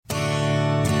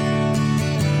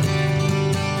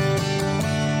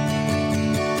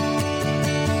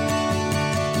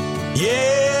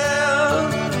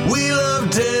Yeah, we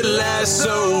love Ted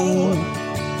Lasso.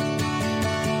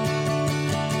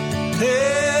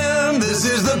 And this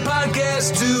is the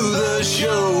podcast to the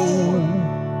show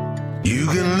you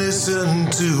can listen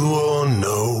to or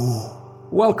know.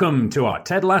 Welcome to our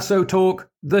Ted Lasso talk,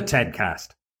 the Tedcast.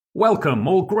 Welcome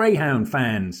all Greyhound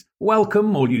fans.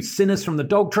 Welcome all you sinners from the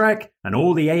dog track and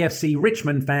all the AFC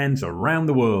Richmond fans around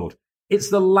the world.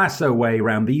 It's the Lasso way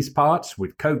around these parts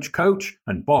with Coach,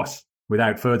 and Boss.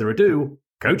 Without further ado,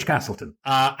 Coach Castleton.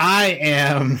 I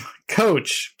am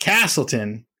Coach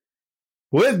Castleton.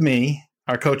 With me,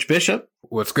 our Coach Bishop.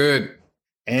 What's good?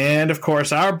 And, of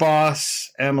course, our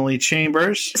boss, Emily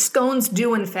Chambers. Scones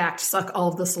do, in fact, suck all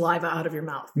of the saliva out of your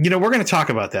mouth. You know, we're going to talk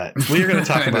about that. We're going to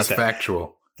talk about That's that.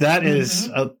 factual. That is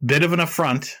a bit of an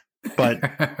affront, but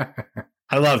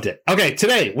I loved it. Okay,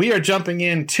 today we are jumping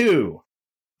into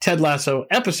Ted Lasso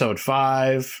Episode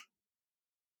 5,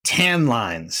 Tan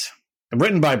Lines.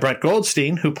 Written by Brett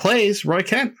Goldstein, who plays Roy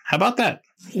Kent. How about that?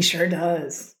 He sure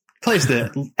does. Plays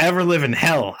the ever-living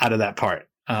hell out of that part.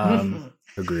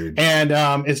 Agreed. And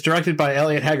it's directed by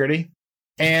Elliot Hegarty.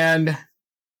 And,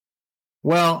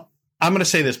 well, I'm going to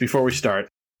say this before we start.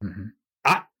 Mm-hmm.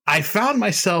 I found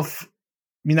myself,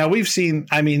 you know, we've seen,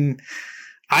 I mean,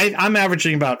 I'm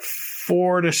averaging about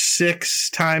 4 to 6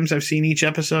 times I've seen each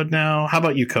episode now. How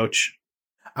about you, Coach?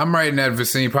 I'm right in that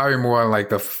vicinity, probably more like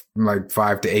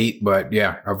 5 to 8, but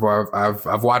yeah,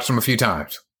 I've watched them a few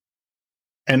times.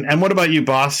 And what about you,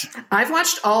 Boss? I've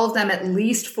watched all of them at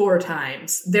least 4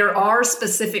 times. There are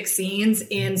specific scenes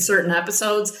in certain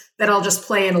episodes that I'll just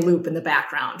play in a loop in the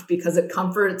background because it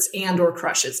comforts and or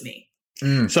crushes me.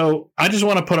 So I just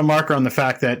want to put a marker on the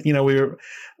fact that, you know,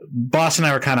 Boss and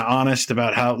I were kind of honest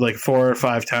about how like 4 or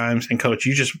 5 times, and Coach,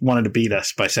 you just wanted to beat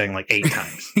us by saying like 8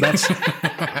 times.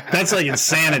 That's like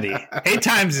insanity. 8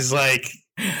 times is like.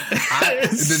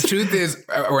 The truth is,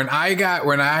 when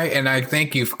I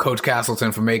thank you, Coach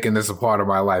Castleton, for making this a part of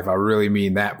my life. I really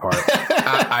mean that part.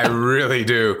 I really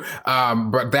do.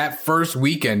 But that first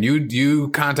weekend, you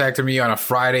contacted me on a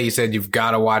Friday. You said, you've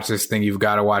got to watch this thing. You've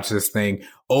got to watch this thing.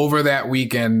 Over that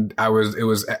weekend, we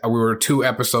were to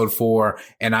episode 4,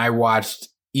 and I watched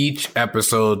each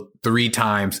episode 3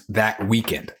 times that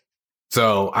weekend.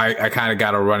 So I kind of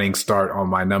got a running start on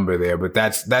my number there, but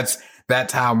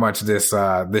that's how much this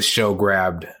show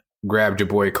grabbed your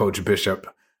boy Coach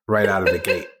Bishop right out of the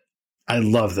gate. I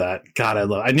love that. God,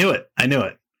 I knew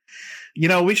it. You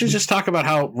know, we should just talk about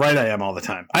how right I am all the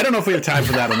time. I don't know if we have time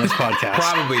for that on this podcast.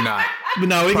 Probably not.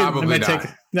 No, we Probably can.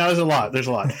 not. No, there's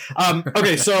a lot.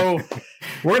 Okay, so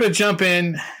we're gonna jump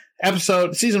in.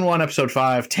 Season 1, episode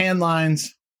 5, Tan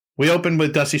Lines. We open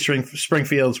with Dusty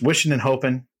Springfield's wishing and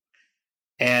hoping,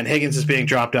 and Higgins is being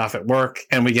dropped off at work,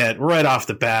 and we get right off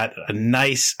the bat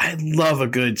I love a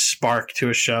good spark to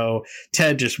a show.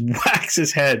 Ted just whacks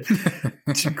his head.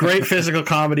 It's great physical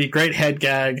comedy, great head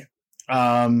gag.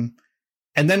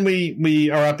 And then we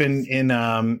are up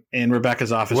in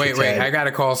Rebecca's office. Wait, I got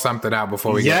to call something out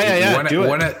before we get.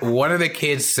 Yeah. One of the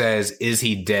kids says, "Is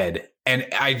he dead?" And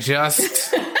I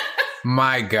just,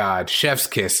 my God, chef's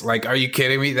kiss. Like, are you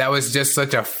kidding me? That was just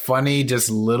such a funny, just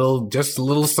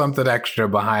little something extra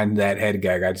behind that head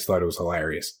gag. I just thought it was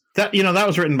hilarious. That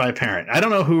was written by a parent. I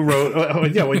don't know who wrote. Oh,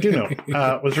 yeah, we do know.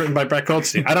 It was written by Brett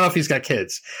Goldstein. I don't know if he's got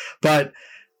kids, but.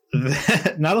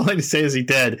 Not only to say is he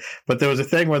dead, but there was a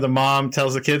thing where the mom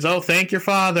tells the kids, "Oh, thank your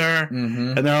father,"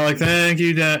 and they're all like, "Thank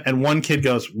you, Dad." And one kid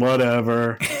goes,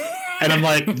 "Whatever," and I'm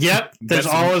like, "Yep, there's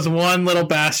always one little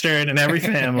bastard in every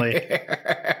family."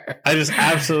 I just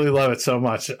absolutely love it so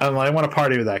much. I'm like, I want to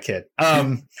party with that kid.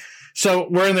 So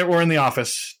we're in the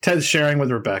office. Ted's sharing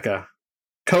with Rebecca.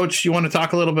 Coach, you want to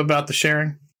talk a little bit about the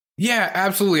sharing? Yeah,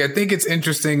 absolutely. I think it's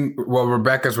interesting,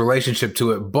 Rebecca's relationship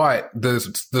to it, but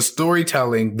the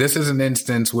storytelling, this is an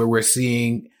instance where we're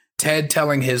seeing Ted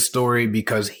telling his story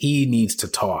because he needs to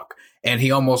talk. And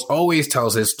he almost always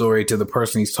tells his story to the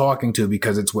person he's talking to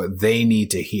because it's what they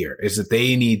need to hear, is that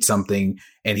they need something,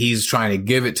 and he's trying to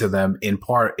give it to them in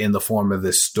part in the form of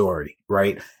this story,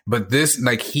 right? But this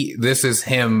is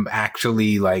him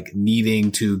actually like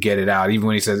needing to get it out. Even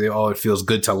when he says, "Oh, it feels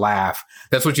good to laugh."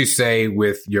 That's what you say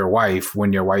with your wife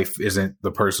when your wife isn't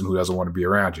the person who doesn't want to be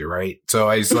around you, right? So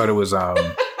I just thought it was, I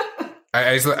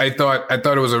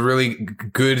thought it was a really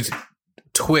good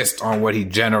twist on what he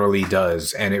generally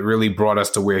does, and it really brought us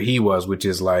to where he was, which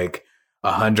is like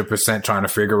 100% trying to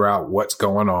figure out what's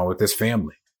going on with this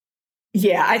family.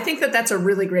 Yeah, I think that's a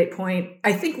really great point.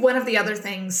 I think one of the other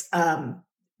things, I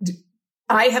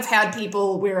have had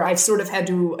people where I've sort of had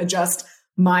to adjust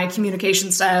my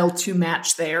communication style to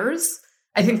match theirs.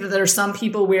 I think that there are some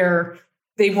people where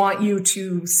they want you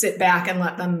to sit back and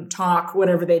let them talk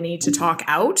whatever they need to talk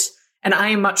out. And I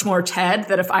am much more Ted,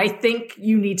 that if I think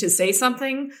you need to say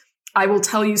something, I will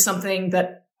tell you something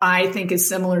that I think is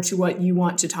similar to what you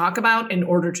want to talk about in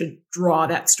order to draw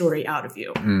that story out of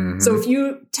you. Mm-hmm. So if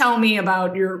you tell me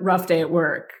about your rough day at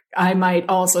work, I might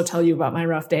also tell you about my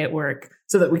rough day at work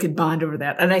so that we could bond over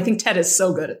that. And I think Ted is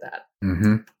so good at that.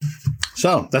 Mm-hmm.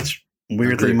 So that's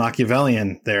weirdly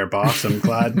Machiavellian there, boss. I'm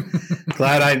glad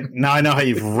I know how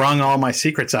you've wrung all my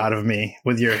secrets out of me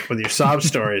with your sob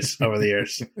stories over the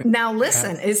years. Now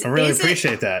listen, I really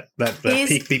appreciate that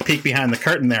peek behind the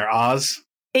curtain there, Oz.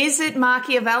 Is it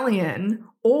Machiavellian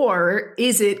or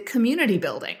is it community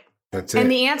building? That's it.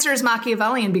 And the answer is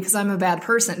Machiavellian because I'm a bad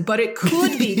person, but it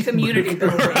could be community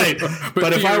building. Right.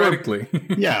 But if I were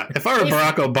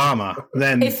Barack Obama,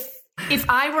 then if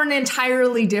I were an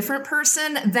entirely different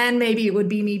person, then maybe it would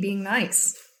be me being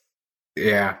nice.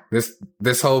 Yeah,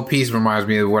 this whole piece reminds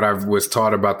me of what I was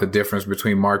taught about the difference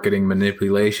between marketing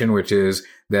manipulation, which is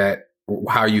that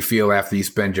how you feel after you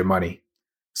spend your money.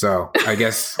 So I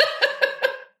guess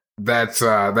that's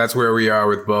where we are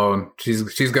with Bone.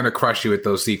 She's going to crush you with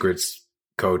those secrets,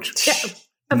 Coach. Yeah,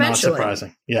 eventually. Not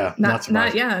surprising. Yeah, not surprising.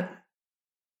 Not yet.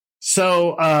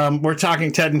 So we're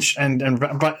talking Ted and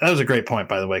but that was a great point,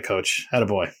 by the way, Coach.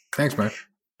 Attaboy. Thanks, man.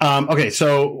 Okay,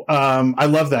 so I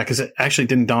love that because it actually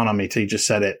didn't dawn on me till you just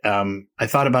said it. I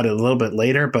thought about it a little bit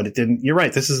later, but it didn't. You're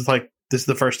right. This is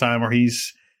the first time where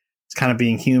he's kind of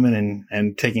being human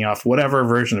and taking off whatever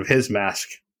version of his mask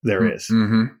there is.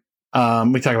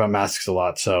 Mm-hmm. We talk about masks a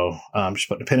lot, so just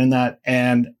putting a pin in that.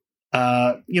 And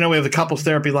we have the couples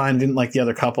therapy line. I didn't like the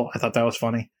other couple. I thought that was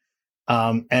funny.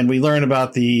 And we learn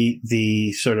about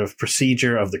the sort of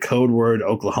procedure of the code word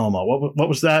Oklahoma. What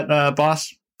was that,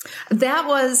 boss? That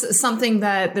was something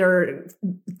that their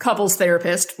couples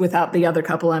therapist, without the other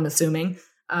couple, I'm assuming,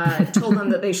 told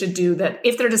them that they should do, that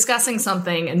if they're discussing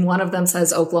something and one of them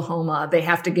says Oklahoma, they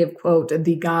have to give, quote,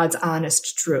 the God's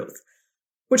honest truth,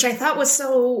 which I thought was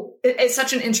it's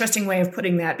such an interesting way of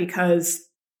putting that, because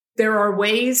there are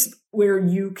ways where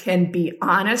you can be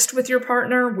honest with your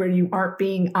partner where you aren't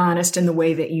being honest in the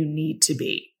way that you need to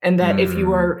be. And that if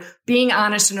you are being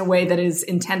honest in a way that is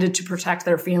intended to protect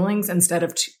their feelings instead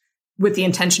of with the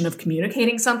intention of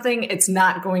communicating something, it's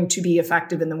not going to be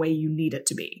effective in the way you need it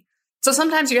to be. So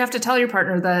sometimes you have to tell your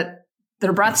partner that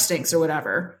their breath stinks or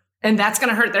whatever, and that's going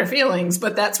to hurt their feelings,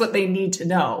 but that's what they need to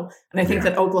know. And I think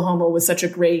that Oklahoma was such a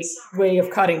great way of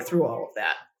cutting through all of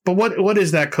that. But what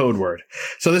is that code word?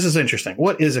 So this is interesting.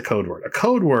 What is a code word? A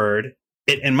code word,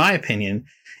 in my opinion,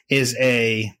 is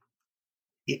a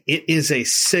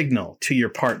signal to your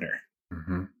partner.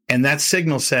 Mm-hmm. And that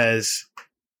signal says,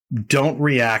 don't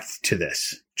react to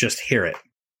this. Just hear it.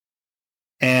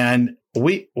 And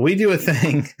we do a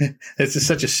thing. This is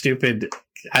such a stupid,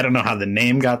 I don't know how the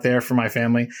name got there for my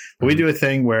family. But we do a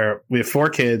thing where we have 4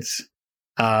 kids.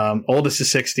 Oldest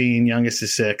is 16, youngest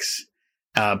is 6.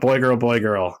 Boy,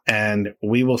 girl. And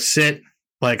we will sit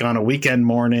like on a weekend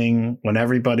morning when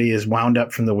everybody is wound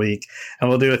up from the week. And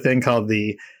we'll do a thing called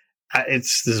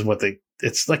it's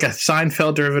like a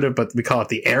Seinfeld derivative, but we call it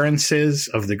the errances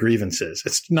of the grievances.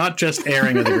 It's not just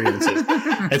airing of the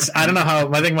grievances. I don't know how,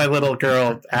 I think my little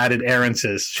girl added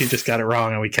errances. She just got it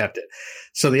wrong and we kept it.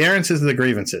 So the errances of the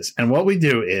grievances. And what we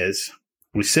do is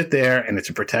we sit there and it's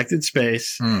a protected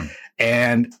space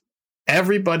and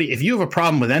everybody, if you have a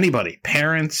problem with anybody,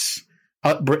 parents,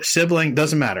 sibling,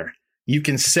 doesn't matter. You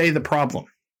can say the problem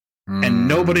and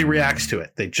nobody reacts to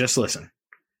it. They just listen.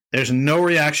 There's no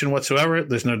reaction whatsoever.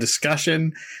 There's no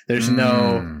discussion. There's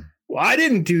no, well, I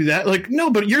didn't do that. Like, no,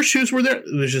 but your shoes were there.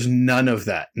 There's just none of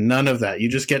that. None of that. You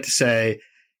just get to say,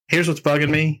 here's what's bugging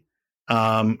me.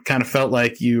 Kind of felt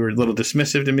like you were a little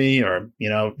dismissive to me, or,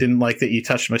 didn't like that you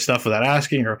touched my stuff without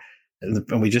asking,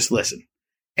 and we just listen.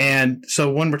 And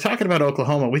so when we're talking about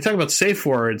Oklahoma, we talk about safe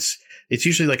words. It's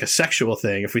usually like a sexual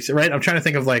thing. If we say, right, I'm trying to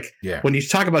think of when you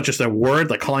talk about just a word,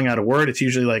 like calling out a word, it's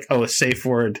usually like, a safe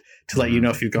word to let you know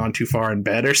if you've gone too far in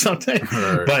bed or something.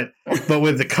 Right. But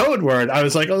with the code word, I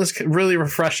was like, this is really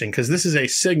refreshing, because this is a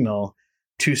signal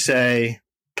to say,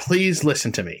 please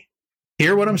listen to me,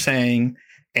 hear what I'm saying,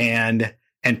 and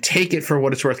take it for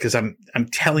what it's worth, because I'm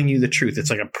telling you the truth. It's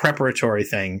like a preparatory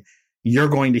thing. You're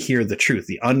going to hear the truth,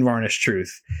 the unvarnished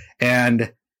truth.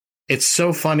 And it's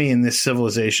so funny in this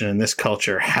civilization, in this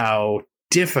culture, how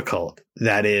difficult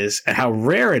that is and how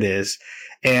rare it is,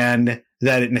 and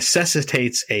that it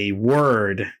necessitates a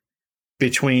word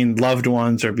between loved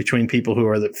ones or between people who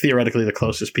are theoretically the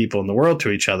closest people in the world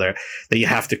to each other, that you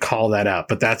have to call that out.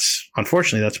 But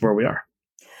unfortunately, that's where we are.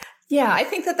 Yeah, I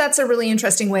think that that's a really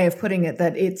interesting way of putting it,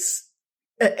 that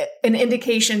an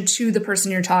indication to the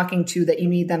person you're talking to that you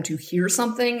need them to hear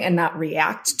something and not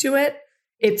react to it.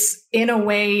 It's in a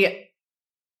way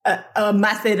a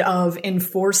method of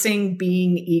enforcing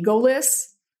being egoless,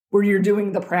 where you're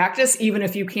doing the practice, even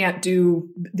if you can't do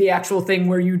the actual thing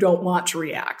where you don't want to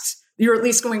react. You're at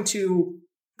least going to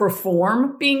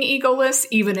perform being egoless,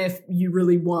 even if you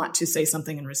really want to say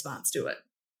something in response to it.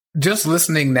 Just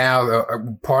listening now,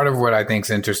 part of what I think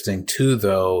is interesting too,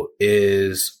 though,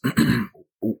 is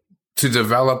to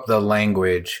develop the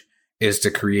language is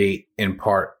to create, in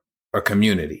part, a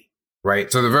community,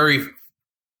 right? So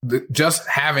just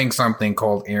having something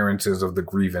called errances of the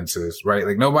grievances, right?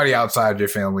 Like nobody outside your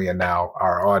family and now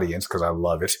our audience, because I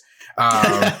love it,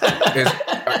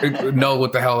 know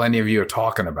what the hell any of you are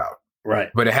talking about. Right.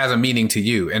 But it has a meaning to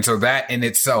you. And so that in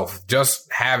itself,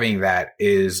 just having that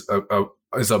is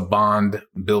a bond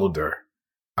builder.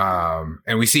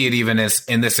 And we see it even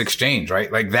in this exchange,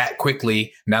 right? Like that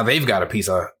quickly, now they've got a piece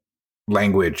of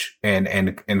language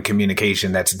and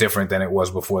communication that's different than it was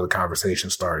before the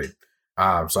conversation started.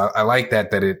 So I like that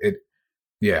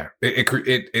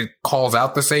it calls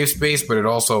out the safe space, but it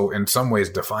also in some ways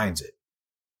defines it.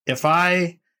 If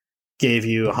I gave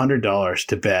you $100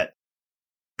 to bet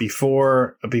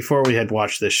before we had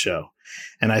watched this show,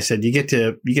 and I said you get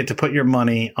to put your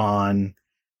money on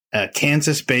a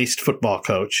Kansas-based football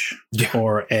coach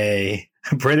or a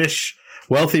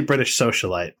wealthy British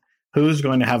socialite, who's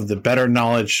going to have the better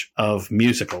knowledge of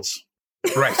musicals?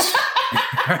 Right.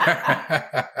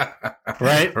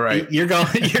 Right. You're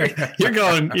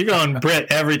going Brit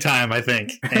every time, I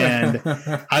think. And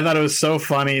I thought it was so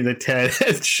funny that Ted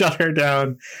shut her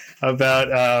down about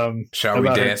Shall We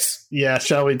Dance?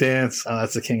 Shall We Dance? Oh,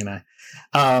 that's The King and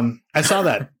I. I saw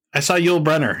that. I saw Yul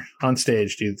Brynner on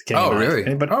stage do The King and I. Really?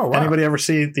 Anybody ever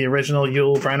see the original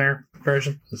Yul Brynner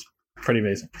version? It's pretty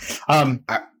amazing.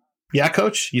 Yeah,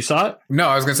 Coach, you saw it? No,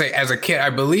 I was going to say, as a kid, I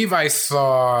believe I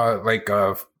saw like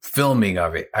a filming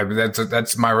of it.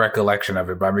 That's my recollection of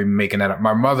it, but I've been making that up.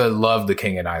 My mother loved The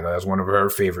King and I, though. That's one of her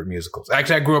favorite musicals.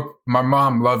 Actually, my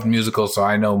mom loved musicals, so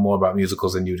I know more about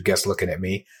musicals than you'd guess looking at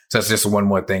me. So that's just one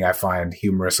more thing I find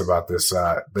humorous about this,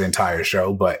 the entire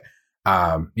show. But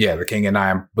The King and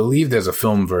I believe there's a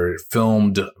filmed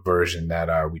version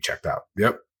that we checked out.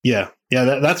 Yep. Yeah,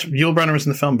 that's Yul Brynner was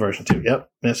in the film version too. Yep.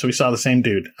 Yeah, so we saw the same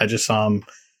dude. I just saw him,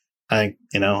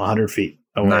 100 feet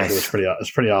away. Nice. It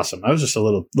was pretty awesome. I was just a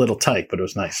little tight, but it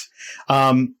was nice.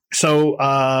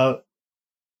 So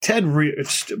Ted,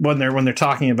 when they're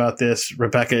talking about this,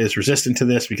 Rebecca is resistant to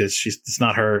this because it's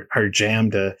not her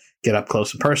jam to get up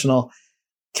close and personal.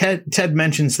 Ted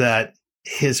mentions that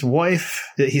his wife,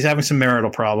 he's having some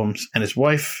marital problems, and his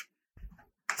wife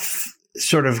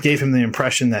sort of gave him the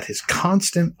impression that his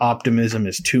constant optimism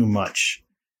is too much.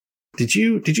 Did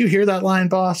you hear that line,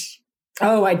 boss?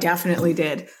 Oh, I definitely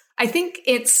did. I think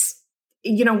it's,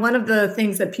 one of the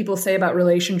things that people say about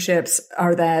relationships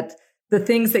are that the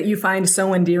things that you find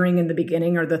so endearing in the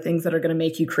beginning are the things that are going to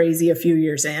make you crazy a few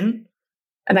years in.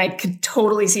 And I could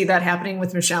totally see that happening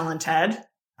with Michelle and Ted.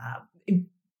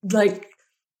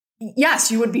 Yes,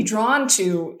 you would be drawn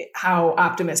to how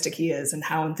optimistic he is and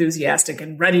how enthusiastic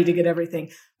and ready to get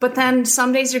everything. But then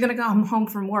some days you're going to come home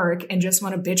from work and just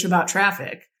want to bitch about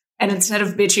traffic. And instead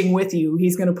of bitching with you,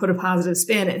 he's going to put a positive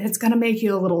spin and it's going to make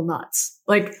you a little nuts.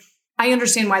 Like, I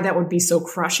understand why that would be so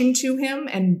crushing to him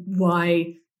and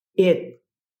why it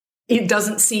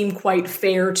doesn't seem quite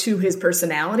fair to his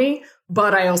personality.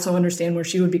 But I also understand where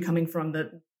she would be coming from,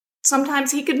 that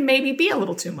sometimes he could maybe be a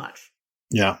little too much.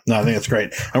 Yeah, no, I think that's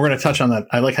great. And we're going to touch on that.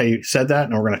 I like how you said that,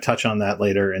 and we're going to touch on that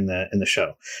later in the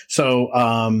show. So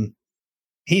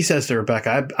he says to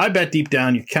Rebecca, I bet deep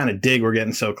down you kind of dig we're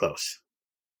getting so close.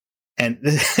 And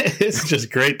it's just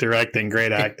great directing,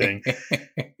 great acting.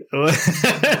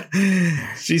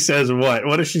 She says what?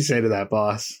 What does she say to that,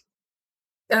 boss?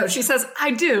 Oh, she says,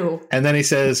 I do. And then he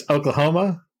says,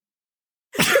 Oklahoma?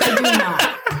 I do not.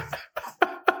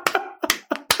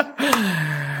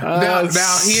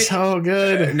 So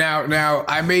good. Now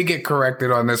I may get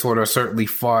corrected on this one, or certainly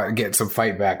get some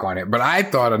fight back on it. But I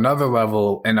thought another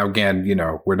level, and again,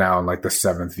 we're now on like the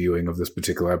 7th viewing of this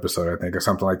particular episode, I think, or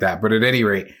something like that. But at any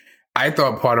rate, I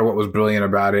thought part of what was brilliant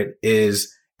about it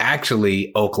is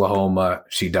actually Oklahoma.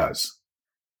 She does.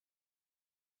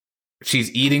 She's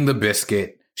eating the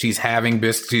biscuit. She's having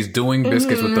biscuits. She's doing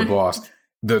biscuits with the boss.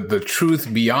 The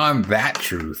truth beyond that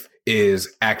truth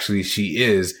is actually she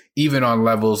is, even on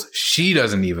levels she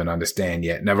doesn't even understand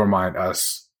yet, never mind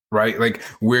us, right? Like,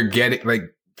 we're getting, like,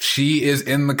 she is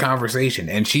in the conversation,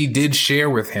 and she did share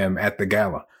with him at the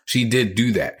gala. She did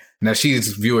do that. Now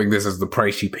she's viewing this as the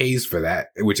price she pays for that,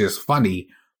 which is funny,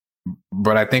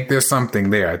 But I think there's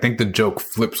something there. I think the joke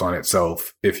flips on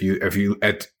itself if you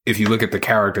look at the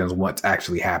character and what's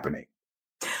actually happening.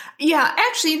 Yeah,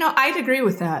 actually, I'd agree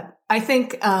with that. I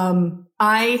think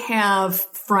I have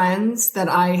friends that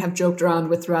I have joked around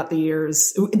with throughout the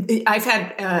years. I've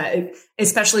had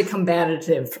especially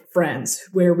combative friends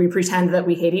where we pretend that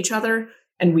we hate each other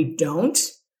and we don't.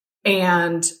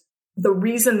 And the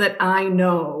reason that I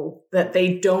know that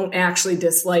they don't actually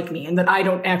dislike me and that I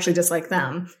don't actually dislike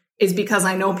them is because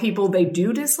I know people they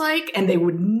do dislike and they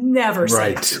would never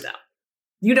say it to them.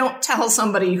 You don't tell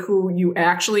somebody who you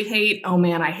actually hate, oh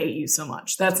man, I hate you so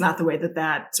much. That's not the way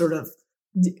that sort of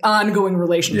ongoing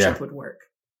relationship would work.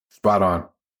 Spot on.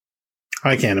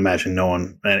 I can't imagine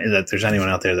that there's anyone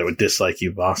out there that would dislike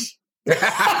you, boss.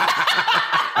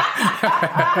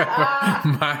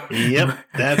 Yep,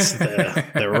 that's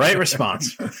the right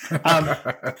response.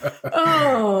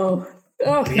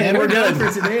 Okay. And we're good.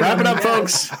 Wrap it up,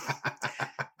 folks.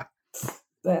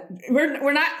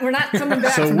 We're not coming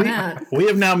back from that. We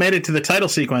have now made it to the title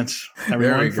sequence.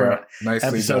 Everyone, there we go. Nicely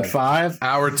episode done. 5.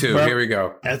 Hour 2. Here we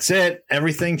go. That's it.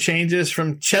 Everything changes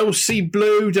from Chelsea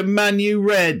blue to Man U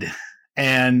red.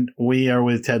 And we are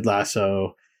with Ted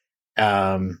Lasso.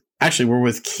 Actually, we're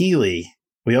with Keely.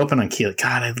 We open on Keely.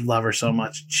 God, I love her so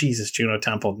much. Jesus, Juno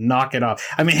Temple. Knock it off.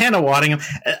 I mean, Hannah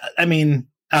Waddingham.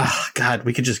 God,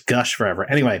 we could just gush forever.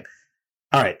 Anyway.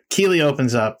 All right. Keely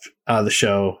opens up the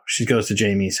show. She goes to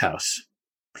Jamie's house.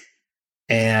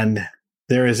 And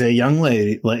there is a young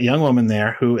woman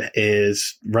there who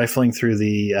is rifling through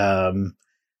the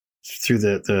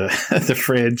the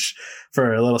fridge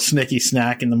for a little snicky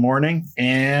snack in the morning.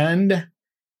 And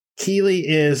Keely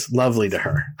is lovely to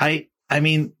her. I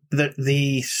mean,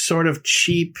 the sort of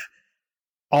cheap,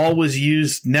 always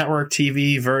used network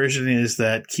TV version is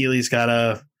that Keely's got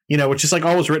a, which is like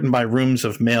always written by rooms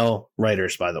of male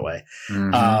writers, by the way.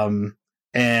 Mm-hmm.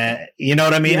 And you know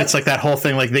what I mean? Yep. It's like that whole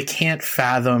thing, like they can't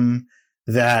fathom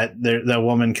that the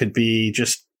woman could be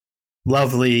just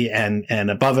lovely and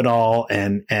above it all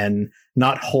and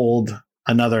not hold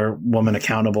another woman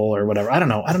accountable or whatever. I don't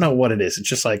know what it is. It's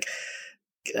just like,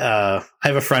 I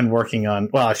have a friend working on,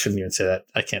 well, I shouldn't even say that.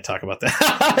 I can't talk about that.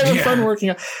 I have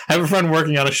a friend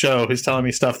working on a show who's telling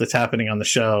me stuff that's happening on the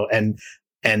show. And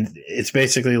it's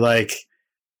basically like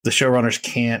the showrunners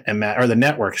can't imagine, or the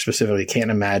network specifically can't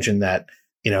imagine that,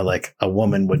 like a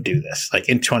woman would do this. Like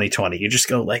in 2020, you just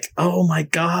go like, oh my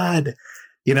God,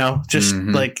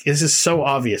 like this is so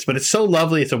obvious, but it's so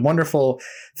lovely. It's a wonderful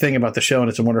thing about the show. And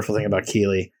it's a wonderful thing about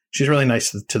Keely. She's really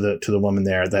nice to the woman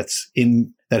there that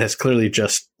has clearly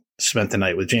just spent the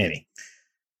night with Jamie.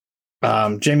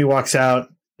 Jamie walks out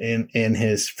in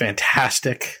his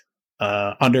fantastic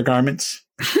undergarments.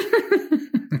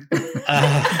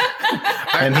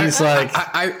 And he's like,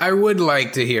 I would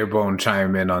like to hear Bone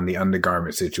chime in on the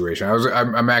undergarment situation.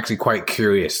 I'm actually quite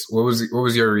curious. What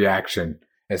was your reaction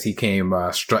as he came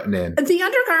strutting in? The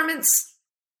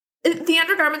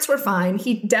undergarments were fine.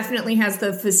 He definitely has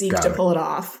the physique to pull it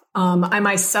off. I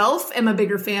myself am a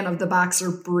bigger fan of the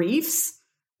boxer briefs,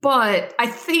 but I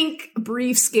think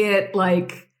briefs get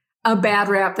like a bad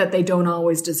rap that they don't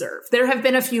always deserve. There have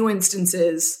been a few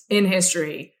instances in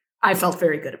history I felt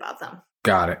very good about them.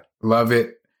 Got it. Love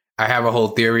it. I have a whole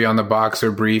theory on the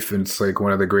boxer brief, and it's like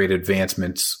one of the great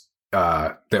advancements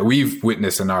that we've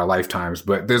witnessed in our lifetimes,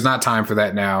 but there's not time for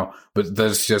that now. But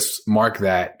let's just mark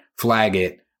that, flag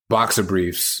it, boxer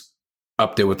briefs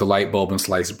up there with the light bulb and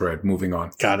sliced bread. Moving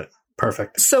on. Got it.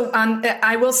 Perfect. So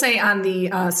I will say on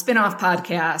the spin-off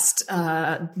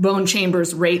podcast, Bone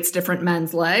Chambers rates different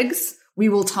men's legs. We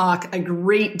will talk a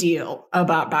great deal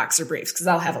about boxer briefs because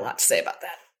I'll have a lot to say about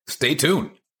that. Stay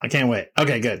tuned. I can't wait.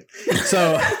 Okay, good.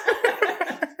 So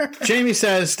Jamie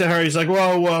says to her, he's like,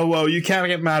 whoa, you can't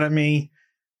get mad at me.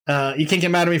 You can't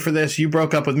get mad at me for this. You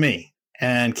broke up with me.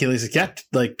 And Keely's like, yeah,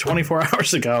 like 24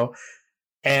 hours ago.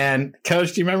 And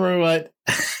Coach, do you remember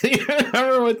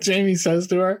what Jamie says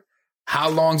to her? How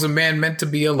long's a man meant to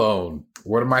be alone?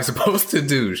 What am I supposed to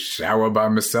do? Shower by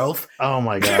myself? Oh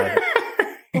my God.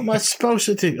 What am I supposed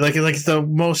to do? Like the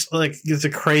most, like it's the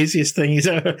craziest thing he's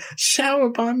ever shower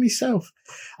by myself.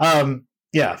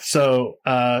 Yeah. So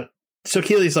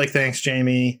Keely's like, thanks,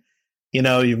 Jamie.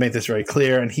 You've made this very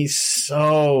clear. And he's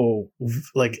so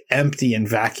like empty and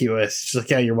vacuous. She's like,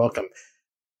 yeah, you're welcome.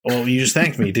 Well, you just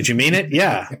thanked me. Did you mean it?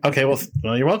 Yeah. Okay. Well,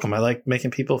 you're welcome. I like making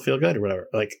people feel good or whatever.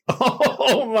 Like,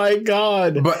 oh my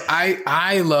God. But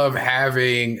I love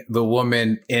having the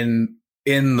woman in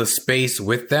the space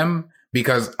with them,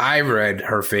 because I read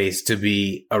her face to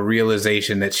be a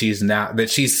realization that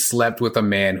she's slept with a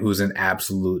man who's an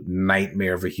absolute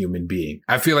nightmare of a human being.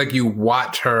 I feel like you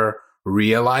watch her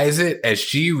realize it as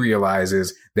she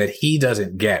realizes that he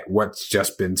doesn't get what's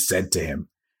just been said to him.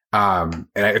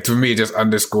 To me, it just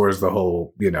underscores the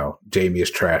whole, Jamie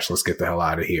is trash, let's get the hell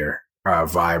out of here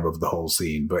vibe of the whole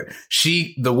scene. But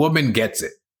the woman gets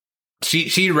it.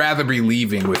 She'd rather be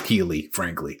leaving with Keeley,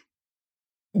 frankly.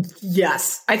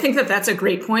 Yes, I think that's a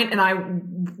great point, and I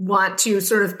want to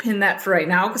sort of pin that for right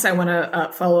now because I want to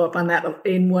follow up on that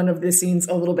in one of the scenes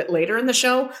a little bit later in the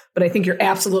show. But I think you're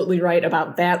absolutely right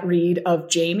about that read of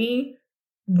Jamie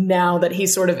now that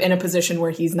he's sort of in a position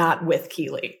where he's not with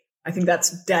Keeley. I think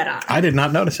that's dead on. I did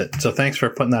not notice it, so thanks for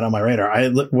putting that on my radar.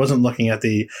 I wasn't looking at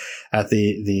the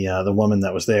woman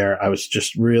that was there. I was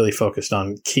just really focused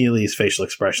on Keeley's facial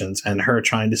expressions and her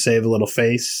trying to save a little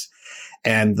face.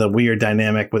 And the weird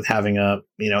dynamic with having a,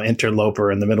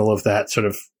 interloper in the middle of that sort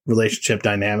of relationship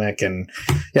dynamic. And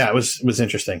yeah, it was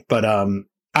interesting. But the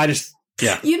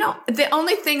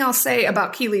only thing I'll say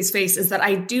about Keeley's face is that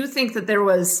I do think that there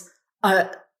was a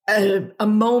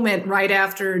moment right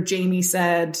after Jamie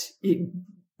said,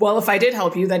 well, if I did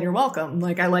help you, then you're welcome.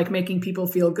 Like, I like making people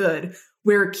feel good,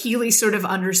 where Keeley sort of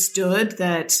understood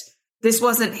that this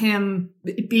wasn't him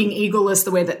being egoless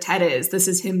the way that Ted is. This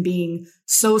is him being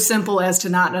so simple as to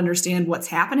not understand what's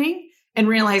happening and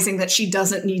realizing that she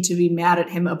doesn't need to be mad at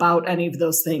him about any of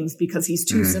those things because he's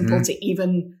too simple to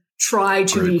even try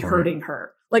to be hurting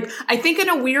her. Like, I think in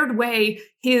a weird way,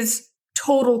 his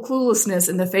total cluelessness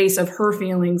in the face of her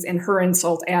feelings and her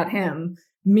insult at him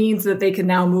means that they can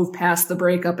now move past the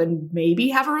breakup and maybe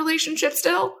have a relationship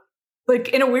still. Like,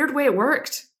 in a weird way, it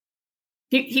worked.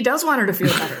 He does want her to feel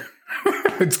better.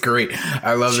 It's great.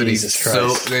 I love Jesus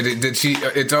that he's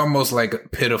it's almost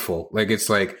like pitiful. Like, it's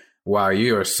like, wow,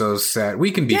 you are so sad. We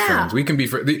can be friends. We can be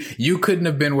friends. You couldn't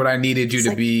have been what I needed you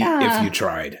to be if you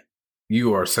tried.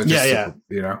 You are such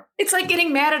It's like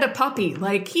getting mad at a puppy.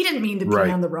 Like, he didn't mean to be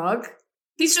on the rug.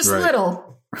 He's just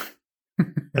little.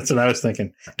 That's what I was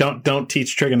thinking. Don't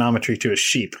teach trigonometry to a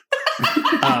sheep.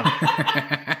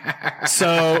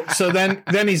 So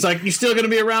then he's like, you still going to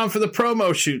be around for the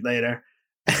promo shoot later?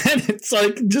 And it's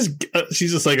like,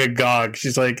 she's just like agog.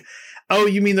 She's like, oh,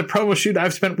 you mean the promo shoot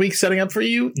I've spent weeks setting up for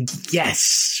you?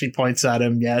 Yes. She points at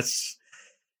him. Yes.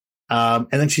 And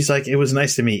then she's like, it was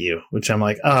nice to meet you, which I'm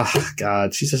like, oh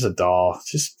God, she's just a doll.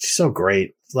 She's so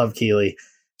great. Love Keeley.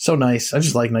 So nice. I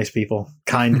just like nice people,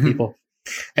 kind people.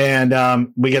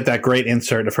 And we get that great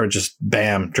insert of her just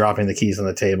bam, dropping the keys on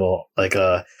the table, like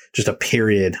just a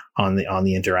period on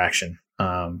the interaction.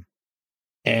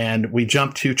 And we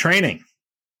jump to training.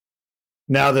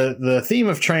 Now the theme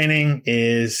of training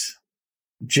is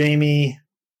Jamie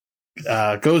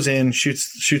goes in,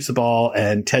 shoots the ball,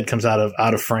 and Ted comes out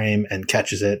of frame and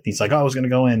catches it. He's like, oh, I was going to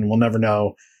go in. We'll never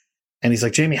know. And he's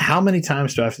like, Jamie, how many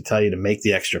times do I have to tell you to make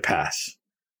the extra pass?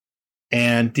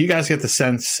 And do you guys get the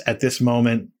sense at this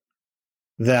moment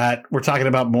that we're talking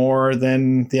about more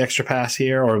than the extra pass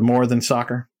here, or more than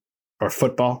soccer or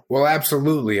football? Well,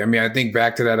 absolutely. I mean, I think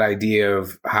back to that idea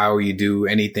of how you do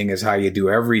anything is how you do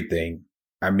everything.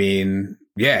 I mean,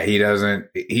 yeah, he doesn't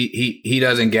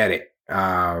get it.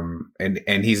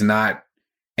 And he's not,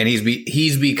 and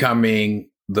he's becoming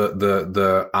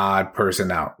the odd person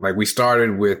out. Like, we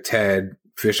started with Ted,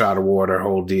 fish out of water,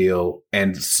 whole deal.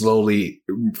 And slowly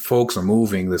folks are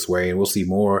moving this way, and we'll see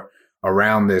more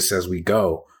around this as we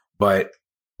go. But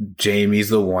Jamie's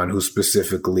the one who's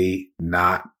specifically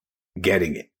not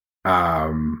getting it.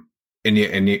 And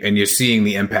you're seeing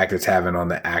the impact it's having on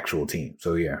the actual team.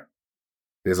 So yeah,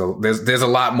 there's a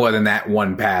lot more than that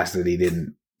one pass that he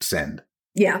didn't send.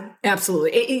 Yeah,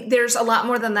 absolutely. There's a lot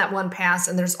more than that one pass.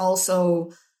 And there's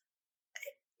also,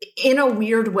 in a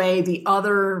weird way, the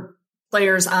other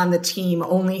players on the team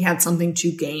only had something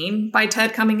to gain by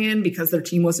Ted coming in because their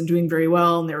team wasn't doing very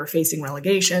well and they were facing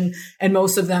relegation. And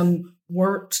most of them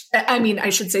weren't. I mean, I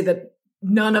should say that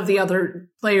none of the other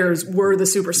players were the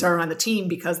superstar on the team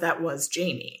because that was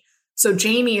Jamie. So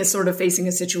Jamie is sort of facing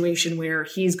a situation where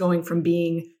he's going from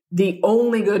being the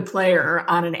only good player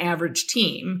on an average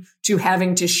team to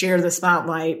having to share the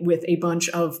spotlight with a bunch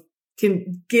of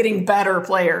getting better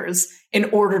players in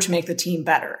order to make the team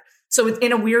better. So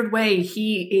in a weird way,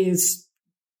 he is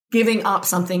giving up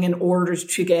something in order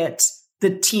to get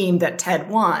the team that Ted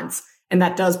wants. And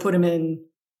that does put him in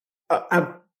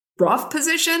a rough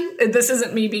position. This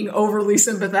isn't me being overly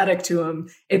sympathetic to him.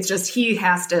 It's just he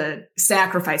has to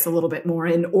sacrifice a little bit more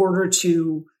in order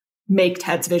to make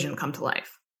Ted's vision come to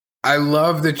life. I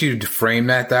love that you frame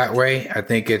that way. I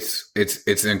think it's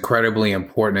incredibly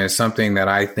important. It's something that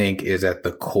I think is at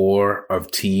the core of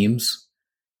teams.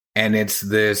 And it's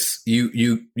this,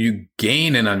 you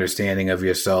gain an understanding of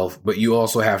yourself, but you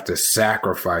also have to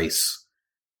sacrifice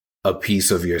a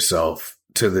piece of yourself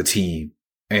to the team.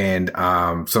 And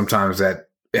sometimes that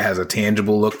has a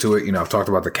tangible look to it. You know, I've talked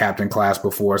about the captain class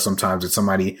before. Sometimes it's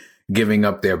somebody giving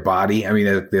up their body. I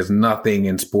mean, there's nothing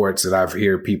in sports that I've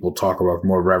heard people talk about with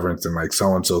more reverence than like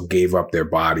so-and-so gave up their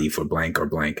body for blank or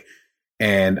blank.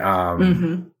 And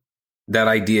that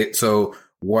idea. So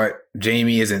what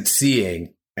Jamie isn't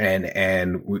seeing,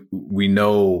 and we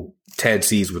know Ted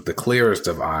sees with the clearest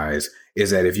of eyes,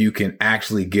 is that if you can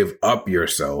actually give up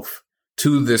yourself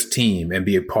to this team and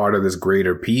be a part of this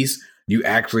greater piece, you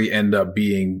actually end up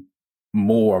being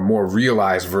more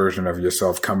realized version of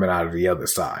yourself coming out of the other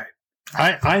side.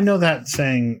 I know that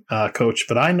saying, Coach,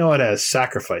 but I know it as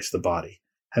sacrifice the body.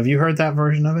 Have you heard that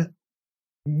version of it?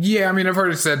 Yeah, I mean, I've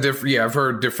heard it said different. Yeah, I've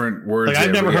heard different words. Like,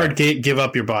 I've never heard give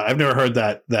up your body. I've never heard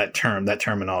that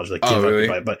terminology, like give up your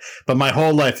body. But my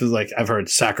whole life is like I've heard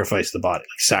sacrifice the body,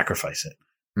 like sacrifice it.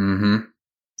 Mm-hmm.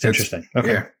 It's interesting.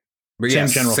 Okay, yeah. But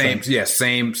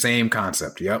same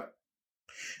concept. Yep.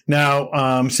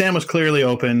 Now, Sam was clearly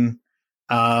open.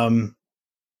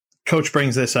 Coach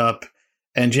brings this up,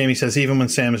 and Jamie says, even when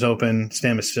Sam is open,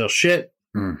 Sam is still shit.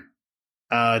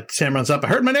 Sam runs up. I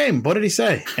heard my name. What did he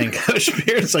say? And Coach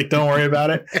Beard's like, don't worry about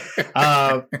it.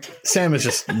 Sam is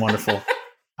just wonderful.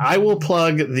 I'd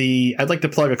like to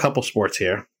plug a couple sports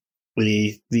here.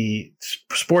 The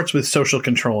sports with social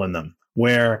control in them,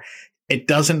 where it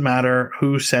doesn't matter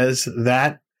who says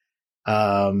that.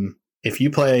 If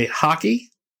you play hockey,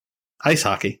 ice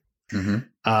hockey,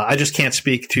 I just can't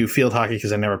speak to field hockey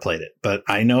because I never played it. But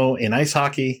I know in ice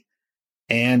hockey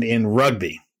and in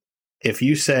rugby, if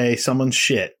you say someone's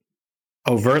shit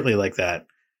overtly like that,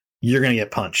 you're going to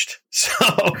get punched.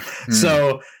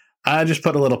 So I just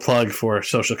put a little plug for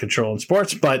social control in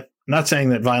sports, but not saying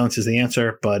that violence is the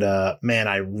answer. But man,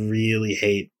 I really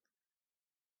hate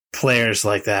players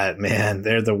like that. Man,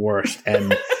 they're the worst.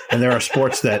 And there are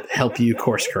sports that help you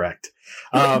course correct.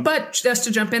 But just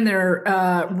to jump in there,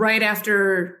 right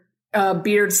after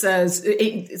Beard says,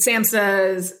 Sam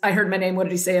says, I heard my name. What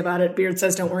did he say about it? Beard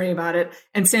says, don't worry about it.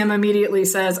 And Sam immediately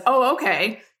says, oh,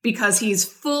 okay. Because he's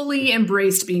fully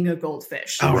embraced being a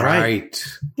goldfish. Oh, right.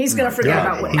 He's going to forget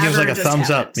about whatever. He gives like a thumbs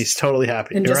happened. up. He's totally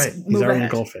happy. You're right. He's already a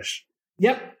goldfish.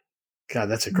 Yep. God,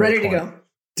 that's a great point. Ready to go.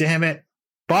 Damn it.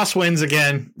 Boss wins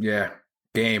again. Yeah.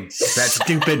 Game. That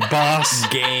stupid boss.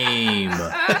 Game.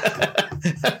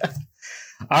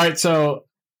 All right. So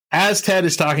as Ted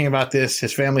is talking about this,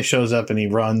 his family shows up and he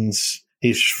runs.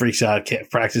 He freaks out,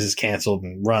 practice is canceled,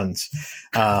 and runs.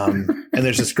 And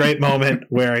there's this great moment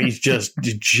where he's just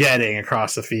jetting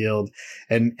across the field.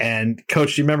 And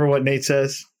Coach, do you remember what Nate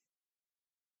says?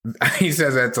 He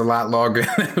says that's a lot longer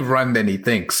run than he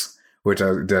thinks, which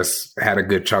I just had a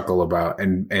good chuckle about.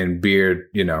 And Beard,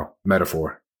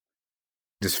 metaphor.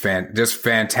 Just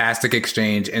fantastic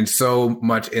exchange, and so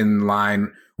much in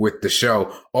line with the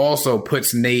show. Also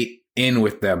puts Nate in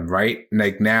with them, right?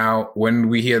 Like now, when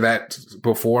we hear that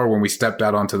before, when we stepped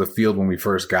out onto the field when we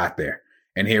first got there,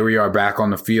 and here we are back on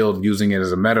the field using it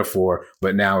as a metaphor,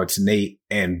 but now it's Nate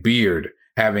and Beard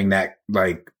having that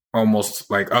like almost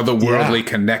like otherworldly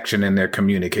connection in their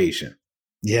communication.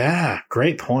 Yeah,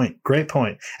 great point.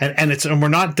 And we're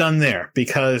not done there,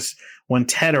 because when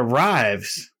Ted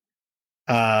arrives,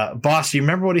 boss, do you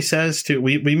remember what he says to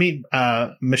we meet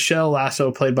Michelle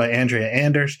Lasso, played by Andrea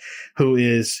Anders, who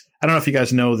is, I don't know if you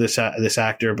guys know this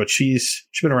actor, but she's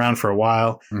been around for a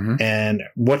while. And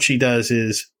what she does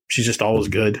is she's just always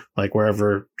good. Like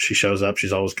wherever she shows up,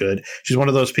 she's always good. She's one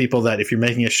of those people that if you're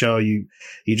making a show, you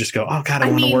just go, oh God, I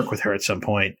want to work with her at some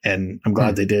point. And I'm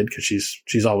glad they did, because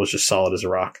she's always just solid as a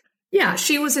rock. Yeah.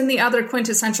 She was in the other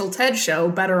quintessential Ted show,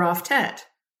 Better Off Ted.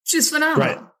 She's phenomenal.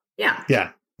 Right. Yeah.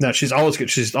 Yeah. No, she's always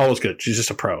good. She's always good. She's just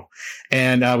a pro.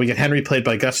 And we get Henry, played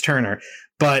by Gus Turner.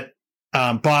 But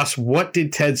boss, what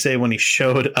did Ted say when he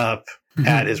showed up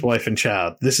at his wife and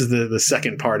child? This is the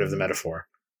second part of the metaphor.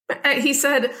 He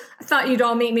said, I thought you'd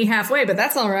all meet me halfway, but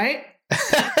that's all right.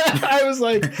 I was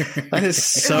like, that is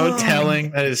so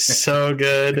telling. That is so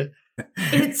good.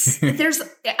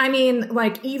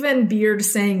 Even Beard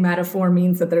saying metaphor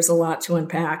means that there's a lot to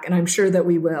unpack, and I'm sure that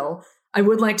we will. I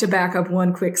would like to back up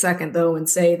one quick second, though, and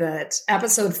say that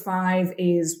episode 5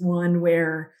 is one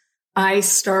where I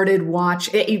started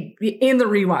watching in the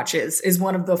rewatches, is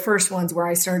one of the first ones where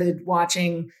I started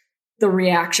watching the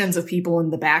reactions of people in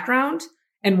the background.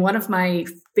 And one of my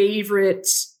favorite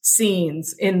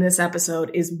scenes in this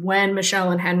episode is when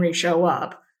Michelle and Henry show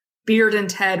up. Beard and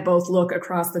Ted both look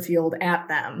across the field at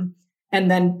them. And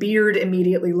then Beard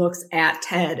immediately looks at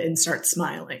Ted and starts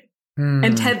smiling.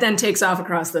 And Ted then takes off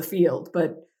across the field.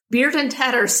 But Beard and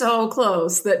Ted are so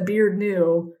close that Beard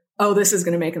knew, oh, this is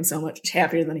going to make him so much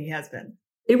happier than he has been.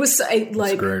 It was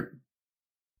That's great.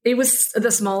 It was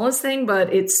the smallest thing,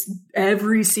 but it's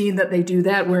every scene that they do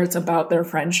that where it's about their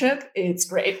friendship. It's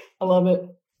great. I love it.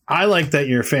 I like that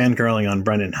you're fangirling on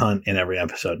Brendan Hunt in every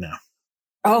episode now.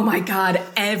 Oh my God,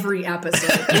 every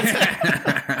episode.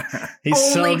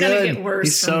 He's so good. Get worse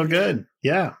He's so good.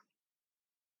 Yeah.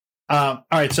 All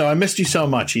right. So I missed you so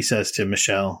much, he says to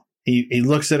Michelle. He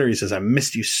looks at her. He says, I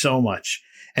missed you so much.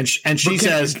 And she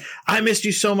says, I missed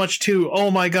you so much too.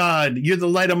 Oh my God. You're the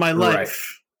light of my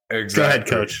life. Right. Exactly. Go ahead,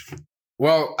 Coach.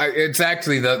 Well, it's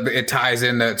actually it ties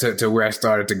in to where I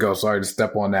started to go. Sorry to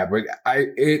step on that, but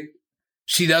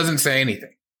she doesn't say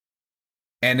anything.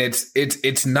 And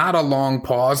it's not a long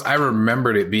pause. I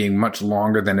remembered it being much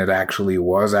longer than it actually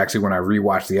was. Actually, when I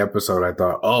rewatched the episode, I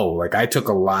thought, oh, like I took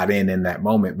a lot in that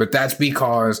moment. But that's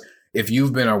because if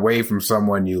you've been away from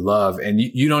someone you love and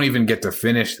you don't even get to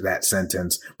finish that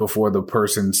sentence before the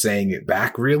person saying it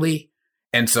back, really.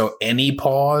 And so any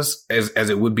pause, as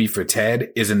it would be for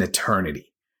Ted, is an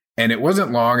eternity. And it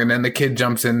wasn't long. And then the kid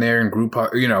jumps in there and group,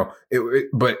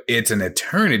 but it's an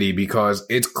eternity because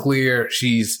it's clear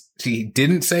she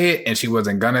didn't say it and she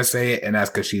wasn't going to say it. And that's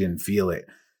because she didn't feel it.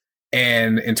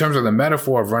 And in terms of the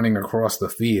metaphor of running across the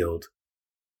field,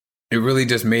 it really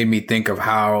just made me think of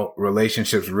how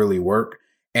relationships really work.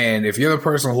 And if you're the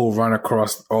person who'll run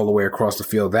all the way across the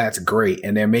field, that's great.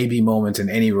 And there may be moments in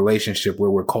any relationship where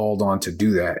we're called on to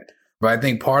do that. But I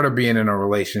think part of being in a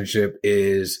relationship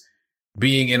is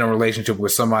being in a relationship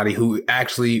with somebody who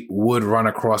actually would run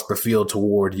across the field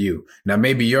toward you. Now,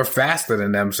 maybe you're faster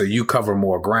than them, so you cover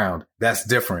more ground. That's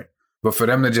different. But for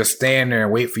them to just stand there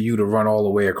and wait for you to run all the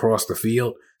way across the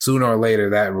field, sooner or later,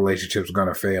 that relationship's going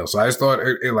to fail. So I just thought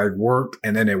it like worked.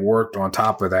 And then it worked on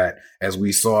top of that as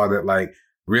we saw that like,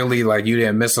 really, like you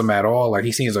didn't miss him at all. Like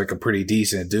he seems like a pretty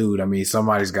decent dude. I mean,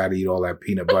 somebody's got to eat all that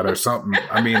peanut butter or something.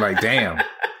 I mean, like, damn,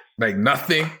 like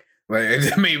nothing. Like it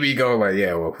just made me go like,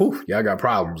 yeah, well, whew, y'all got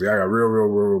problems. Y'all got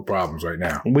real problems right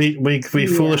now. We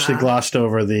foolishly glossed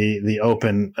over the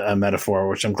open metaphor,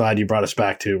 which I'm glad you brought us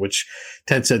back to, which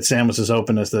Ted said Sam was as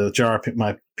open as the jar of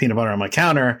my peanut butter on my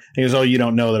counter. He goes, oh, you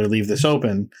don't know that I leave this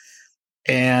open.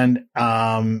 And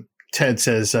Ted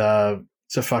says,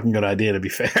 it's a fucking good idea, to be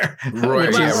fair.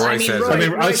 Roy says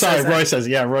it. Roy says it.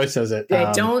 Yeah, Roy says it.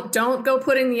 Yeah, don't go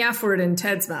putting the F word in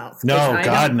Ted's mouth. No,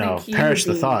 God, no. Perish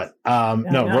the thought.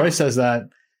 No, Roy says that.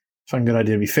 Fucking good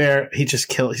idea, to be fair. He's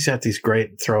got these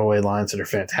great throwaway lines that are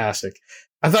fantastic.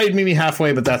 I thought you'd meet me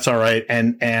halfway, but that's all right.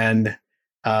 And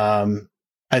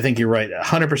I think you're right.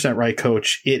 100% right,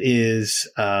 Coach. It is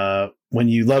when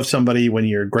you love somebody, when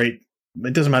you're great.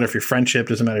 It doesn't matter if you're friendship,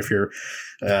 doesn't matter if you're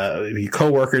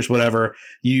coworkers, whatever.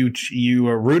 You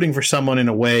are rooting for someone in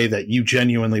a way that you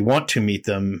genuinely want to meet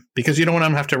them because you don't want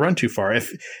them to have to run too far.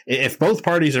 If both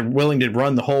parties are willing to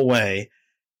run the whole way,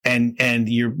 and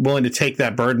you're willing to take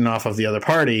that burden off of the other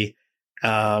party,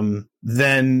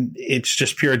 then it's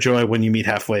just pure joy when you meet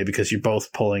halfway because you're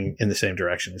both pulling in the same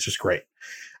direction. It's just great.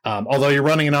 Although you're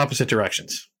running in opposite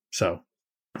directions, so.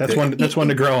 That's one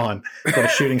to grow on. Got a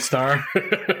shooting star.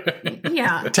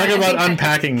 Yeah. Talk about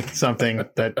unpacking something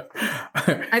that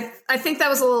I think that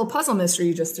was a little puzzle mystery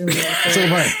you just threw in there. So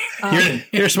right.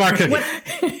 You're a smart cookie.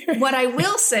 What I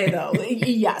will say though,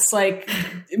 yes, like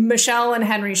Michelle and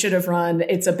Henry should have run.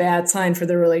 It's a bad sign for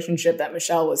the relationship that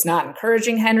Michelle was not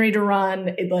encouraging Henry to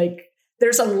run.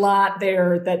 There's a lot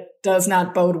there that does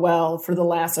not bode well for the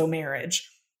Lasso marriage.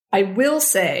 I will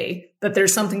say that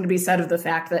there's something to be said of the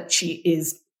fact that she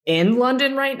is in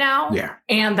London right now. Yeah.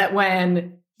 And that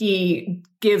when he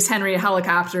gives Henry a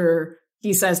helicopter,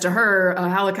 he says to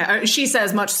her, she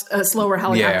says much slower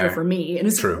helicopter for me, and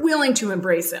is willing to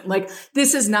embrace him. Like,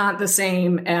 this is not the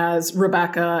same as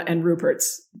Rebecca and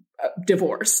Rupert's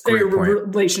divorce, their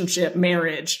relationship,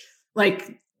 marriage.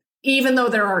 Like, even though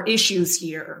there are issues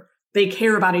here, they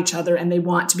care about each other and they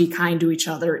want to be kind to each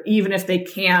other, even if they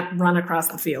can't run across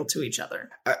the field to each other.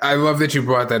 I love that you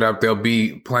brought that up. There'll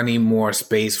be plenty more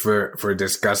space for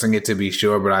discussing it, to be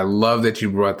sure. But I love that you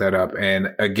brought that up.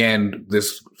 And again,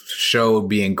 this show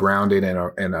being grounded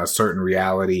in a certain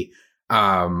reality.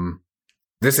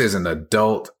 This is an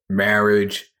adult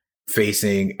marriage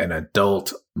facing an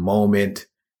adult moment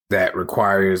that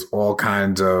requires all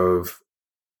kinds of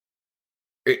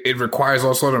It requires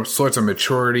all sorts of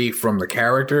maturity from the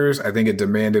characters. I think it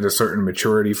demanded a certain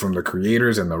maturity from the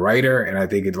creators and the writer. And I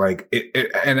think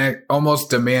it almost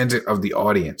demands it of the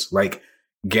audience. Like,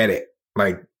 get it.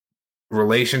 Like,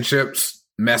 relationships,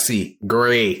 messy,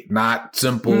 gray, not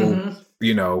simple,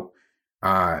 into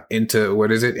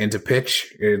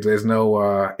pitch. There's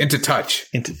no, into touch.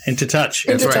 Into touch.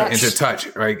 That's right. Into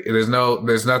touch. Right. There's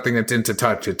nothing that's into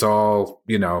touch. It's all,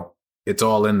 It's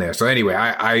all in there. So anyway,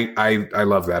 I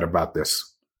love that about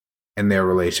this and their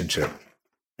relationship.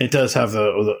 It does have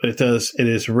it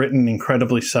is written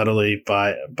incredibly subtly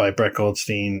by Brett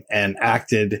Goldstein and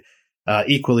acted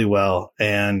equally well.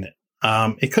 And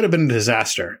it could have been a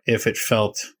disaster if it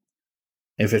felt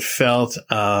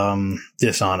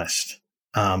dishonest.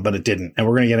 But it didn't. And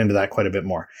we're going to get into that quite a bit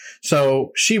more.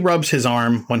 So she rubs his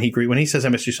arm when he says, "I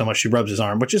miss you so much." She rubs his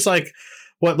arm, which is like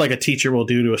what like a teacher will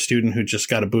do to a student who just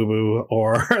got a boo-boo,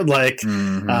 or like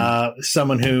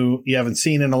someone who you haven't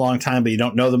seen in a long time, but you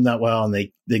don't know them that well. And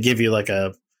they give you like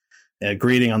a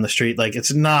greeting on the street. Like,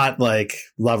 it's not like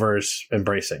lovers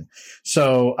embracing.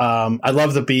 So I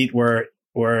love the beat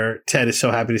where Ted is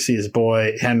so happy to see his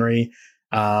boy, Henry,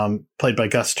 played by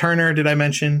Gus Turner. Did I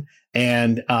mention?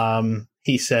 And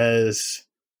he says,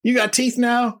 "You got teeth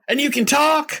now and you can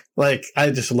talk." Like, I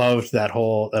just loved that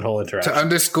whole interaction. To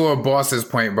underscore Boss's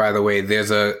point, by the way, there's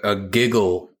a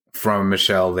giggle from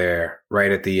Michelle there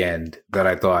right at the end that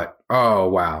I thought, oh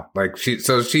wow, like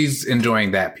she's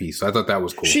enjoying that piece. So I thought that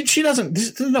was cool. She doesn't.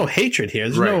 There's no hatred here.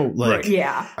 There's no like.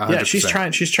 Yeah. 100%. Yeah.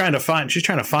 She's trying to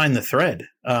find the thread.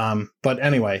 But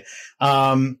anyway,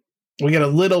 we get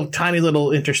a tiny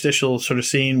little interstitial sort of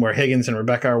scene where Higgins and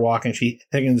Rebecca are walking.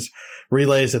 Higgins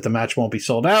relays that the match won't be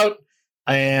sold out.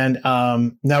 And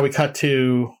now we cut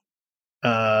to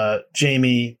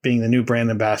Jamie being the new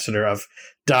brand ambassador of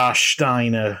Das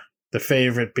Steiner, the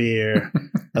favorite beer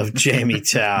of Jamie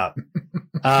Tapp.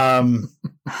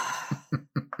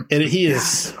 He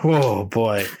is, oh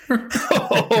boy.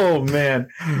 Oh man.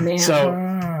 So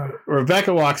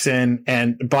Rebecca walks in,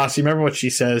 and Boss, you remember what she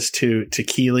says to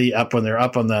Keeley when they're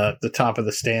up on the top of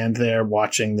the stand there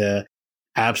watching the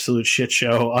absolute shit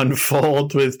show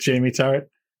unfold with Jamie Tart?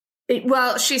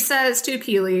 Well, she says to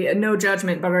Keeley, "No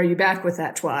judgment, but are you back with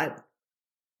that twat?"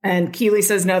 And Keeley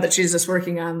says no, that she's just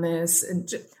working on this.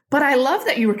 But I love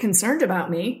that you were concerned about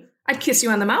me. I'd kiss you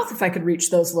on the mouth if I could reach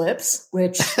those lips,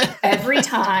 which every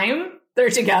time they're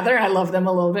together, I love them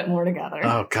a little bit more together.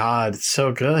 Oh, God, it's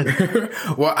so good.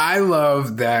 Well, I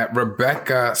love that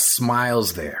Rebecca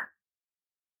smiles there.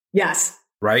 Yes.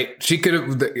 Right?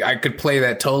 I could play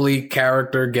that totally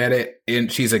character, get it,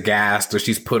 and she's aghast or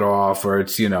she's put off or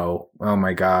it's, oh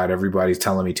my God, everybody's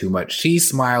telling me too much. She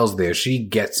smiles there. She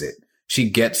gets it. She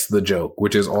gets the joke,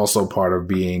 which is also part of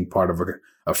being part of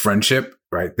a friendship,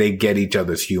 right? They get each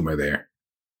other's humor there.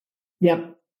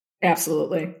 Yep.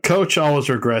 Absolutely. Coach always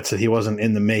regrets that he wasn't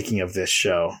in the making of this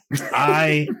show.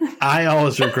 I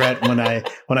always regret when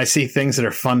I see things that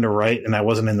are fun to write and I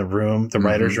wasn't in the room, the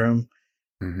writer's room.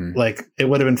 Mm-hmm. Like, it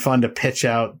would have been fun to pitch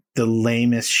out the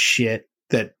lamest shit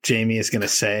that Jamie is going to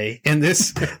say in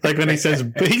this. Like when he says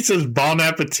bon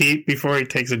appetit before he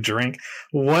takes a drink.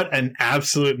 What an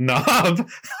absolute knob.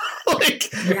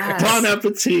 Like, yes. Bon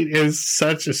appetit is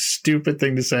such a stupid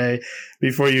thing to say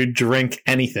before you drink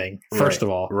anything. First of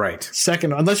all. Right.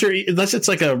 Second, unless it's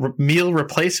like a meal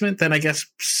replacement, then I guess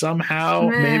somehow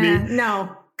maybe.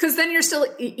 No, because then you're still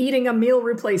eating a meal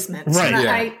replacement. Right.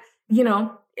 And yeah.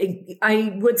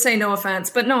 I would say no offense,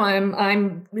 but no,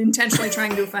 I'm intentionally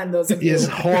trying to offend those of you. It's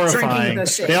horrifying.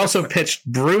 They also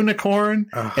pitched Brunicorn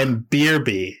and Beer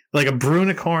Bee, like a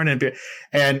Brunicorn and beer.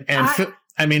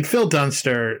 And Phil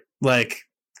Dunster, like,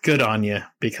 good on you,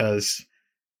 because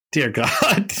dear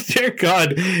God,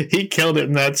 he killed it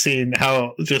in that scene.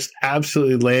 How just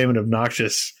absolutely lame and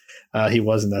obnoxious he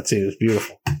was in that scene. It was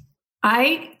beautiful.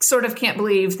 I sort of can't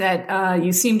believe that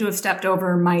you seem to have stepped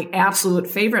over my absolute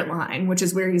favorite line, which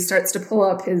is where he starts to pull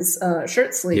up his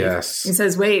shirt sleeve. Yes. He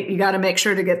says, "Wait, you got to make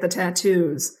sure to get the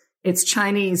tattoos. It's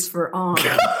Chinese for on."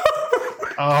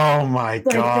 Oh my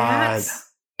God.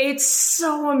 It's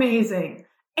so amazing.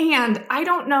 And I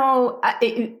don't know,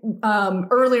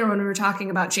 earlier when we were talking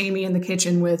about Jamie in the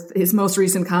kitchen with his most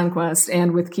recent conquest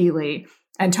and with Keeley,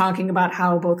 and talking about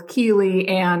how both Keeley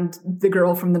and the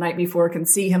girl from the night before can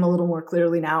see him a little more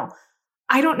clearly now.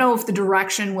 I don't know if the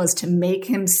direction was to make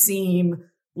him seem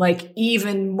like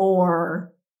even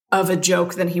more of a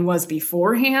joke than he was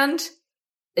beforehand.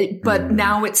 But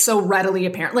now it's so readily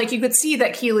apparent. Like, you could see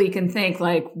that Keeley can think,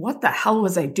 like, what the hell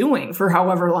was I doing for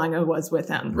however long I was with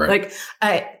him? Right.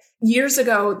 Like, years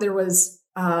ago, there was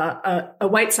a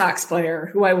White Sox player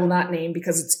who I will not name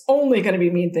because it's only going to be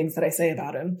mean things that I say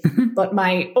about him. But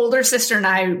my older sister and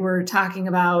I were talking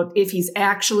about if he's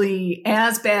actually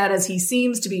as bad as he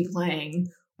seems to be playing,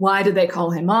 why did they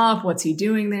call him up? What's he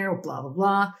doing there? Blah, blah,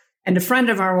 blah. And a friend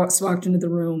of ours walked into the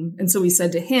room. And so we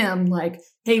said to him, like,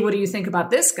 "Hey, what do you think about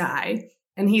this guy?"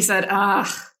 And he said,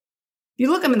 if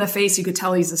you look him in the face, you could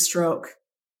tell he's a stroke.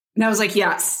 And I was like,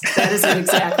 yes, that is it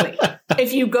exactly.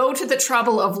 If you go to the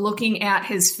trouble of looking at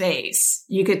his face,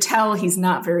 you could tell he's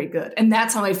not very good. And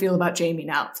that's how I feel about Jamie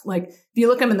now. Like, if you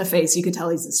look him in the face, you could tell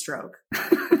he's a stroke.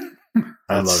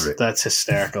 I love it. That's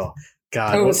hysterical.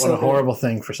 God, Oh, what so a horrible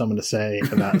thing for someone to say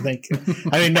about. No,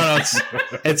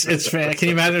 it's fan. Can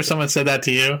you imagine if someone said that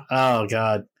to you? Oh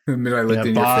God, I looked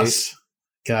in boss. your face.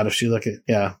 God, if she look at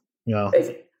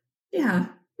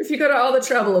If you go to all the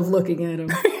trouble of looking at him,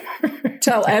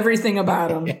 tell everything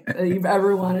about him that you've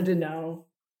ever wanted to know.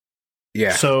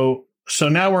 Yeah. So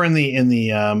now we're in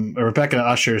the Rebecca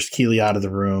ushers Keely out of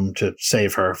the room to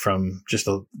save her from just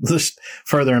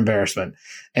further embarrassment,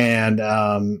 and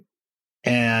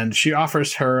she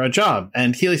offers her a job,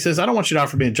 and Keely says, "I don't want you to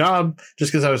offer me a job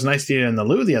just because I was nice to you in the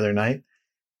loo the other night."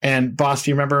 And boss,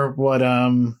 do you remember what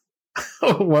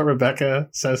what Rebecca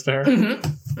says to her?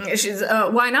 Mm-hmm. She's,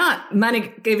 why not?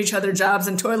 Men gave each other jobs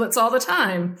in toilets all the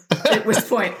time. At which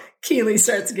point, Keely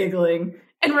starts giggling.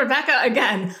 And Rebecca,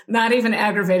 again, not even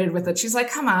aggravated with it. She's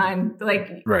like, come on.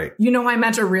 Like, right. I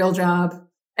meant a real job.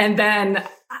 And then,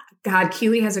 God,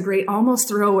 Keely has a great almost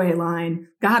throwaway line.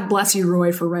 God bless you,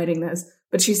 Roy, for writing this.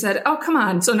 But she said, oh, come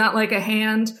on. So not like a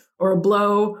hand or a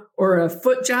blow or a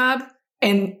foot job.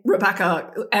 And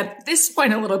Rebecca, at this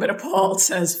point, a little bit appalled,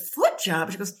 says, foot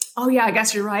job? She goes, oh, yeah, I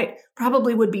guess you're right.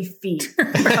 Probably would be feet.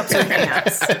 Cups or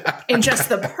hands. In just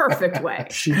the perfect way.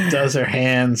 She does her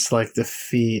hands like the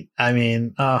feet. I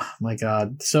mean, oh, my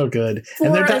God. So good.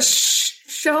 For a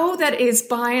show that is,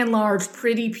 by and large,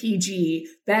 pretty PG,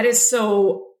 that is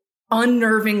so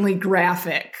unnervingly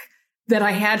graphic that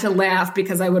I had to laugh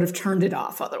because I would have turned it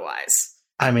off otherwise.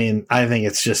 I mean, I think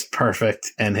it's just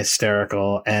perfect and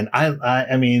hysterical. And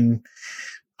I mean,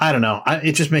 I don't know.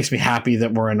 It just makes me happy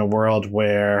that we're in a world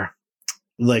where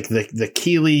like the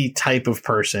Keely type of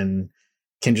person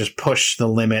can just push the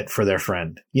limit for their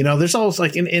friend. There's always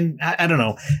like I don't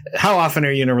know. How often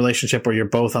are you in a relationship where you're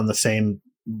both on the same,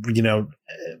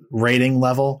 rating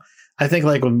level? I think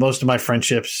like with most of my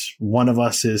friendships, one of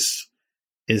us is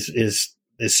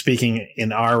speaking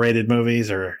in R-rated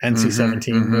movies or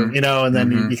NC-17, and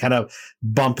then you kind of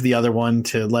bump the other one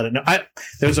to let it know.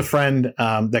 There's a friend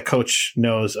that Coach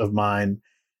knows of mine.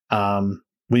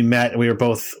 We met. We were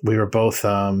both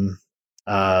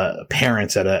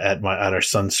parents at our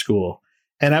son's school,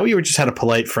 and we just had a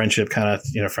polite friendship, kind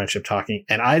of friendship talking.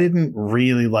 And I didn't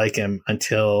really like him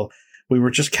until we were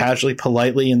just casually,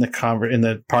 politely in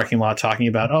the parking lot talking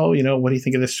about, what do you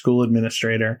think of this school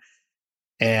administrator?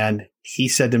 And he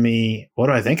said to me, what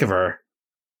do I think of her?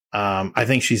 I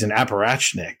think she's an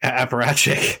apparatchik.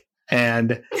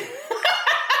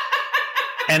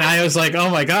 And I was like, oh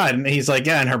my God. And he's like,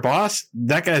 yeah. And her boss,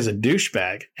 that guy's a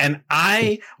douchebag. And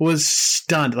I was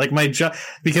stunned. Like my job,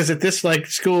 because at this like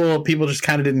school, people just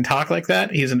kind of didn't talk like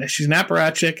that. She's an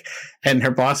apparatchik and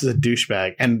her boss is a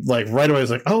douchebag. And like right away I was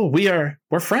like, oh,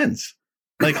 we're friends.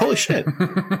 Like, holy shit. You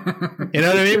know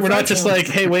what I mean? We're not just like,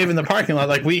 hey, wave in the parking lot.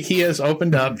 Like he has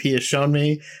opened up. He has shown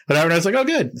me whatever. And I was like, oh,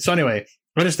 good. So anyway,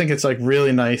 I just think it's like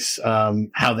really nice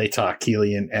how they talk,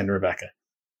 Keely and Rebecca.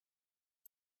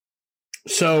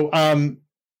 So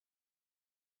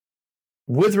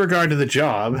with regard to the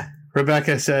job,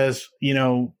 Rebecca says,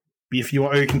 if you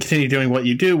want, you can continue doing what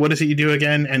you do. What is it you do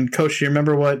again? And Coach, do you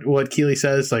remember what Keely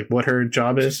says, like what her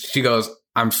job is? She goes,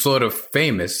 I'm sort of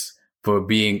famous for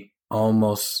being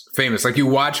almost famous. Like you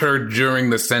watch her during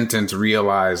the sentence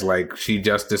realize like she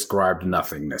just described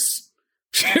nothingness.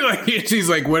 She's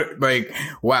like, what? Like,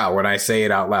 wow, when I say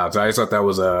it out loud. So I just thought that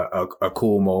was a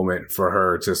cool moment for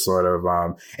her to sort of,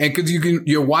 and cause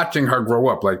you're watching her grow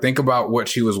up. Like think about what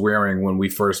she was wearing when we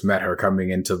first met her coming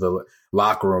into the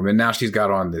locker room. And now she's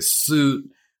got on this suit,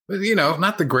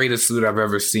 not the greatest suit I've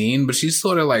ever seen, but she's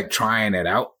sort of like trying it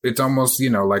out. It's almost,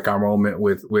 like our moment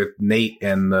with Nate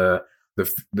and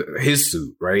his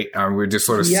suit, right? We're just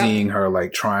sort of seeing her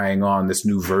like trying on this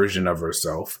new version of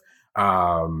herself.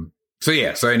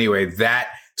 So anyway, that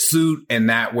suit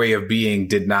and that way of being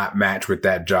did not match with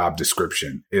that job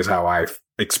description is how I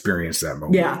experienced that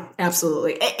moment. Yeah,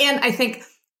 absolutely. And I think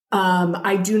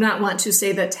I do not want to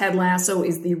say that Ted Lasso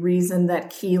is the reason that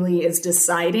Keely is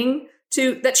deciding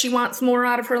that she wants more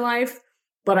out of her life.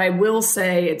 But I will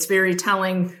say it's very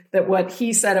telling that what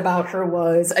he said about her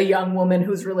was a young woman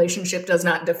whose relationship does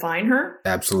not define her.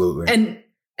 Absolutely.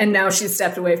 And now she's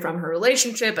stepped away from her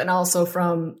relationship and also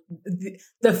from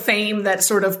the fame that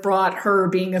sort of brought her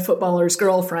being a footballer's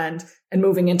girlfriend and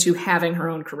moving into having her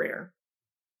own career.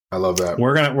 I love that.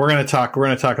 We're gonna talk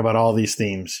about all these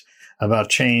themes, about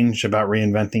change, about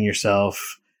reinventing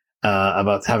yourself,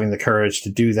 about having the courage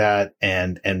to do that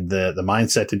and the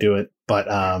mindset to do it. But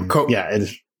it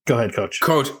is Go ahead, Coach.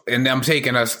 Coach, and I'm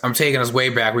taking us way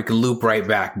back. We can loop right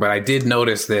back, but I did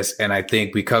notice this, and I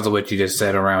think because of what you just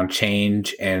said around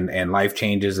change and life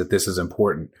changes, that this is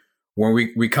important. When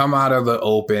we come out of the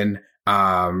open,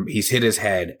 he's hit his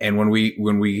head, and when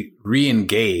we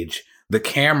re-engage, the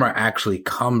camera actually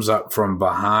comes up from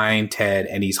behind Ted,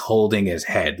 and he's holding his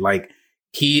head. Like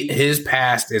his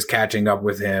past is catching up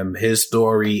with him. His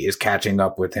story is catching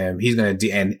up with him. He's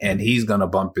and he's gonna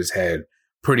bump his head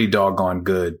pretty doggone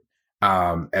good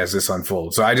as this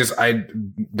unfolds. So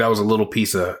that was a little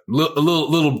piece of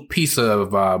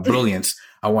brilliance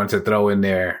I wanted to throw in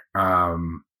there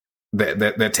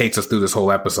that takes us through this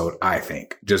whole episode, I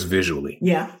think, just visually.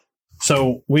 Yeah.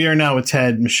 So we are now with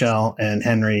Ted, Michelle, and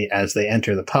Henry as they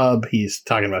enter the pub. He's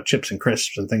talking about chips and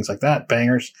crisps and things like that,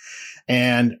 bangers.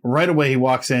 And right away he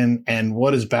walks in, and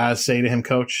what does Baz say to him,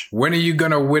 Coach? When are you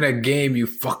going to win a game, you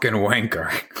fucking wanker?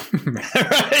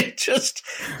 Right?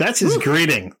 That's his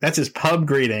greeting. That's his pub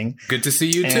greeting. Good to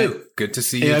see you too. Good to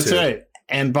see you too. That's right.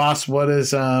 And boss, what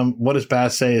does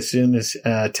Baz say as soon as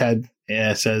Ted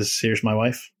says, "Here's my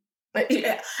wife"?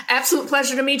 Absolute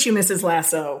pleasure to meet you, Mrs.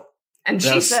 Lasso. And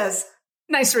she says,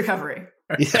 "Nice recovery."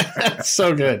 Yeah, that's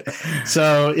so good.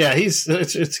 So yeah,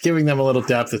 it's giving them a little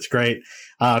depth. It's great.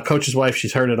 Coach's wife,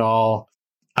 she's heard it all.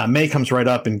 May comes right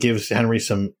up and gives Henry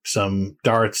some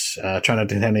darts, trying not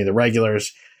to hit any of the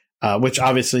regulars, which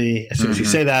obviously, as soon as you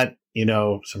say that,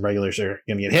 some regulars are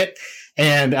going to get hit.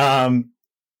 And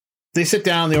they sit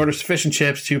down, they order fish and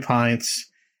chips, 2 pints.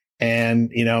 And,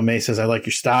 May says, "I like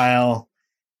your style."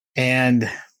 And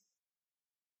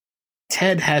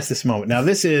Ted has this moment. Now,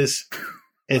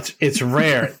 it's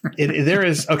rare.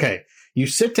 You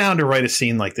sit down to write a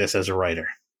scene like this as a writer.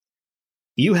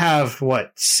 You have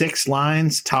 6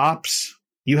 lines tops?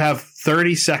 You have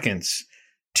 30 seconds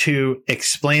to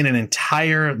explain an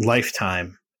entire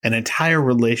lifetime, an entire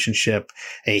relationship,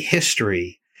 a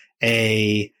history,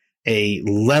 a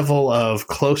level of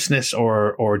closeness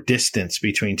or distance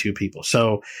between two people.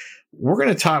 So we're going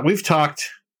to talk. We've talked.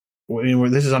 We're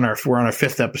on our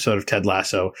 5th episode of Ted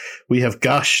Lasso. We have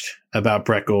gushed about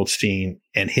Brett Goldstein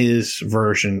and his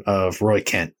version of Roy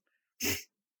Kent.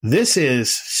 This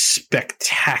is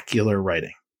spectacular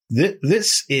writing.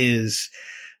 This is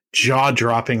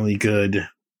jaw-droppingly good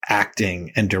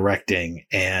acting and directing,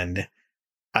 and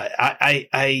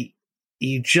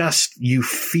you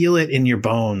feel it in your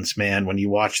bones, man, when you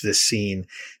watch this scene.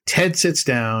 Ted sits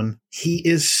down. He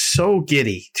is so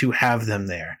giddy to have them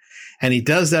there. And he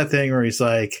does that thing where he's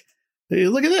like, "Hey,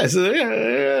 look at this,"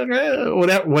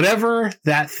 whatever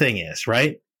that thing is,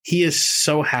 right? He is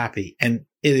so happy. And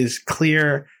it is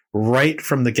clear right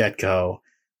from the get-go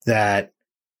that,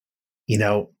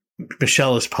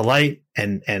 Michelle is polite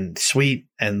and sweet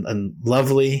and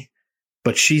lovely,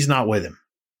 but she's not with him.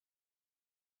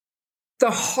 The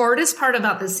hardest part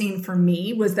about this scene for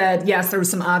me was that, yes, there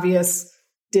was some obvious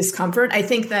discomfort. I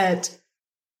think that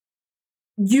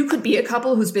you could be a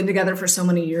couple who's been together for so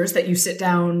many years that you sit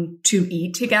down to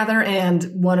eat together and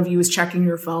one of you is checking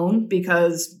your phone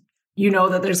because you know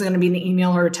that there's going to be an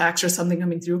email or a text or something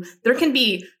coming through. There can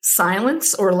be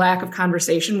silence or lack of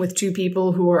conversation with 2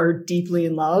 people who are deeply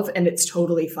in love, and it's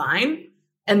totally fine.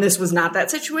 And this was not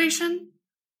that situation.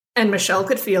 And Michelle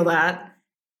could feel that.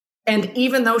 And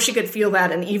even though she could feel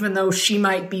that, and even though she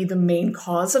might be the main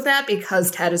cause of that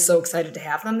because Ted is so excited to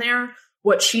have them there,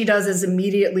 what she does is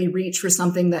immediately reach for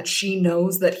something that she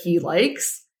knows that he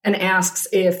likes and asks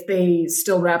if they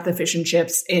still wrap the fish and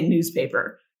chips in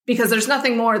newspaper. Because there's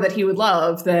nothing more that he would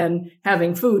love than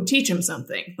having food teach him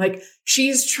something. Like,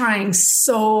 she's trying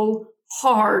so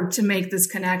hard to make this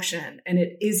connection, and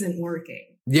it isn't working.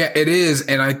 Yeah, it is.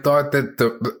 And I thought that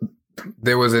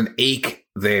there was an ache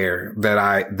there that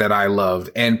I loved.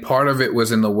 And part of it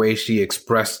was in the way she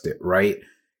expressed it, right?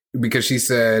 Because she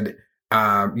said,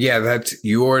 yeah, that's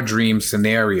your dream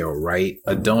scenario, right?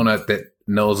 A donut that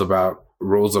knows about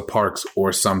Rosa Parks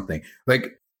or something.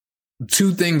 Like,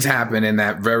 2 things happen in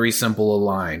that very simple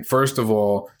line. First of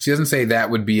all, she doesn't say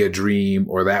that would be a dream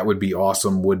or that would be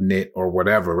awesome, wouldn't it? Or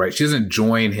whatever, right? She doesn't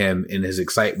join him in his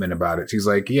excitement about it. She's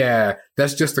like, yeah,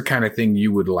 that's just the kind of thing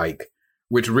you would like,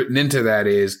 which written into that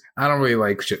is, I don't really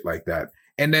like shit like that.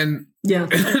 And then,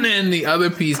 and then the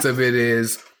other piece of it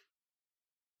is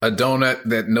a donut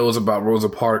that knows about Rosa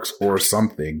Parks or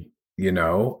something,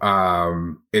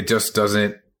 it just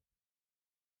doesn't.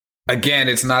 Again,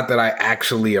 it's not that I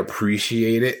actually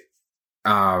appreciate it.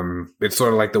 It's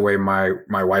sort of like the way my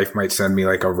wife might send me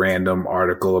like a random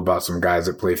article about some guys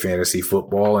that play fantasy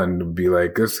football and be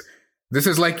like, This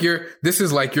is like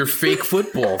your fake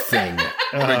football thing.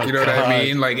 Like, you know what I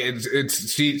mean? Like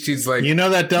she's like, you know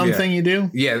that dumb thing you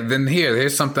do? Yeah. Then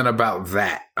here's something about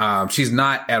that. She's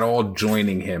not at all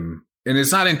joining him, and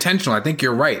it's not intentional. I think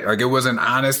you're right. Like, it was an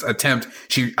honest attempt.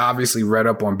 She obviously read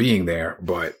up on being there,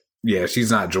 but yeah, she's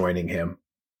not joining him.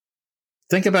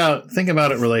 Think about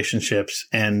it, relationships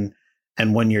and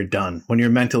when you're done, when you're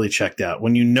mentally checked out,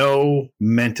 when you know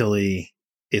mentally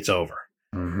it's over.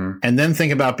 Mm-hmm. And then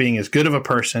think about being as good of a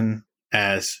person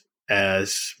as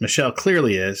Michelle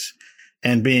clearly is,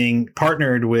 and being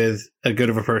partnered with a good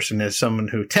of a person as someone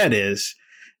who Ted is,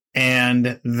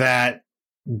 and that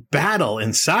battle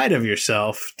inside of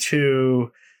yourself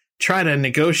to try to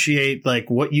negotiate like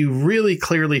what you really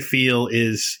clearly feel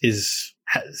is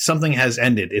something has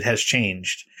ended. It has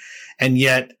changed. And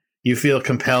yet you feel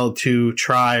compelled to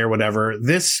try or whatever.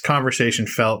 This conversation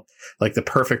felt like the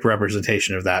perfect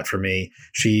representation of that for me.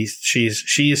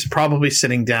 She's probably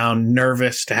sitting down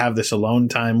nervous to have this alone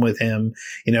time with him.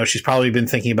 You know, she's probably been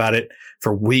thinking about it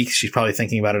for weeks. She's probably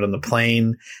thinking about it on the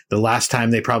plane. The last time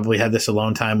they probably had this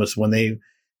alone time was when they,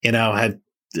 you know, had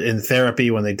in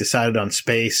therapy, when they decided on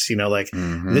space, you know, like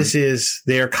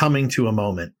they're coming to a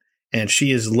moment, and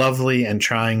she is lovely and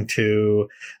trying to,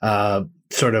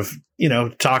 sort of, you know,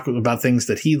 talk about things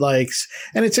that he likes.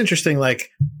 And it's interesting, like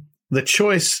the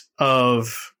choice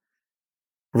of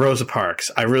Rosa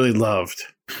Parks, I really loved.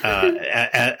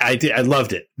 I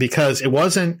loved it because it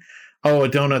wasn't, a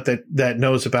donut that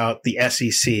knows about the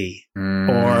SEC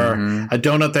or a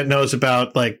donut that knows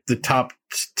about like the top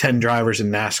 10 drivers in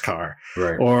NASCAR,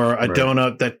 or a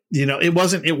donut that, you know, it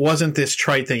wasn't this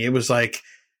trite thing. It was like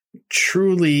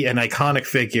truly an iconic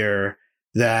figure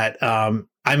that,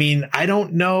 I mean, I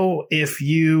don't know if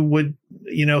you would,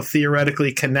 you know,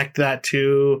 theoretically connect that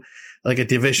to like a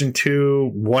Division II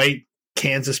white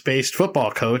Kansas-based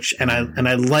football coach, and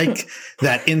I like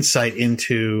that insight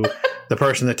into the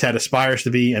person that Ted aspires to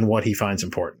be and what he finds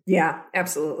important. Yeah,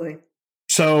 absolutely.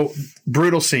 So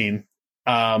brutal scene.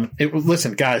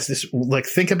 Listen, guys, this, like,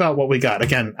 think about what we got.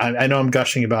 Again, I know I'm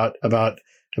gushing about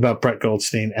Brett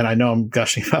Goldstein, and I know I'm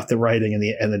gushing about the writing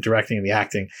and the directing and the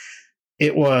acting.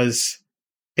 It was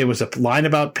a line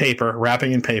about paper,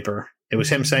 wrapping in paper. It was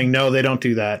him saying, no, they don't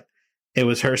do that. It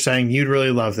was her saying, you'd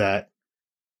really love that.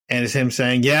 And it's him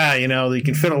saying, yeah, you know, you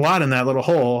can fit a lot in that little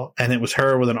hole. And it was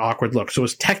her with an awkward look. So it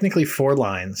was technically 4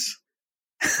 lines.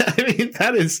 I mean,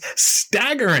 that is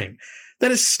staggering.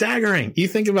 That is staggering. You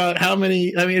think about how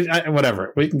many, I mean,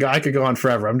 whatever. I could go on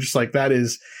forever. I'm just like, that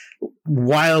is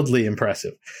wildly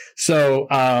impressive. So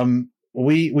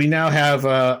we now have,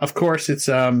 of course, it's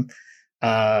Henry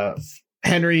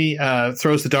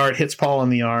throws the dart, hits Paul in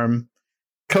the arm.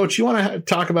 Coach, you want to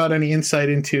talk about any insight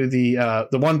into the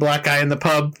one black guy in the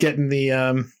pub getting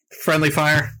the friendly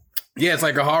fire? Yeah, it's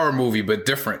like a horror movie, but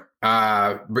different.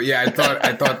 But yeah, I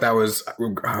thought that was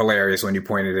hilarious when you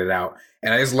pointed it out.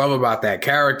 And I just love about that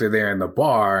character there in the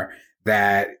bar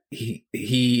that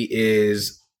he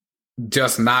is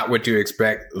just not what you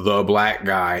expect the black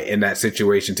guy in that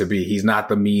situation to be. He's not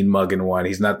the mean mugging one.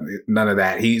 He's not none of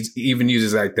that. He even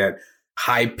uses like that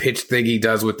high pitched thing he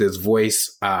does with his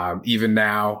voice. Even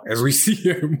now, as we see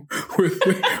him with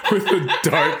a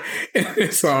dart in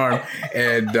his arm,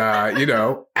 and you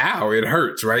know, ow, it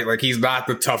hurts, right? Like he's not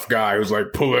the tough guy who's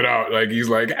like pull it out. Like he's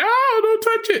like, ow, don't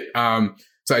touch it.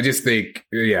 So I just think,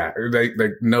 yeah, like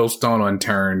no stone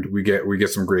unturned. We get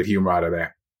some great humor out of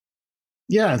that.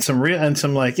 Yeah, and some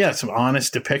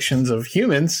honest depictions of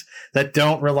humans that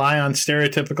don't rely on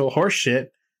stereotypical horse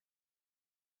shit.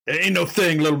 It ain't no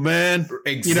thing, little man.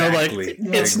 Exactly. You know, like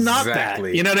it's not that.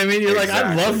 You know what I mean? You're like,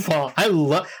 I love Paul.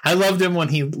 I loved him when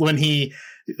he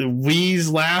wheeze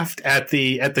laughed at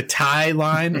the tie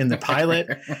line in the pilot,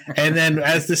 and then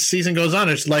as the season goes on,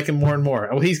 I just like him more and more.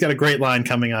 Well, he's got a great line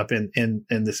coming up in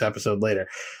this episode later.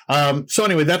 So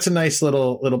anyway, that's a nice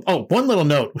little. Oh, one little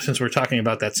note since we're talking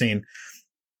about that scene.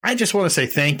 I just want to say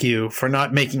thank you for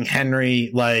not making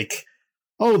Henry like,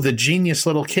 oh, the genius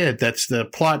little kid that's the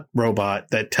plot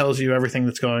robot that tells you everything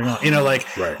that's going on. You know, like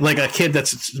a kid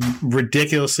that's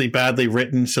ridiculously badly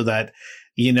written so that,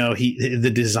 you know, the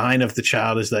design of the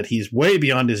child is that he's way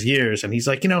beyond his years. And he's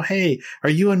like, you know, hey, are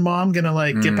you and mom going to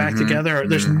like get back together?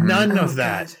 There's none of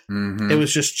that. It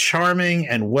was just charming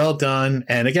and well done.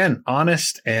 And again,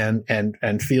 honest and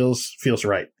feels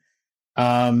right.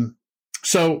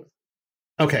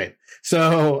 Okay.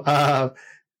 So,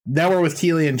 now we're with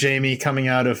Keely and Jamie coming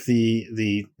out of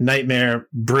the nightmare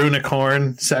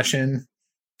Brunicorn session.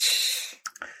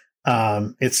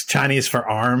 It's Chinese for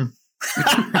arm.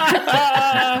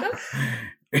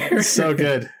 It's so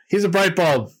good. He's a bright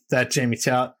bulb, that Jamie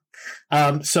Tout.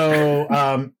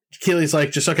 So Keely's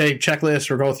like, just okay, checklist.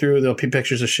 We'll go through. There'll be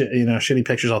pictures of shit, shitty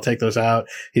pictures. I'll take those out.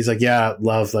 He's like, yeah,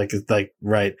 love, like,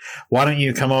 right. Why don't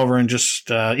you come over and just,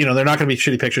 they're not going to be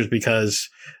shitty pictures because,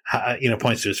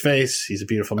 points to his face. He's a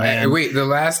beautiful man. Wait,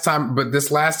 this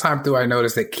last time through, I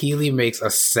noticed that Keely makes a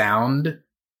sound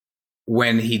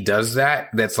when he does that.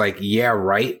 That's like, yeah,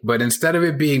 right. But instead of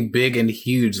it being big and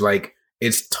huge, like,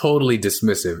 it's totally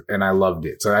dismissive, and I loved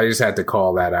it. So I just had to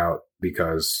call that out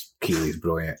because Keely's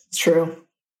brilliant. It's true.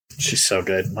 She's so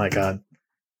good. My God.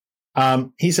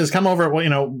 He says, come over. Well, you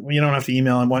don't have to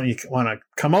email him. Why don't you want to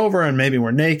come over and maybe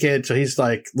we're naked? So he's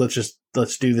like,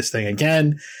 let's do this thing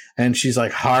again. And she's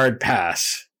like, hard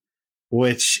pass,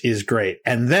 which is great.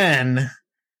 And then,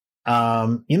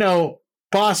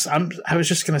 Boss, I was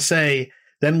just going to say,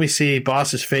 then we see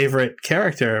Boss's favorite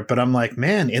character, but I'm like,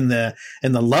 man, in the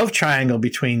love triangle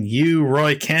between you,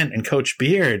 Roy Kent, and Coach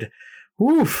Beard,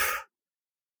 oof,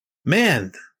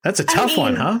 man, that's a tough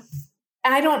one, huh?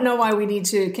 I don't know why we need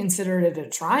to consider it a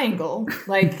triangle.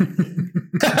 Like,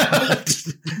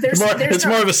 it's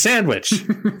more of a sandwich.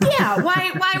 Yeah,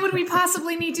 why would we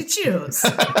possibly need to choose?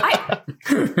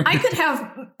 I could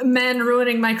have men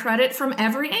ruining my credit from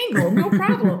every angle, no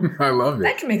problem. I love it.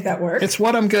 I can make that work. It's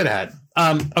what I'm good at.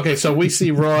 Okay, so we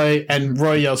see Roy, and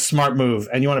Roy yells "smart move,"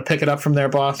 and you want to pick it up from there,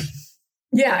 Boss?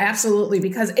 Yeah, absolutely.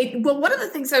 Because one of the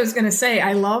things I was going to say,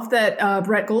 I love that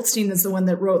Brett Goldstein is the one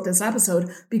that wrote this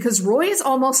episode, because Roy is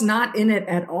almost not in it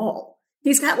at all.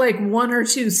 He's got like one or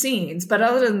two scenes, but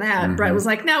other than that, Brett was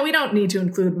like, no, we don't need to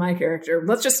include my character.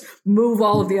 Let's just move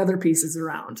all of the other pieces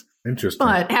around. Interesting.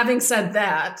 But having said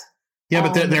that. Yeah,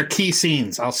 but they're key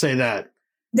scenes. I'll say that.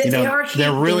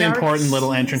 They're really important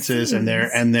little entrances, scenes.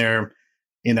 and they're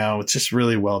it's just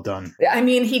really well done. I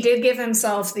mean, he did give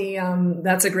himself the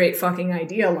that's a great fucking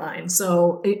idea line.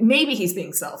 So maybe he's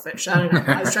being selfish. I don't know.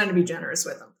 I was trying to be generous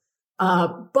with him.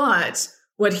 But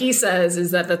what he says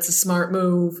is that that's a smart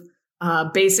move.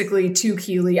 Basically, to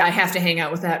Keely, I have to hang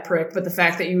out with that prick, but the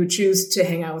fact that you would choose to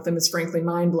hang out with him is frankly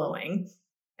mind-blowing.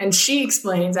 And she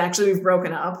explains, actually, we've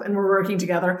broken up and we're working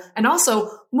together. And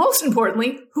also, most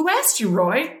importantly, who asked you,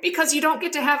 Roy? Because you don't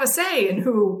get to have a say in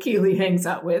who Keely hangs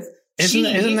out with.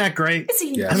 Isn't that great?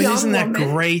 Isn't that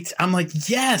great? I'm like,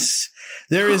 yes.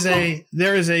 There is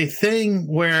a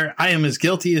thing where I am as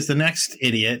guilty as the next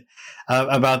idiot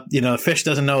about fish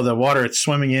doesn't know the water it's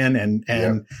swimming in,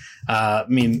 and I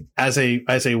mean, as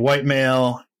a white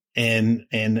male in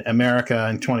America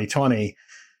in 2020,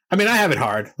 I mean, I have it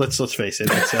hard. Let's face it.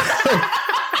 It's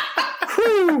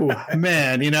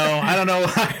man, I don't know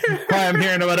why I'm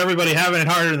hearing about everybody having it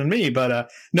harder than me, but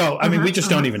no, I mean, we just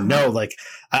don't even know. Like,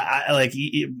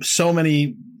 so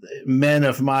many men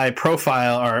of my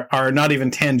profile are not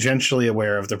even tangentially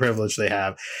aware of the privilege they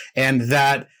have, and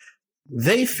that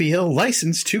they feel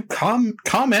licensed to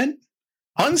comment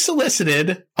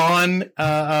unsolicited on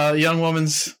a young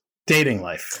woman's dating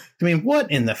life. I mean, what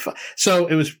in the So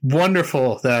it was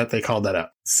wonderful that they called that out.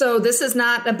 So this is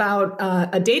not about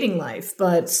a dating life,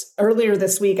 but earlier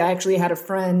this week, I actually had a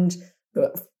friend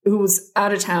who was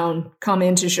out of town come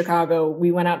into Chicago.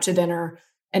 We went out to dinner.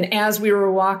 And as we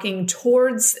were walking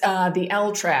towards the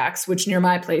L tracks, which near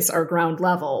my place are ground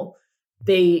level,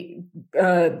 the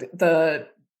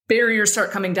barriers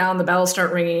start coming down, the bells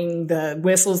start ringing, the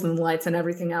whistles and the lights and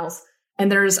everything else.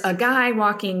 And there's a guy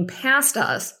walking past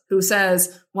us who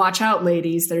says, "Watch out,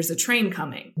 ladies, there's a train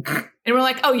coming." And we're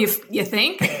like, "Oh, you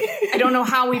think?" I don't know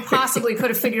how we possibly could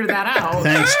have figured that out.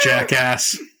 Thanks,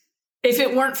 jackass. If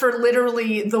it weren't for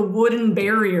literally the wooden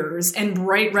barriers and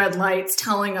bright red lights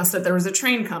telling us that there was a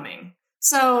train coming.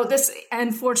 So this,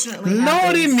 unfortunately,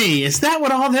 Lordy me, is that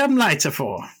what all them lights are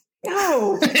for?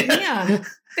 Oh, man.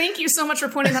 Thank you so much for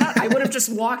pointing that out. I would have just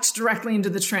walked directly into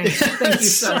the train. Thank you,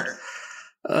 sir.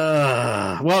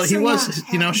 Well, he was,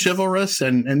 chivalrous,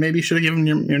 and maybe you should have given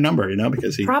him your number,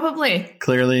 because he probably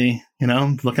clearly,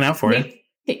 looking out for you.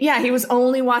 Yeah, he was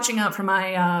only watching out for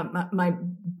my my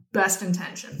best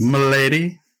intentions.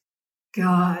 Milady.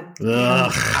 God.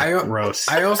 Ugh, gross.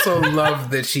 I also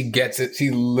love that she gets it. She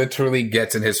literally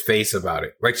gets in his face about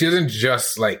it. Like, she doesn't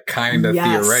just kind of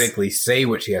theoretically say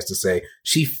what she has to say.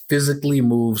 She physically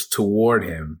moves toward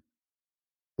him.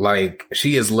 Like,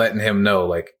 she is letting him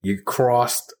know, you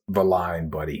crossed the line,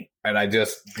 buddy. And I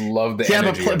just love the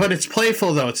energy. Yeah, but it's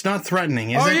playful though. It's not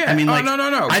threatening, is it? Yeah. I mean,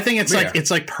 no. I think it's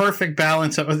it's perfect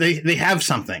balance of they have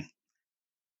something.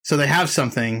 So they have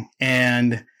something,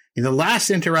 and the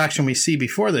last interaction we see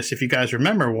before this, if you guys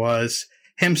remember, was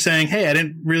him saying, "Hey, I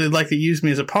didn't really like that you used me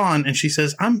as a pawn," and she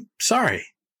says, "I'm sorry.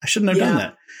 I shouldn't have done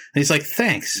that." And he's like,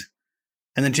 "Thanks."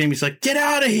 And then Jamie's like, "Get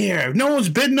out of here. No one's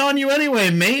bidding on you anyway,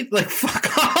 mate.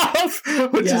 Fuck off."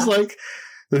 Which is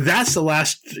that's the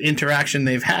last interaction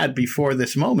they've had before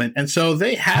this moment. And so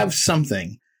they have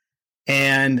something.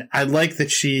 And I like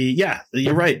that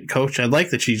you're right, Coach. I like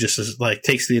that she just is like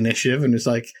takes the initiative and is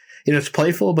like, it's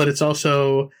playful, but it's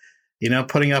also,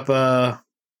 putting up a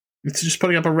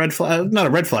red flag, not a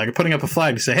red flag, putting up a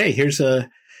flag to say, hey, here's a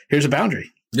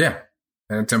boundary. Yeah.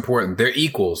 And it's important. They're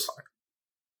equals.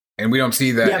 And we don't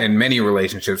see that in many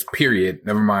relationships, period.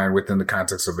 Never mind within the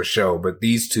context of a show. But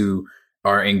these two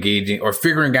are engaging or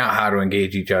figuring out how to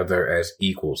engage each other as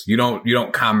equals. You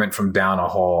don't comment from down a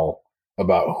hall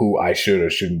about who I should or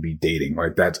shouldn't be dating.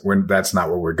 Like that's not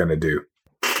what we're going to do.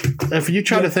 If you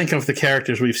try to think of the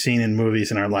characters we've seen in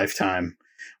movies in our lifetime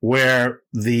where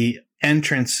the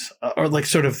entrance or like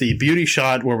sort of the beauty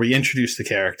shot where we introduce the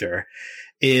character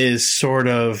is sort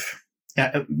of,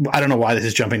 I don't know why this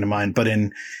is jumping to mind, but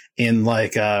in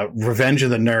like Revenge of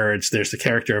the Nerds, there's the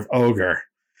character of Ogre.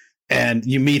 And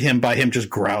you meet him by him just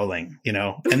growling,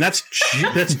 and that's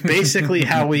basically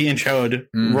how we introed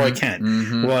Roy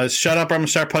Kent was shut up. I'm going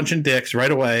to start punching dicks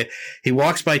right away. He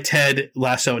walks by Ted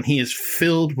Lasso and he is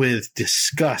filled with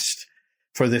disgust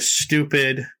for this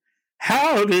stupid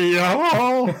howdy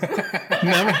y'all.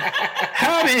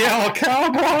 Howdy y'all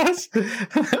cowboys.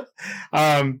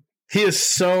 He is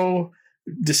so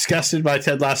disgusted by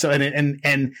Ted Lasso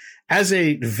and as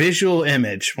a visual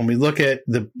image, when we look at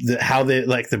how they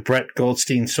like the Brett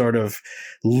Goldstein sort of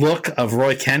look of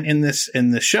Roy Kent in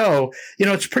the show,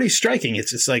 it's pretty striking.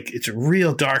 It's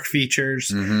real dark features,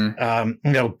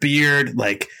 beard,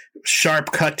 like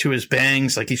sharp cut to his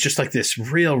bangs. Like he's just like this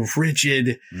real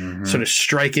rigid, sort of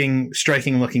striking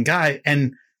looking guy.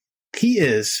 And he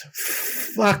is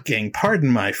fucking, pardon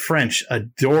my French,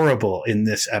 adorable in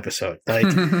this episode. Like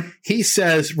he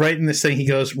says right in this thing, he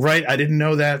goes, right, I didn't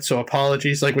know that, so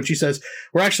apologies. Like when she says,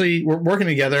 we're working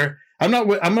together. I'm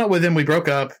not with him. We broke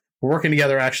up. We're working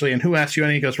together actually. And who asked you?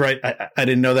 And he goes, right, I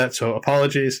didn't know that, so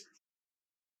apologies.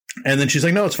 And then she's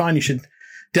like, no, it's fine. You should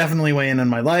definitely weigh in on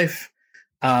my life.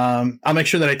 I'll make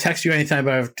sure that I text you anytime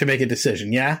I have to make a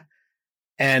decision. Yeah.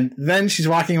 And then she's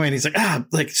walking away and he's like,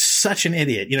 like such an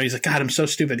idiot. He's like, God, I'm so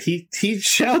stupid. He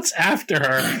shouts after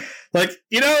her. Like,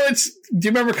 do you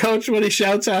remember, Coach, when he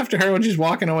shouts after her when she's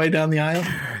walking away down the aisle?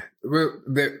 Well,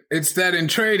 it's that in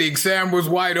trading, Sam was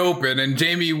wide open and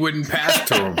Jamie wouldn't pass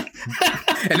to him.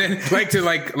 And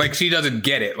then she doesn't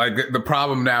get it. Like the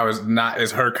problem now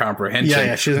is her comprehension.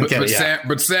 Yeah, she doesn't get it.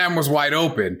 But Sam was wide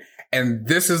open. And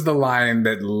this is the line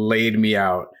that laid me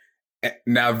out.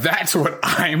 Now that's what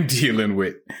I'm dealing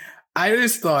with. I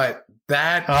just thought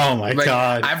that. Oh my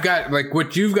God. I've got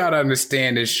what you've got to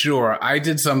understand is sure, I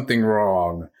did something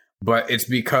wrong, but it's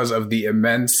because of the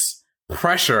immense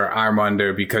pressure I'm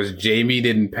under because Jamie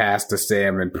didn't pass to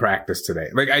Sam in practice today.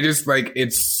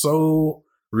 It's so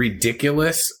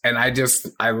ridiculous. And I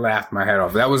laughed my head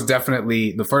off. That was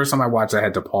definitely the first time I watched, I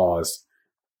had to pause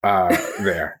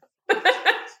there.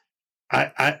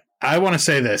 I want to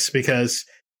say this because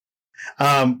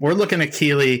we're looking at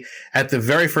Keely at the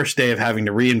very first day of having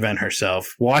to reinvent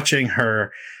herself, watching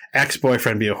her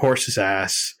ex-boyfriend be a horse's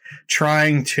ass,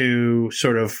 trying to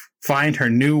sort of find her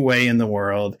new way in the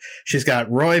world. She's got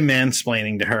Roy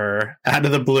mansplaining to her out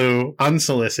of the blue,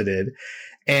 unsolicited,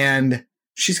 and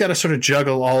she's got to sort of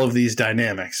juggle all of these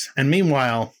dynamics. And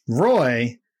meanwhile,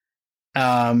 Roy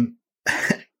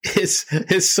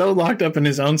is so locked up in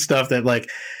his own stuff that like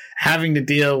having to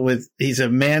deal with, he's a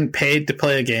man paid to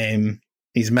play a game.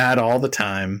 He's mad all the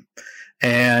time.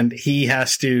 And he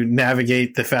has to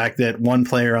navigate the fact that one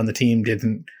player on the team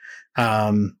didn't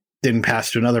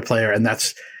pass to another player. And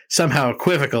that's somehow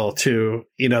equivocal to,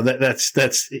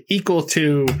 that's equal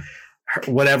to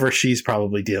whatever she's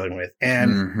probably dealing with.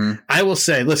 And I will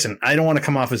say, listen, I don't want to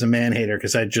come off as a man hater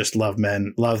because I just love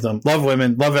men, love them, love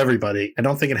women, love everybody. I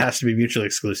don't think it has to be mutually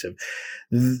exclusive,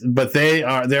 but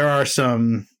there are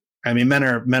some, I mean, men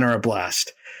are a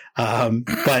blast.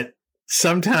 But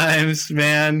sometimes,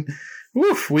 man,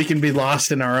 we can be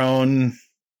lost in our own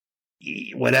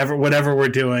whatever we're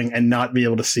doing and not be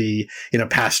able to see,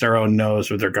 past our own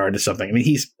nose with regard to something. I mean,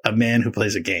 he's a man who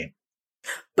plays a game.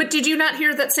 But did you not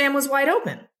hear that Sam was wide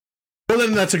open? Well,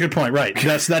 then that's a good point, right?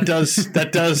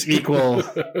 That does equal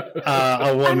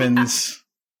a woman's.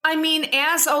 I mean,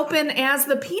 as open as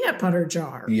the peanut butter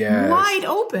jar. Yes. Wide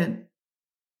open.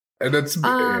 That's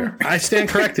I stand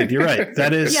corrected. You're right.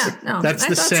 That is that's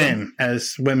the same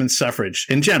as women's suffrage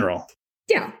in general.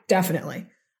 Yeah, definitely.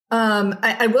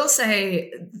 I will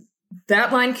say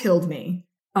that line killed me.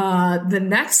 The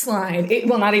next line,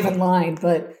 not even line,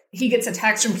 but he gets a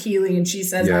text from Keely and she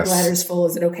says, "My bladder's full.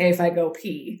 Is it okay if I go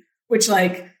pee?" Which,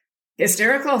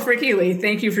 hysterical for Keely.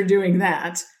 Thank you for doing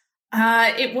that.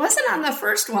 It wasn't on the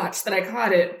first watch that I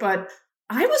caught it, but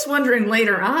I was wondering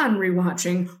later on,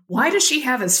 rewatching, why does she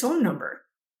have his phone number?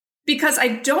 Because I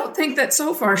don't think that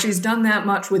so far she's done that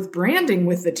much with branding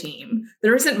with the team.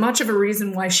 There isn't much of a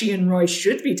reason why she and Roy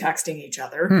should be texting each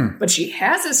other, but she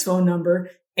has his phone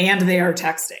number and they are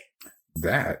texting.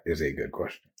 That is a good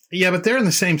question. Yeah, but they're in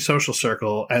the same social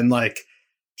circle, and like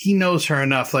he knows her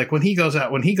enough. Like when he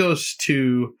goes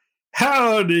to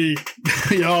howdy,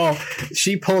 y'all,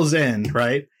 she pulls in,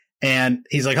 right? And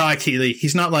he's like, "Hi, Keely."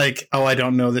 He's not like, "Oh, I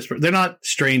don't know this." They're not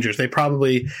strangers. They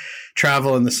probably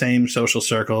travel in the same social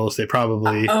circles. They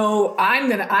probably. I'm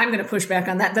gonna push back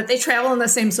on that. That they travel in the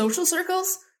same social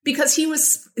circles, because she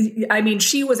was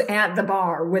at the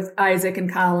bar with Isaac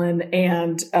and Colin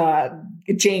and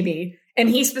Jamie, and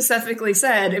he specifically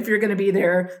said, "If you're going to be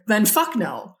there, then fuck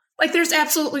no." Like, there's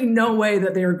absolutely no way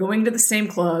that they are going to the same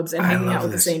clubs and hanging out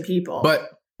with the same people.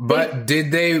 But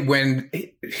did they when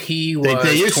he was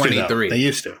they used 23? They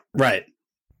used to, right?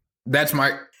 That's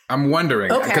I'm wondering,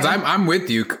 because I'm with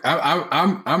you.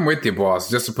 I'm with you, boss.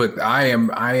 Just to put, I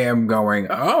am going.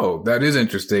 Oh, that is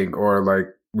interesting. Or like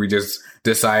we just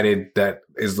decided that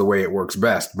is the way it works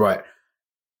best. But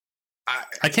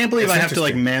I can't believe I have to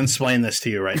like mansplain this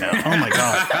to you right now. Oh my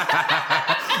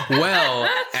god. Well,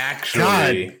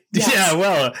 actually, God. Yes. Yeah.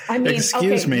 Well, I mean,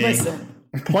 excuse me. Listen.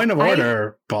 Point of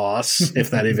order, boss,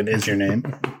 if that even is your name.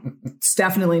 It's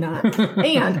definitely not.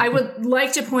 And I would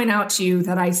like to point out to you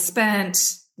that I spent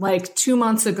like 2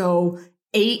 months ago,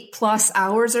 8+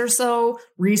 hours or so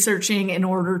researching in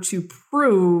order to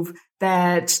prove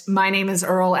that My Name is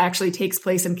Earl actually takes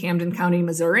place in Camden County,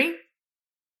 Missouri.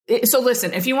 So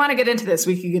listen, if you want to get into this,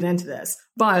 we could get into this.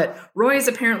 But Roy has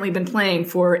apparently been playing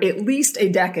for at least a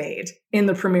decade in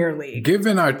the Premier League.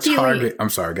 Given our target, I'm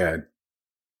sorry, go ahead.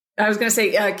 I was going to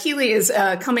say, Keely is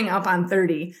coming up on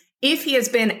 30. If he has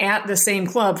been at the same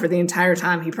club for the entire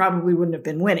time, he probably wouldn't have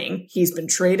been winning. He's been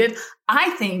traded.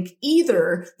 I think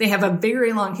either they have a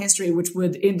very long history, which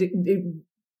would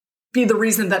be the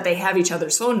reason that they have each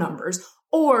other's phone numbers,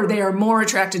 or they are more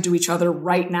attracted to each other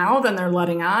right now than they're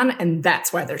letting on, and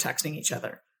that's why they're texting each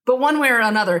other. But one way or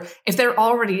another, if they're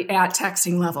already at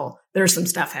texting level, there's some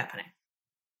stuff happening.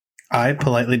 I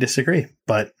politely disagree,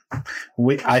 but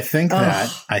I think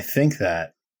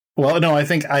that. Well, no, I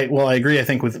agree. I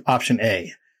think with option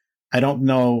A, I don't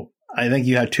know. I think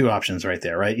you had two options right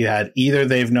there, right? You had either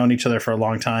they've known each other for a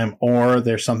long time or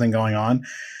there's something going on.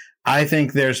 I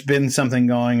think there's been something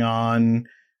going on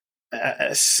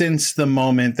since the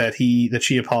moment that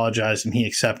she apologized and he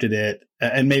accepted it,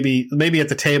 and maybe at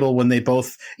the table when they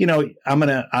both, I'm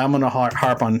gonna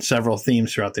harp on several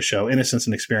themes throughout the show. Innocence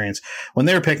and experience. When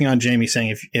they were picking on Jamie,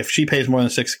 saying if she pays more than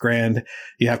 $6,000,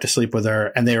 you have to sleep with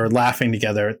her, and they were laughing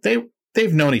together.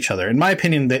 They've known each other. In my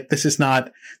opinion, that this is not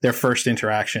their first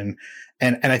interaction,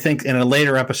 and I think in a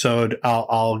later episode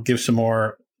I'll give some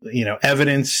more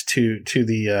evidence to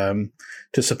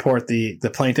support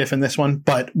the plaintiff in this one,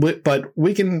 but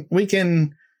we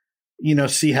can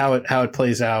see how it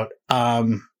plays out.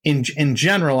 In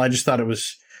general, I just thought it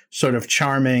was sort of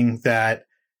charming that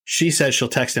she says she'll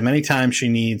text him anytime she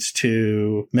needs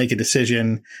to make a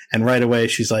decision, and right away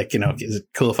she's like, is it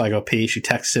cool if I go pee? She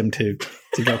texts him to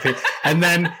go pee, and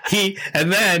then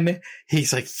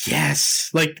he's like, yes,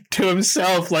 like to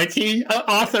himself, like he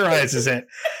authorizes it,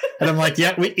 and I'm like,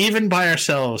 yeah, we even by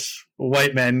ourselves,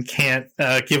 white men can't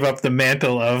give up the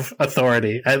mantle of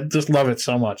authority. I just love it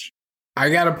so much. I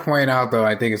got to point out, though,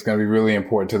 I think it's going to be really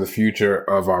important to the future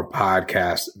of our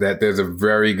podcast that there's a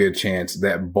very good chance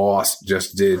that Boss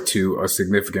just did to a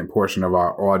significant portion of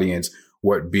our audience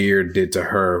what Beard did to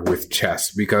her with chess,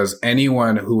 because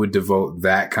anyone who would devote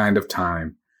that kind of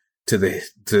time to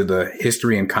the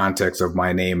history and context of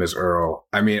My Name is Earl.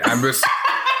 I mean, I'm just,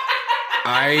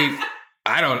 I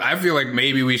feel like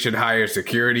maybe we should hire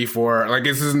security for, like,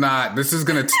 this is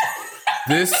going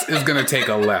to take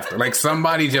a left. Like,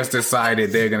 somebody just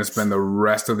decided they're going to spend the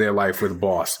rest of their life with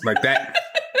Boss. Like, that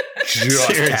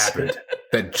just happened.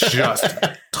 That just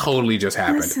totally just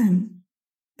happened. Listen,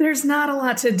 there's not a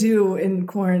lot to do in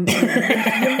quarantine.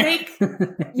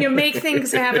 You make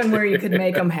things happen where you could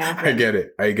make them happen. I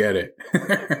get it.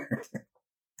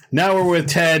 Now we're with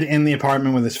Ted in the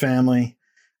apartment with his family.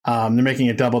 They're making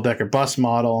a double-decker bus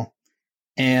model,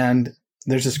 and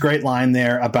there's this great line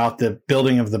there about the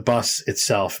building of the bus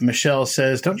itself. Michelle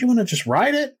says, "Don't you want to just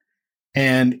ride it?"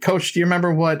 And Coach, do you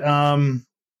remember what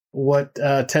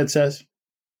Ted says?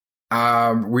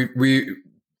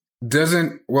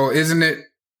 Isn't it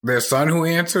their son who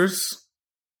answers?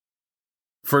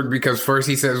 Because first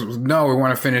he says, no, we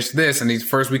want to finish this. And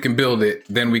first we can build it,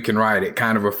 then we can ride it.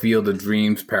 Kind of a Field of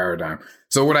Dreams paradigm.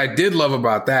 So what I did love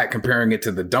about that, comparing it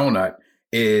to the donut,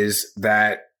 is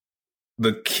that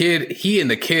he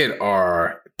and the kid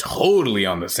are totally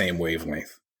on the same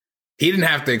wavelength. He didn't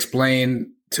have to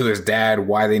explain to his dad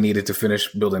why they needed to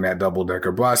finish building that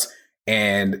double-decker bus.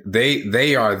 And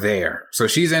they are there. So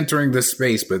she's entering this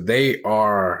space, but they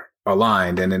are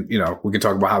aligned. And then, we can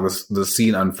talk about how the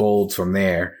scene unfolds from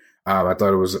there. I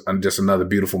thought it was just another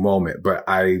beautiful moment. But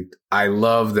I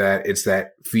love that it's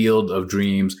that Field of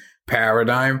Dreams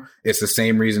paradigm. It's the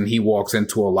same reason he walks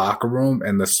into a locker room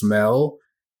and the smell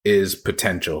is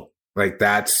potential. Like,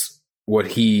 that's what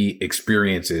he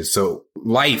experiences. So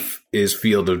life is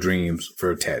Field of Dreams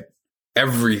for Ted.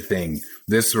 Everything,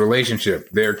 this relationship,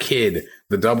 their kid,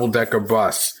 the double-decker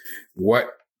bus, what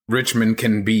Richmond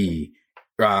can be,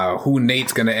 who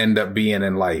Nate's going to end up being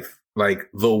in life. Like,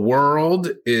 the world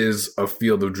is a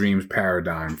Field of Dreams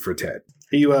paradigm for Ted.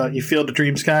 You Field of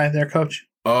Dreams guy there, Coach?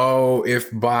 Oh, if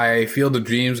by Field of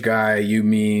Dreams guy you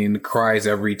mean cries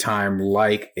every time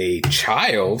like a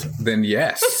child, then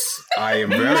yes, I am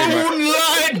very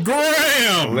Moonlight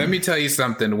Graham! Let me tell you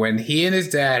something. When he and his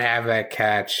dad have that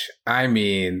catch, I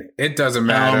mean, it doesn't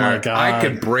matter. Oh my God. I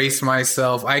could brace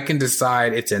myself. I can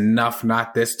decide it's enough,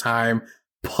 not this time.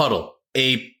 Puddle.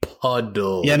 A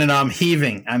puddle. Yeah, no, I'm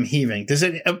heaving. Is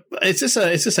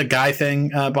this a guy thing,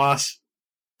 boss?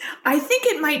 I think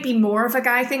it might be more of a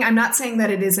guy thing. I'm not saying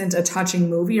that it isn't a touching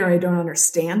movie or I don't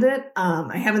understand it.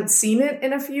 I haven't seen it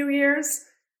in a few years.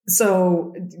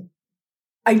 So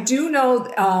I do know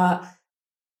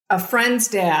a friend's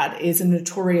dad is a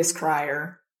notorious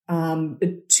crier,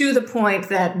 to the point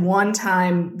that one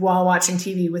time while watching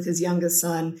TV with his youngest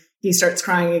son, he starts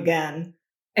crying again.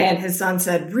 And his son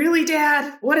said, "Really,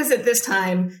 Dad? What is it this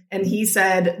time?" And he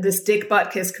said, "This Dick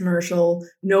Butt Kiss commercial.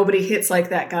 Nobody hits like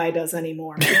that guy does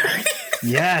anymore."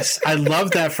 Yes, I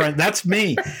love that friend. That's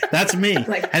me.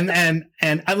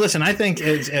 And listen, I think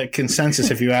it's a consensus.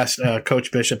 If you asked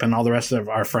Coach Bishop and all the rest of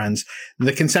our friends,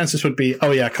 the consensus would be, "Oh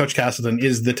yeah, Coach Castleton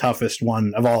is the toughest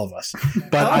one of all of us."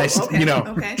 But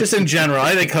just in general,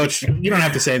 I think Coach, you don't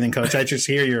have to say anything, Coach. I just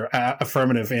hear your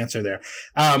affirmative answer there.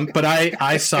 But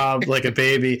I saw like a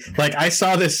baby. Like, I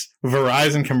saw this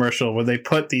Verizon commercial where they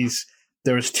put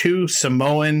there was two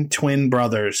Samoan twin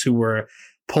brothers who were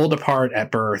pulled apart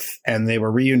at birth and they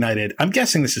were reunited. I'm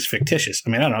guessing this is fictitious. I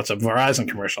mean, I don't know. It's a Verizon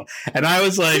commercial. And I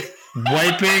was like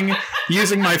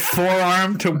using my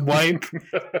forearm to wipe,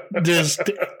 just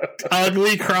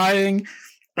ugly crying.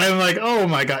 I'm like, oh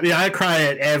my God. Yeah, I cry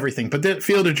at everything. But the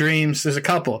Field of Dreams, there's a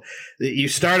couple. You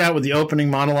start out with the opening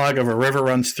monologue of A River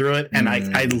Runs Through It. And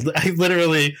I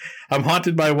literally, I'm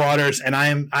haunted by waters, and I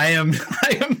am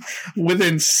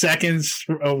within seconds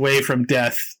away from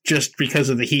death just because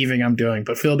of the heaving I'm doing.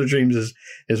 But Field of Dreams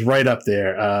is right up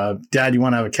there. Dad, you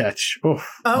want to have a catch? Oh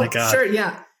my God. Sure.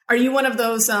 Yeah. Are you one of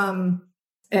those,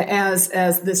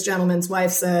 as this gentleman's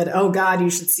wife said, "Oh God, you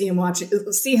should see him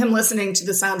listening to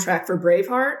the soundtrack for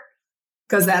Braveheart,"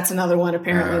 because that's another one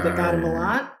apparently that got him a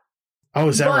lot. Oh,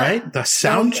 is that right? The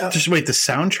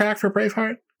soundtrack for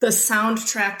Braveheart? The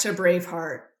soundtrack to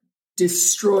Braveheart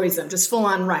destroys him, just full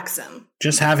on wrecks him.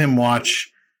 Just have him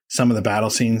watch some of the battle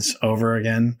scenes over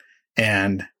again.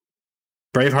 And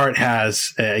Braveheart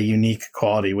has a unique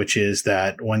quality, which is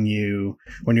that when you're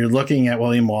looking at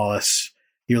William Wallace,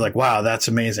 you're like, wow, that's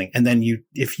amazing. And then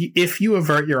if you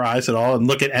avert your eyes at all and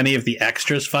look at any of the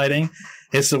extras fighting,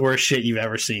 it's the worst shit you've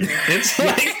ever seen. It's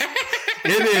like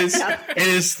it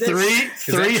is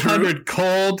 300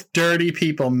 cold, dirty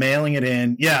people mailing it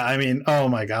in. Yeah, I mean, oh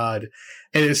my God.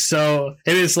 It is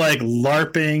like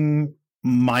LARPing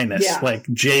minus, like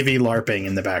JV LARPing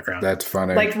in the background. That's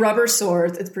funny. Like rubber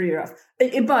swords. It's pretty rough.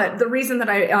 But the reason that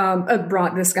I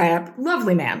brought this guy up,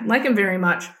 lovely man, like him very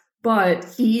much. But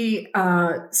he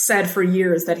said for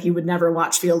years that he would never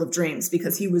watch Field of Dreams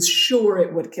because he was sure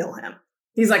it would kill him.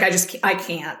 He's like, I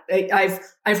can't.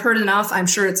 I've heard enough. I'm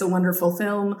sure it's a wonderful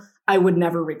film. I would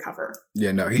never recover.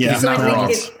 Yeah, no, he's not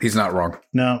wrong. He's not wrong.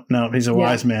 No, he's a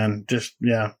wise man. Just,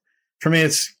 yeah. For me,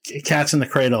 it's Cats in the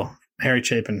Cradle, Harry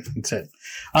Chapin. That's it.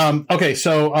 Okay,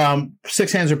 so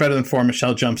 6 hands are better than 4.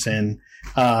 Michelle jumps in.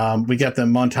 We get the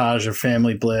montage of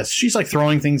family bliss. She's like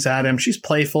throwing things at him. She's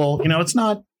playful. It's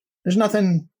not. There's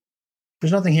nothing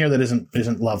here that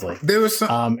isn't lovely. There was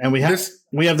some, and we have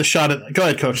the shot at. Go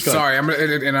ahead, Coach. Go Sorry,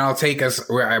 ahead. I'll take us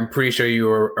where I'm pretty sure you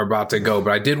were about to go,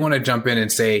 but I did want to jump in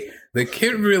and say the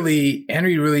kid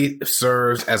Henry really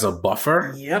serves as a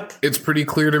buffer. Yep, it's pretty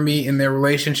clear to me in their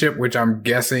relationship, which I'm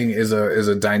guessing is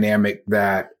a dynamic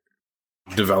that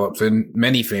develops in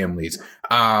many families.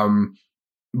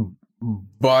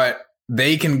 but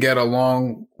they can get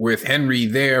along with Henry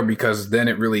there because then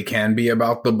it really can be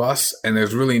about the bus, and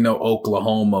there's really no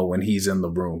Oklahoma when he's in the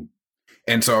room.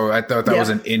 And so I thought that was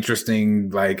an interesting,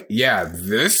 like,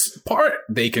 this part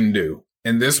they can do,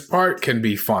 and this part can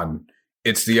be fun.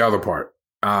 It's the other part.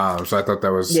 So I thought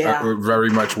that was very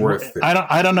much worth it.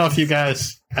 I don't know if you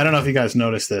guys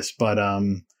noticed this, but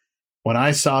when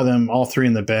I saw them all three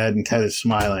in the bed and Ted is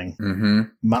smiling,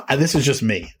 this is just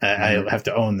me. I have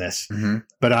to own this,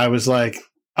 but I was like,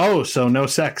 oh, so no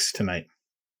sex tonight.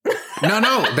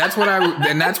 No, that's what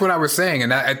I was saying.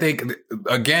 And I think,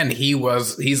 again,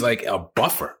 he's like a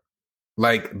buffer,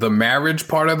 like the marriage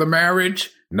part of the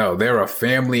marriage. No, they're a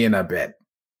family in a bed.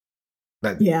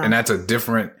 And that's a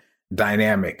different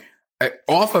dynamic.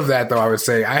 Off of that, though, I would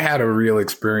say I had a real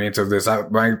experience of this.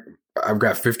 I've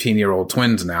got 15-year-old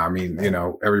twins now. I mean,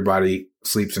 everybody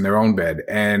sleeps in their own bed.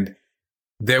 And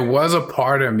there was a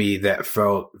part of me that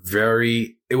felt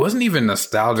it wasn't even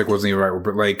nostalgic, wasn't even right,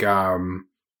 but like,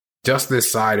 just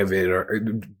this side of it,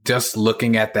 or just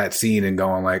looking at that scene and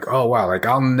going like, oh, wow, like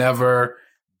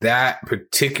that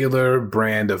particular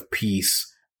brand of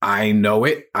peace, I know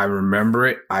it. I remember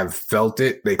it. I've felt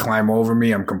it. They climb over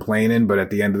me. I'm complaining. But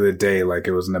at the end of the day, like,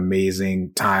 it was an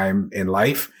amazing time in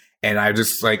life. And I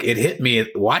just, like, it hit me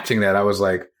watching that. I was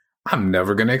like, I'm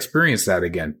never going to experience that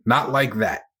again. Not like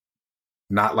that.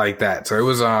 Not like that. So it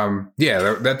was,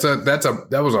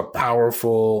 that was a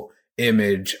powerful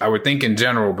image, I would think, in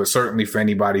general, but certainly for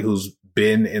anybody who's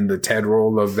been in the Ted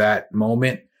role of that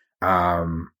moment.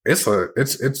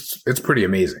 It's pretty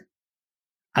amazing.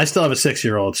 I still have a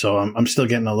 6-year-old, so I'm still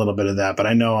getting a little bit of that, but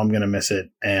I know I'm going to miss it.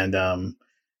 And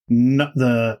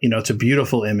it's a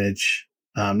beautiful image,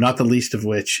 not the least of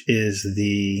which is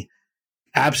the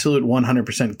absolute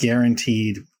 100%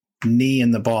 guaranteed knee in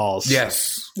the balls.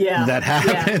 Yes. Yeah. That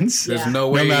happens. There's no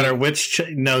way. No matter which,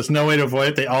 there's no way to avoid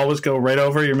it. They always go right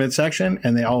over your midsection,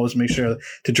 and they always make sure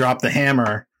to drop the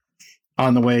hammer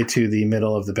on the way to the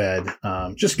middle of the bed.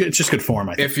 It's just good form,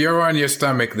 I think. If you're on your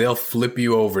stomach, they'll flip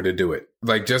you over to do it.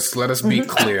 Like, just let us be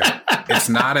clear. It's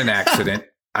not an accident.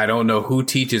 I don't know who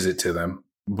teaches it to them,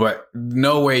 but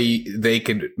no way they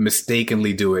could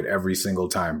mistakenly do it every single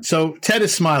time. So Ted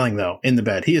is smiling, though, in the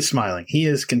bed. He is smiling. He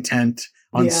is content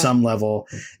on some level.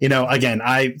 Again,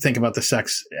 I think about the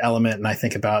sex element, and I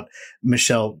think about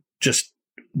Michelle just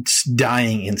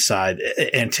dying inside,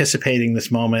 anticipating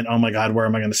this moment. Oh my God, where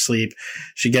am I going to sleep?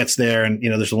 She gets there, and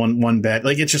there's one bed.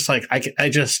 Like, it's just like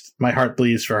my heart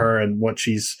bleeds for her and what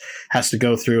she's has to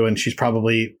go through, and she's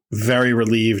probably very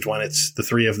relieved when it's the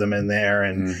three of them in there,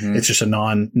 and it's just a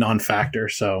non-factor.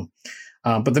 So,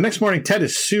 but the nenext morning, Ted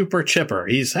is super chipper.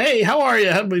 He's, hey, how are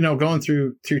you? Going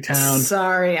through town.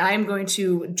 Sorry, I'm going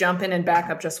to jump in and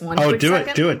back up just one. Oh, quick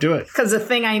second. Do it. Because the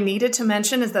thing I needed to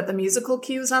mention is that the musical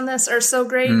cues on this are so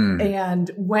great.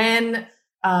 And when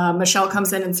Michelle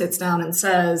comes in and sits down and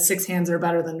says 6 hands are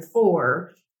better than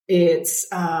 4, it's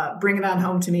Bring It On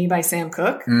Home to Me by Sam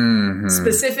Cooke.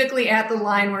 Specifically at the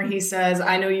line where he says,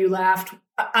 I know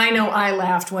I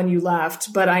laughed when you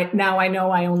left, but I know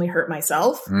I only hurt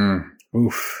myself.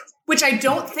 Oof. Which I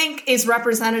don't think is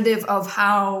representative of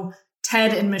how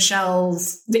Ted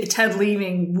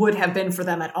leaving would have been for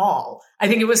them at all. I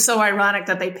think it was so ironic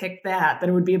that they picked that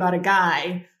it would be about a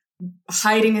guy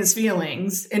hiding his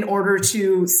feelings in order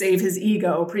to save his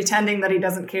ego, pretending that he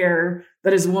doesn't care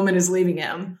that his woman is leaving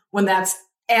him, when that's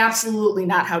absolutely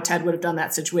not how Ted would have done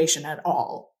that situation at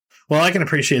all. Well, I can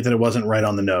appreciate that it wasn't right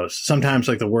on the nose. Sometimes,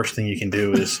 like, the worst thing you can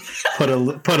do is put a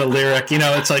lyric.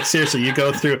 It's like, seriously, you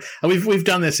go through. We've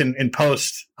done this in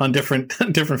post on different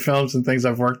films and things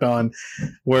I've worked on,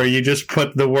 where you just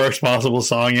put the worst possible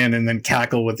song in and then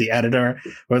cackle with the editor.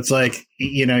 Where it's like,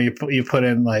 you put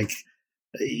in like,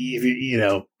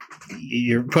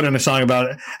 you're putting a song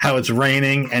about how it's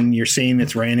raining and you're seeing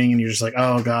it's raining and you're just like,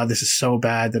 oh God, this is so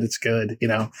bad that it's good,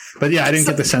 But yeah, I didn't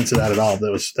get the sense of that at all.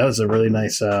 That was a really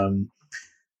nice, that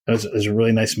was a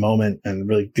really nice moment and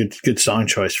really good song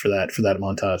choice for that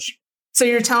montage. So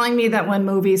you're telling me that when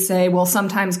movies say, well,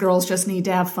 sometimes girls just need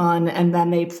to have fun, and then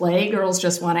they play girls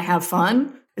just want to have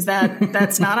fun, is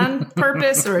that's not on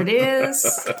purpose, or it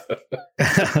is?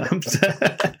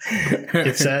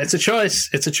 It's a choice.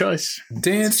 It's a choice.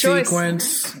 Dance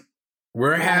sequence.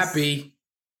 We're happy.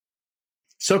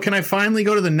 So can I finally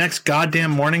go to the next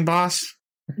goddamn morning, boss?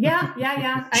 Yeah.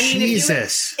 I mean,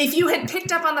 Jesus. If you had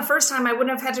picked up on the first time, I wouldn't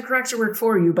have had to correct your work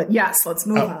for you. But yes, let's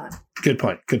move on. Good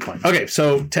point. Okay,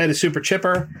 so Ted is super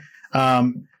chipper.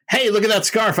 Hey, look at that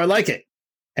scarf. I like it.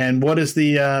 And what does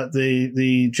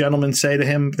the gentleman say to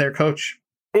him, their coach?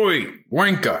 Oi,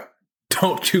 wanker,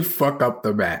 don't you fuck up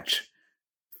the match.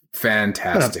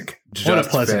 fantastic. What a Just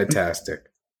pleasant. fantastic.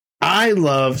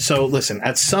 So listen,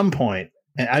 at some point,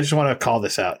 and I just want to call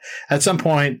this out. At some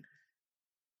point,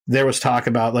 there was talk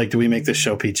about like, do we make this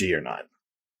show PG or not?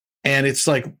 And it's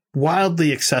like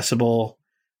wildly accessible.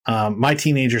 My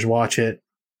teenagers watch it.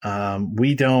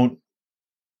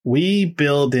 We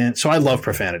build in. So I love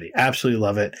profanity. Absolutely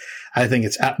love it. I think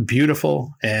it's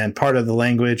beautiful and part of the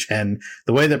language. And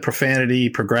the way that profanity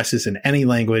progresses in any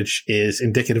language is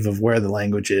indicative of where the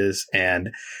language is. And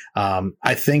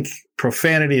I think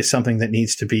profanity is something that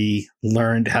needs to be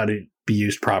learned how to be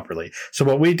used properly. So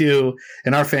what we do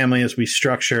in our family is we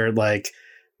structure like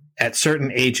at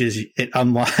certain ages,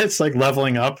 it's like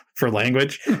leveling up for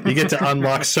language. You get to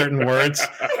unlock certain words.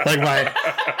 Like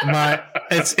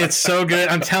it's so good.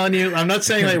 I'm telling you, I'm not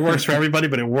saying that it works for everybody,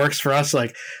 but it works for us.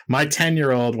 Like my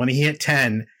 10-year-old, when he hit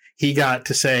 10, he got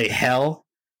to say hell.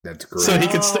 That's great. So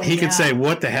he could say,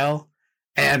 what the hell?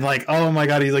 And like, oh my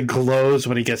God, he like glows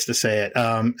when he gets to say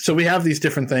it. So we have these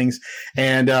different things.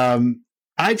 And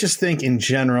I just think in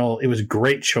general, it was a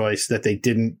great choice that they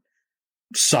didn't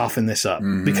soften this up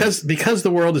because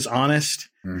the world is honest.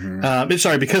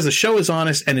 Because the show is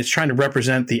honest and it's trying to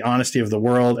represent the honesty of the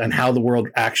world and how the world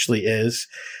actually is.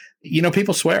 You know,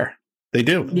 people swear. They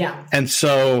do. Yeah. And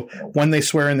so when they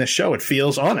swear in this show, it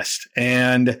feels honest.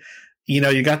 And, you know,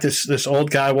 you got this old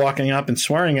guy walking up and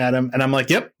swearing at him. And I'm like,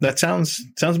 yep, that sounds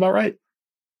about right.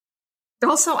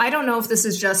 Also, I don't know if this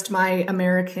is just my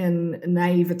American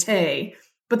naivete,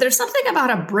 but there's something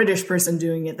about a British person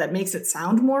doing it that makes it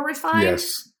sound more refined.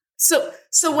 Yes.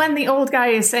 So when the old guy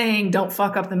is saying, don't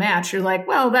fuck up the match, you're like,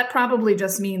 well, that probably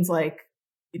just means like,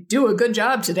 do a good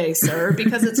job today, sir,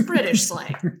 because it's British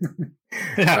slang.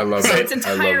 Yeah. I love So it. it's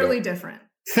entirely different.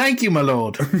 Thank you, my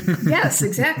lord. Yes,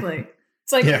 exactly.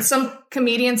 It's like some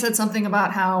comedian said something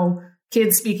about how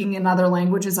kids speaking in other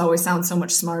languages always sound so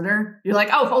much smarter. You're like,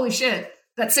 oh, holy shit,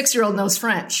 that 6-year-old knows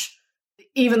French.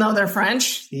 Even though they're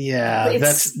French. Yeah,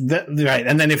 that's right.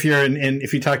 And then if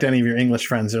you talk to any of your English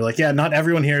friends, they're like, yeah, not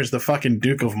everyone here is the fucking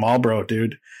Duke of Marlborough,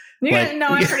 dude. Yeah, like, no,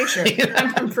 I'm pretty sure.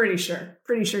 Yeah. I'm pretty sure.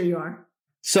 Pretty sure you are.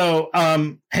 So,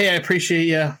 hey, I appreciate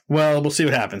you. Well, we'll see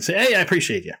what happens. Hey, I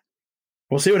appreciate you.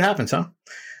 We'll see what happens,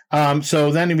 huh?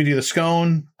 So then we do the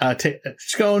scone.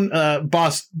 Scone,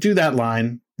 boss, do that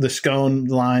line. The scone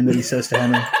line that he says to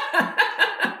Henry.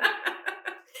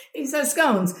 He says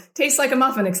scones taste like a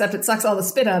muffin, except it sucks all the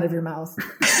spit out of your mouth,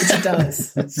 which it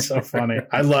does. That's so funny.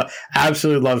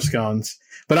 Absolutely love scones,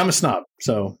 but I'm a snob,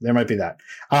 so there might be that.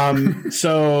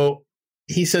 So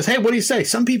he says, "Hey, what do you say?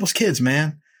 Some people's kids,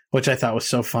 man," which I thought was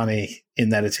so funny in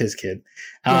that it's his kid.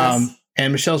 Yes.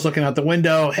 And Michelle's looking out the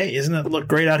window. Hey, isn't it look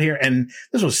great out here? And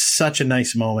this was such a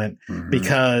nice moment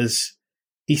because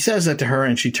he says that to her,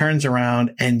 and she turns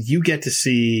around, and you get to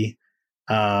see.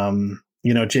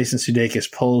 Jason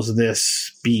Sudeikis pulls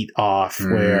this beat off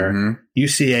where you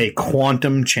see a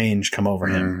quantum change come over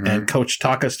him. And Coach,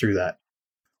 talk us through that.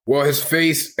 Well, his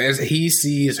face, as he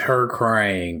sees her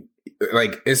crying,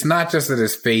 like, it's not just that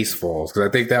his face falls, because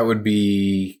I think that would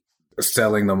be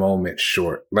selling the moment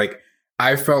short. Like,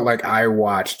 I felt like I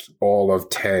watched all of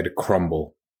Ted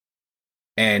crumble.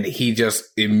 And he just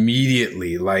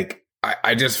immediately, like,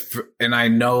 I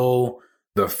know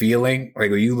the feeling, like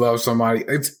when you love somebody,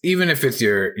 it's even if it's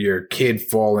your kid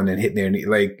falling and hitting their knee,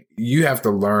 like you have to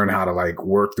learn how to like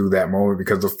work through that moment,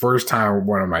 because the first time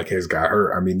one of my kids got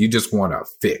hurt, I mean, you just want to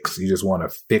fix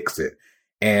it.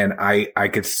 And I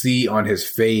could see on his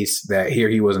face that here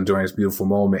he was enjoying this beautiful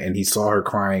moment, and he saw her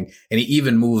crying, and he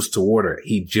even moves toward her.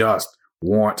 He just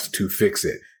wants to fix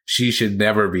it. She should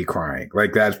never be crying.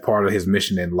 Like, that's part of his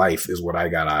mission in life, is what I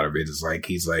got out of it. It's like,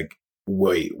 he's like,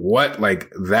 wait, what? Like,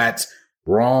 that's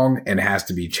wrong and has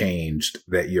to be changed,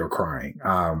 that you're crying.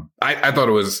 I thought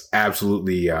it was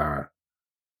absolutely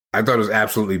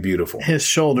beautiful. His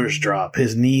shoulders drop,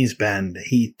 his knees bend,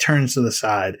 he turns to the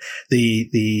side,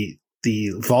 the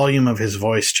volume of his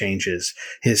voice changes,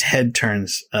 his head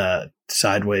turns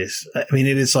sideways. I mean,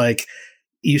 it is like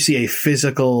you see a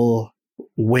physical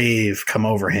wave come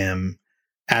over him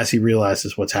as he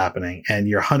realizes what's happening. And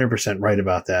you're 100% right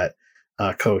about that,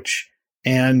 Coach.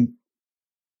 And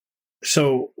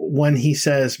so when he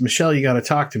says, Michelle, you got to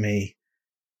talk to me.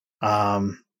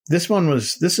 This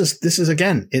is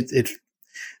again,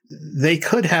 they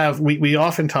could have, we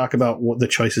often talk about what the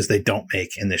choices they don't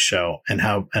make in this show and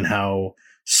how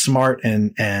smart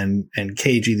and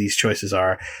cagey these choices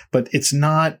are, but this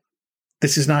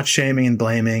is not shaming and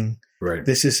blaming. Right.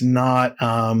 This is not,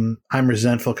 I'm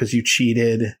resentful because you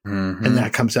cheated and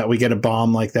that comes out. We get a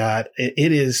bomb like that.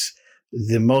 It is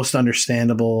the most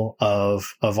understandable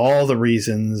of all the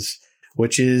reasons,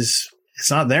 which is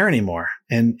it's not there anymore.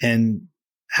 And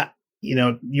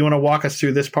you want to walk us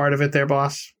through this part of it there,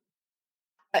 boss?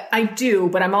 I do,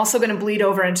 but I'm also going to bleed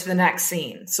over into the next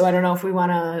scene. So I don't know if we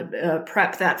want to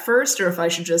prep that first or if I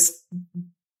should just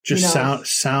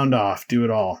sound off, do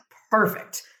it all.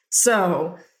 Perfect.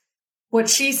 So what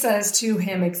she says to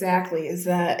him exactly is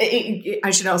that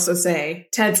I should also say,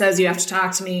 Ted says, you have to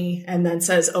talk to me, and then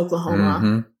says Oklahoma.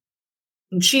 Mm-hmm.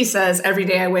 And she says, every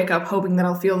day I wake up hoping that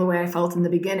I'll feel the way I felt in the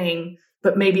beginning,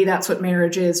 but maybe that's what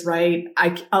marriage is, right?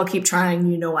 I'll keep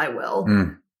trying. I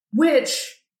will.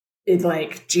 Which is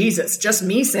like, Jesus, just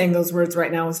me saying those words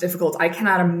right now is difficult. I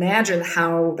cannot imagine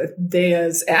how they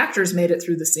as actors made it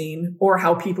through the scene, or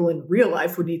how people in real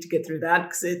life would need to get through that,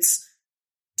 because it's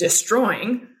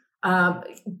destroying.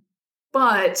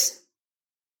 But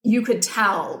you could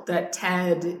tell that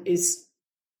Ted is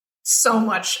so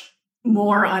much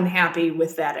more unhappy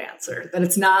with that answer, that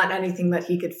it's not anything that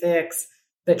he could fix,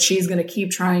 that she's going to keep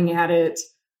trying at it,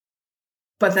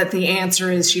 but that the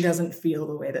answer is she doesn't feel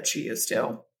the way that she used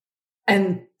to.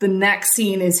 And the next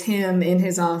scene is him in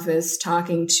his office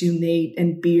talking to Nate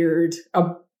and Beard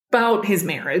about his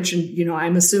marriage. And,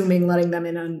 I'm assuming letting them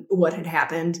in on what had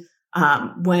happened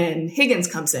when Higgins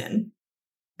comes in.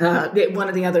 One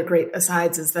of the other great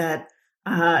asides is that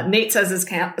Nate says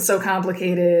it's so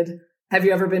complicated. Have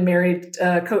you ever been married,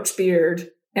 Coach Beard?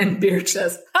 And Beard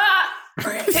says, ha!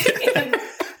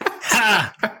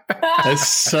 Ha! That's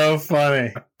so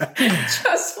funny.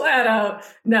 Just flat out.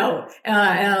 No.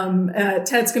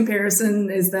 Ted's comparison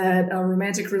is that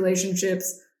romantic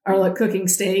relationships are like cooking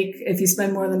steak. If you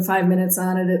spend more than 5 minutes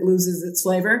on it, it loses its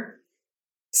flavor.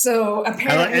 So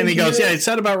apparently, and he goes, "Yeah, it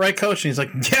said about right, coach." And he's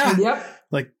like, "Yeah, yep,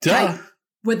 like duh."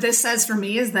 What this says for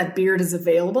me is that Beard is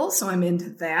available, so I'm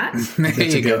into that. There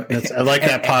you go. I like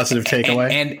that positive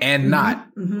takeaway. And not,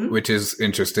 which is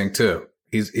interesting too.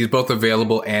 He's both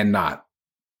available and not.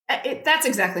 That's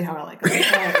exactly how I like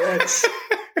it.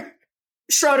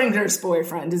 Schrodinger's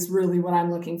boyfriend is really what I'm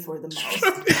looking for the most.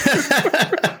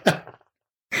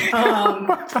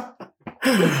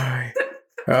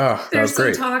 There's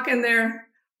some talk in there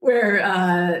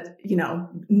where,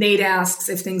 Nate asks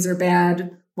if things are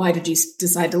bad, why did you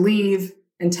decide to leave?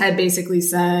 And Ted basically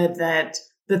said that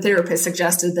the therapist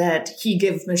suggested that he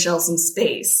give Michelle some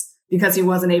space because he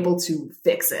wasn't able to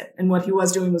fix it. And what he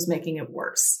was doing was making it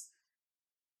worse.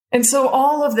 And so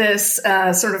all of this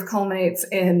sort of culminates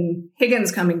in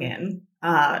Higgins coming in.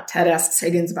 Ted asks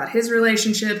Higgins about his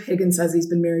relationship. Higgins says he's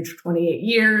been married for 28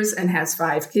 years and has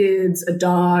 5 kids, a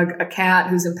dog, a cat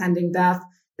whose impending death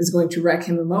is going to wreck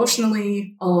him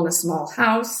emotionally, all in a small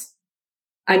house.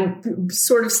 I'm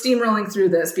sort of steamrolling through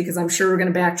this because I'm sure we're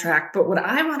going to backtrack. But what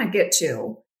I want to get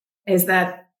to is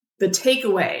that the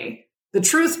takeaway, the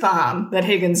truth bomb that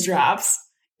Higgins drops,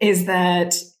 is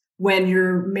that when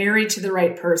you're married to the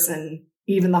right person,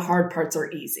 even the hard parts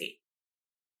are easy.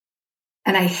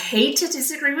 And I hate to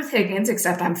disagree with Higgins,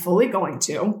 except I'm fully going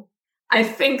to. I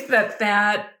think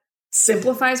that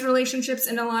simplifies relationships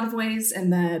in a lot of ways,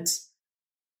 and that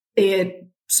it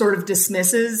sort of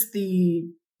dismisses the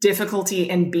difficulty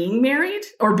in being married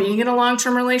or being in a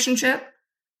long-term relationship.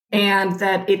 And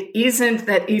that it isn't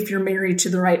that if you're married to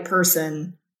the right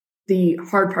person, the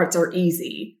hard parts are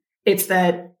easy. It's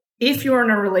that if you're in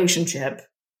a relationship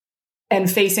and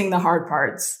facing the hard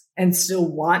parts and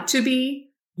still want to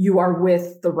be, you are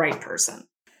with the right person.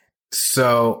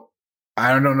 So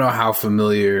I don't know how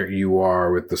familiar you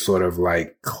are with the sort of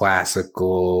like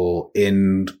classical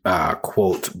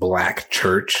quote black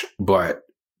church, but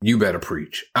you better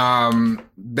preach.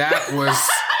 That was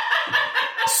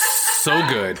so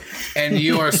good. And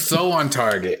you are so on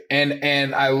target.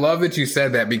 And I love that you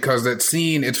said that, because that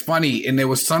scene, it's funny. And there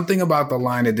was something about the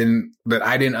line that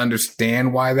I didn't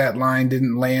understand why that line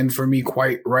didn't land for me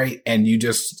quite right. And you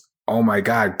just, oh my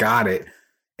God, got it.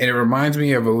 And it reminds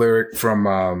me of a lyric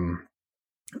from,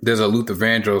 there's a Luther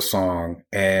Vandross song,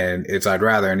 and it's I'd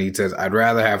rather, and he says, I'd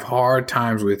rather have hard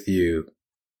times with you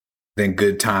than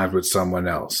good times with someone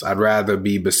else. I'd rather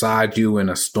be beside you in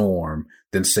a storm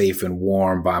than safe and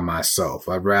warm by myself.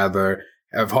 I'd rather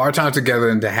have hard times together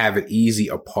than to have it easy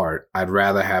apart. I'd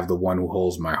rather have the one who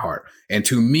holds my heart. And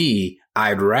to me,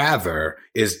 I'd rather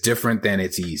is different than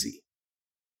it's easy.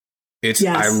 It's,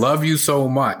 yes. I love you so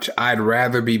much. I'd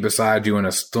rather be beside you in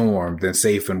a storm than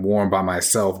safe and warm by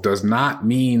myself does not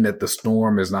mean that the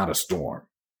storm is not a storm.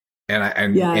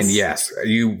 And yes,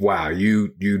 you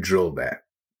drilled that.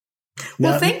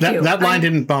 Well, thank you. That line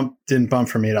didn't bump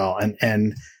for me at all.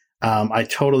 And I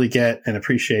totally get and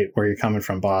appreciate where you're coming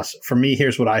from, boss. For me,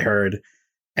 here's what I heard.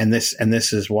 And this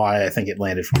is why I think it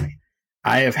landed for me.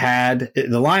 I have had,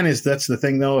 the line is, that's the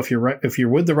thing though. If you're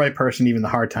with the right person, even the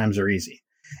hard times are easy.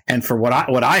 And for what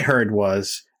I heard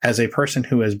was, as a person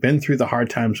who has been through the hard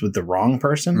times with the wrong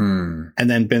person and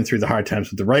then been through the hard times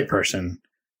with the right person,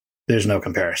 there's no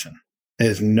comparison.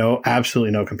 There's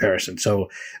absolutely no comparison. So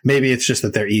maybe it's just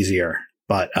that they're easier,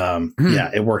 but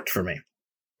yeah, it worked for me.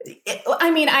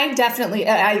 I mean,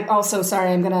 I also,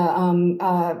 sorry, I'm going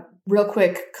to real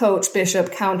quick, Coach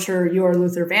Bishop, counter your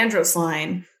Luther Vandross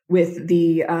line with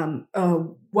the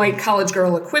white college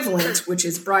girl equivalent, which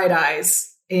is Bright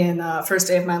Eyes in First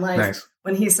Day of My Life. Nice.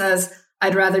 When he says,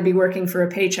 I'd rather be working for a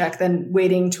paycheck than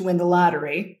waiting to win the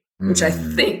lottery, which I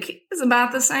think is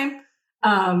about the same.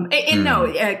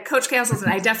 No, Coach Castleton,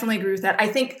 I definitely agree with that. I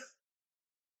think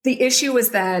the issue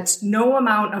is that no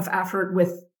amount of effort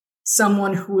with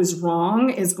someone who is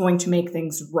wrong is going to make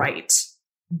things right.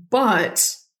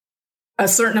 But a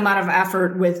certain amount of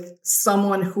effort with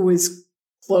someone who is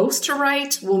close to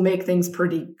right will make things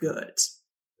pretty good.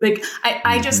 Like,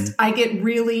 I get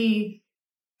really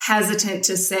hesitant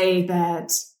to say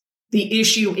that the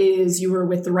issue is you were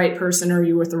with the right person or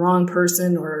you were with the wrong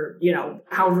person or,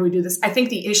 however we do this. I think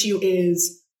the issue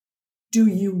is, do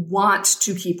you want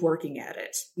to keep working at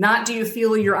it? Not do you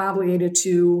feel you're obligated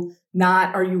to,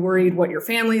 not are you worried what your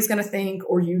family is going to think,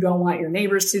 or you don't want your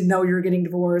neighbors to know you're getting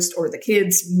divorced, or the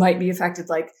kids might be affected.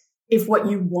 Like, if what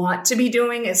you want to be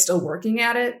doing is still working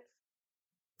at it,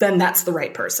 then that's the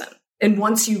right person. And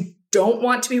once you don't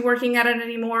want to be working at it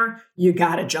anymore, you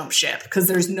got to jump ship, because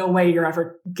there's no way you're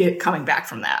ever coming back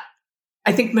from that.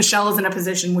 I think Michelle is in a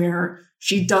position where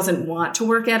she doesn't want to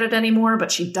work at it anymore,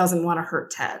 but she doesn't want to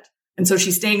hurt Ted. And so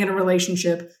she's staying in a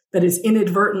relationship that is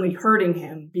inadvertently hurting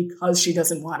him because she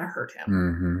doesn't want to hurt him.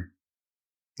 Mm-hmm.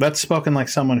 That's spoken like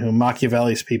someone who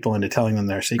Machiavelli's people into telling them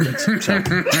their secrets. So,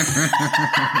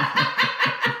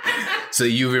 so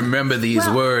you remember these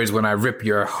words when I rip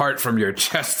your heart from your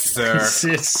chest, sir.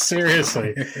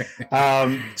 Seriously.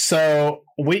 So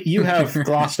you have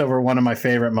glossed over one of my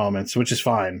favorite moments, which is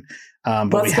fine.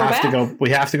 But we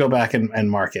have to go back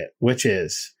and mark it, which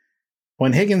is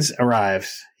when Higgins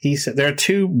arrives. He said there are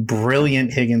two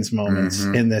brilliant Higgins moments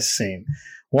in this scene.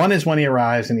 One is when he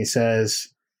arrives and he says,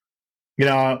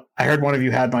 I heard one of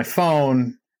you had my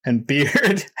phone, and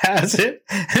Beard has it.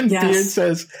 And Beard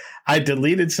says, I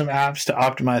deleted some apps to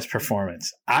optimize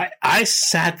performance. I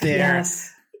sat there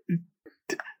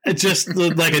just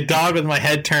like a dog with my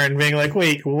head turned, being like,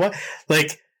 wait, what?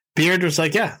 Like, Beard was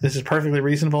like, yeah, this is perfectly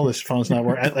reasonable. This phone's not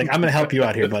working. Like, I'm going to help you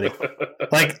out here, buddy.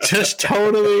 Like, just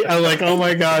totally. I'm like, oh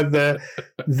my God,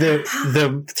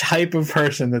 the type of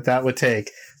person that would take.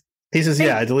 He says,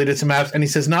 yeah, I deleted some apps. And he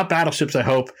says, not battleships, I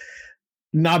hope.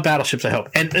 Not battleships, I hope.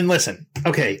 And listen,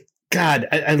 okay, God,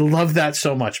 I love that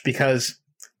so much because,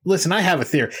 listen, I have a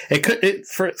theory.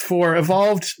 For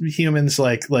evolved humans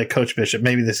like Coach Bishop,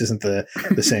 maybe this isn't the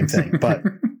same thing, but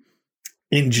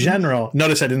in general,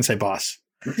 notice I didn't say boss.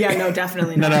 Yeah, no,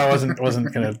 definitely not. No, I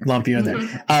wasn't going to lump you in there.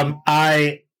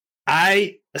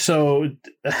 So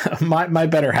my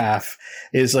better half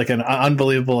is like an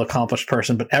unbelievable accomplished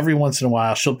person, but every once in a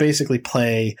while she'll basically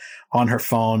play on her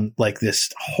phone like this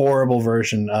horrible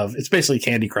version of, it's basically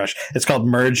Candy Crush. It's called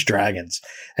Merge Dragons.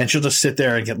 And she'll just sit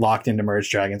there and get locked into Merge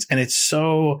Dragons. And it's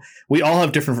so, we all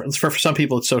have different, for some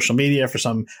people it's social media, for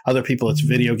some other people it's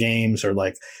video games or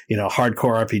like,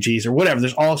 hardcore RPGs or whatever.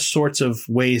 There's all sorts of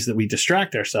ways that we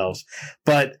distract ourselves.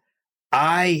 But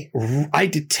I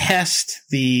detest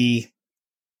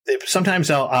sometimes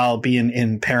I'll be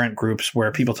in parent groups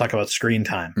where people talk about screen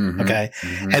time. Mm-hmm, okay.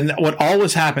 Mm-hmm. And what I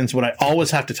always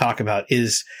have to talk about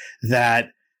is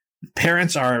that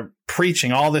parents are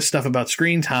preaching all this stuff about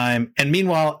screen time. And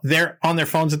meanwhile, they're on their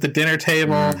phones at the dinner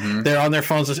table. Mm-hmm. They're on their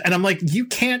phones. And I'm like, you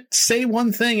can't say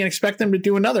one thing and expect them to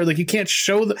do another. Like, you can't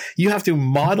you have to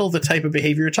model the type of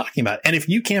behavior you're talking about. And if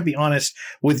you can't be honest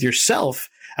with yourself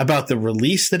about the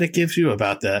release that it gives you,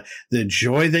 about the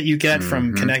joy that you get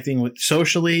from connecting with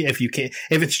socially, if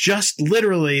it's just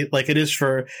literally like it is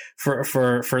for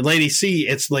Lady C,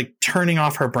 it's like turning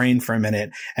off her brain for a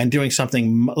minute and doing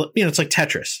something, it's like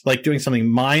Tetris, like doing something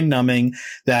mind numbing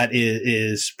that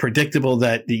is predictable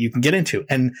that you can get into.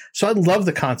 And so I love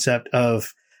the concept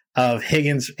of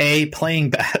Higgins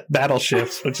playing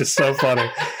battleships, which is so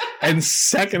funny. And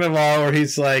second of all, where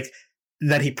he's like,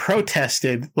 that he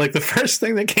protested, like the first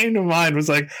thing that came to mind was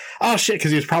like, oh shit, because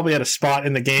he was probably at a spot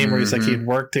in the game where he's like, he'd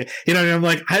worked it, I'm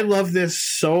like, I love this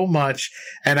so much,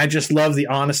 and I just love the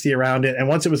honesty around it. And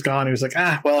once it was gone, he was like,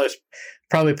 well, I was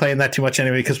probably playing that too much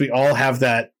anyway, because we all have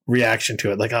that reaction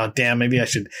to it, like, oh damn, maybe I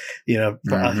should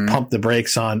pump the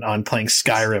brakes on playing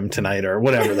Skyrim tonight or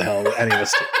whatever the hell any of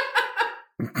us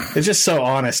do. It's just so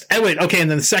honest. And wait, okay,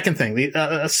 and then the second thing,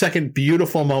 a second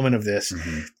beautiful moment of this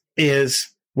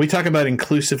is we talk about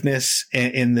inclusiveness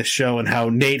in this show and how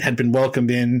Nate had been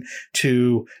welcomed in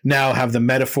to now have the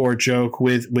metaphor joke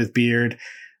with Beard.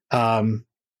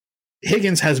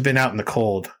 Higgins has been out in the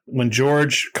cold. When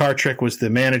George Kartrick was the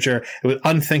manager, it was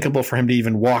unthinkable for him to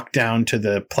even walk down to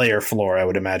the player floor, I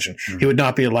would imagine. Mm-hmm. He would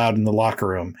not be allowed in the locker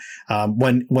room.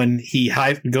 When he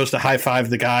goes to high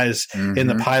five the guys in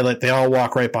the pilot, they all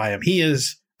walk right by him. He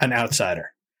is an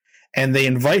outsider. And they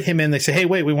invite him in. They say, "Hey,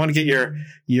 wait, we want to get your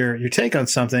take on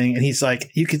something." And he's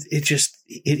like,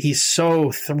 he's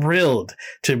so thrilled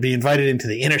to be invited into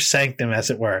the inner sanctum, as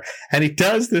it were. And he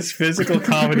does this physical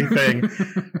comedy thing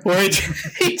where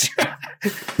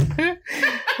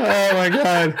oh my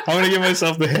God, I'm going to give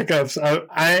myself the hiccups.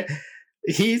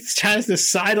 He tries to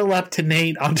sidle up to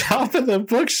Nate on top of the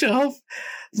bookshelf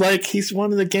like he's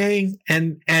one of the gang,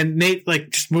 and Nate like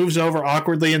just moves over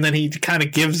awkwardly, and then he kind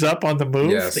of gives up on the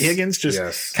move. Yes. Higgins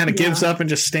just kind of gives up and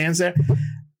just stands there.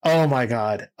 Oh my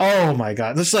God.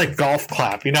 This is like golf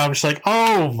clap. I'm just like,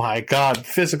 oh my God,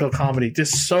 physical comedy,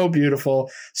 just so beautiful,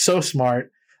 so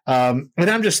smart. And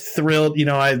I'm just thrilled.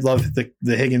 I love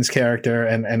the Higgins character,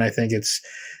 and I think it's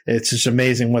just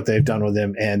amazing what they've done with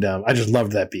him, and I just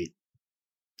loved that beat.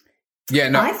 Yeah,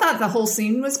 no. I thought the whole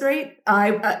scene was great.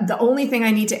 The only thing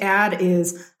I need to add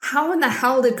is how in the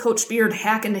hell did Coach Beard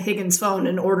hack into Higgins' phone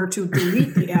in order to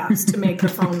delete the apps to make the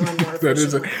phone run more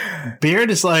efficiently?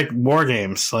 Beard is like war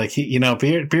games. Like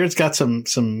Beard's got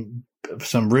some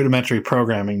rudimentary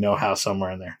programming know-how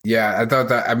somewhere in there. Yeah, I thought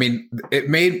that. I mean,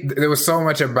 there was so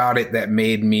much about it that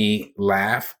made me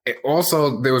laugh. There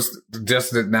was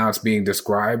just that now it's being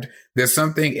described. There's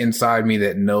something inside me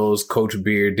that knows Coach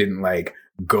Beard didn't like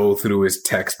go through his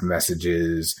text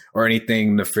messages or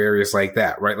anything nefarious like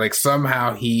that, right? Like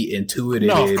somehow he intuited.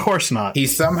 No, of course not. He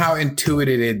somehow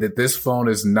intuited that this phone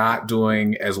is not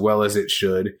doing as well as it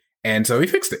should, and so he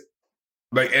fixed it.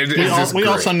 Like we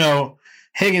also know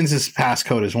Higgins'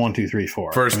 passcode is 1 2 3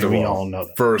 4. We all know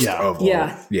that. First of all,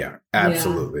 yeah,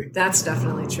 absolutely. Yeah, that's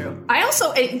definitely true. I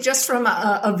also, just from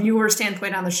a viewer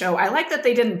standpoint on the show, I like that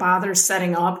they didn't bother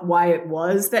setting up why it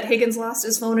was that Higgins lost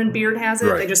his phone and Beard has it.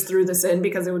 Right. They just threw this in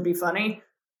because it would be funny.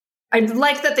 I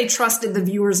like that they trusted the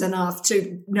viewers enough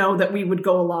to know that we would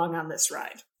go along on this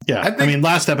ride. Yeah, I mean,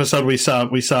 last episode we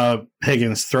saw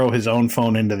Higgins throw his own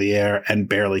phone into the air and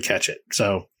barely catch it.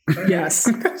 So yes,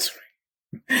 that's right.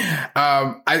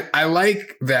 I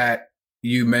like that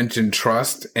you mentioned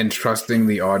trust and trusting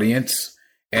the audience,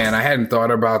 and I hadn't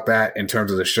thought about that in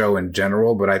terms of the show in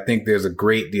general, but I think there's a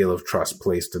great deal of trust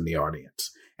placed in the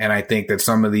audience, and I think that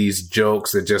some of these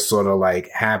jokes that just sort of like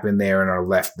happen there and are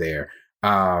left there,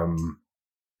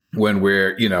 when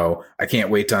we're, I can't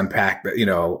wait to unpack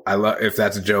that, I love, if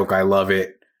that's a joke, I love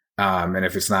it. And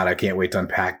if it's not, I can't wait to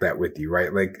unpack that with you,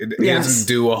 right? Like, it doesn't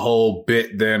do a whole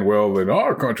bit then, well, in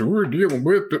our country, we're dealing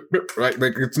with, right?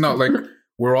 Like, it's not like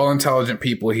we're all intelligent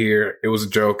people here. It was a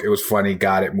joke. It was funny.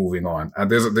 Got it. Moving on.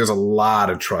 There's a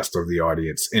lot of trust of the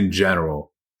audience in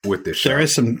general with this show.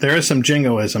 There is some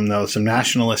jingoism, though, some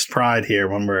nationalist pride here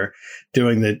when we're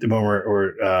doing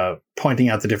we're pointing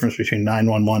out the difference between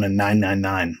 911 and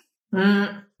 999.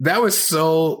 That was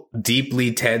so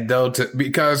deeply Ted, though,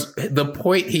 because the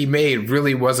point he made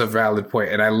really was a valid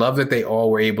point. And I love that they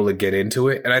all were able to get into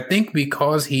it. And I think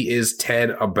because he is Ted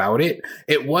about it,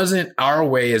 it wasn't our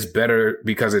way is better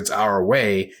because it's our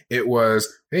way. It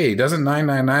was, hey, doesn't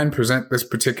 999 present this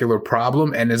particular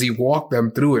problem? And as he walked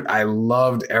them through it, I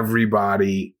loved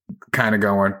everybody kind of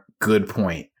going, good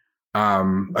point.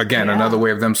 Another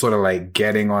way of them sort of like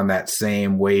getting on that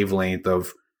same wavelength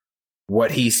of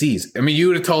what he sees. I mean, you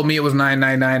would have told me it was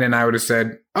 999 and I would have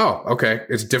said, oh, okay,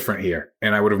 it's different here.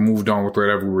 And I would have moved on with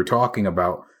whatever we were talking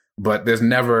about. But there's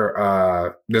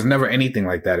never anything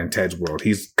like that in Ted's world.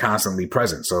 He's constantly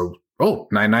present. So,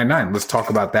 999, let's talk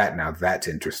about that now. That's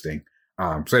interesting.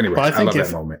 So anyway, I love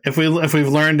that moment. If we've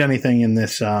learned anything in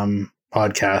this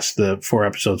podcast, the 4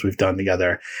 episodes we've done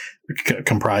together,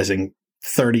 comprising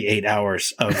 38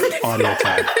 hours of audio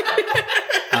time,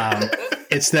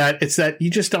 It's that you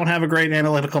just don't have a great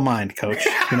analytical mind, Coach.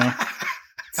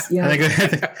 Yeah. I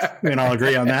think we can all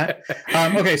agree on that.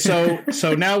 Okay, so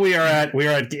now we are at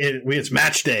it's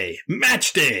match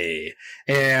day,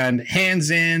 and hands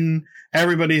in.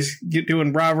 Everybody's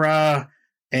doing rah rah,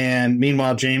 and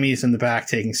meanwhile Jamie's in the back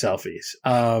taking selfies.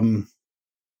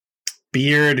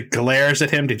 Beard glares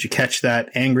at him. Did you catch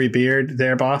that angry Beard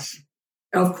there, boss?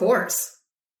 Of course.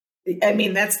 I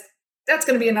mean, that's going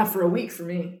to be enough for a week for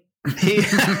me.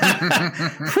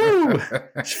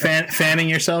 Fanning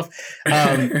yourself.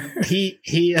 He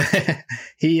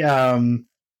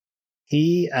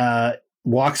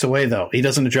walks away though. He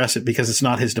doesn't address it because it's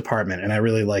not his department, and I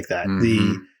really like that.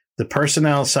 Mm-hmm. The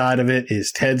personnel side of it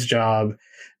is Ted's job.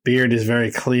 Beard is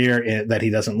very clear that he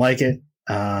doesn't like it.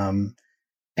 And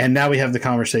now we have the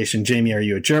conversation. Jamie, are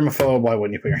you a germaphobe? Why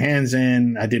wouldn't you put your hands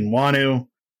in? I didn't want to.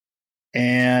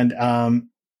 And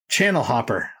channel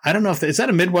hopper. I don't know is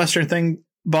that a Midwestern thing,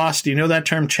 boss? Do you know that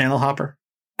term, channel hopper?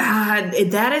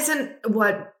 That isn't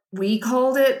what we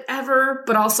called it ever.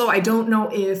 But also, I don't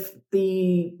know if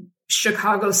the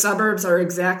Chicago suburbs are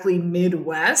exactly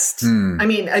Midwest. I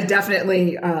mean,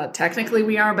 definitely, technically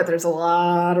we are, but there's a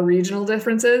lot of regional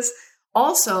differences.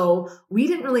 Also, we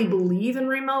didn't really believe in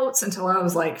remotes until I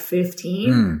was like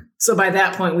 15. So by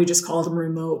that point, we just called them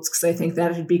remotes because I think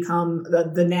that had become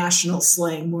the national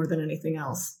slang more than anything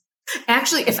else.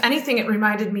 Actually, if anything, it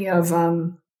reminded me of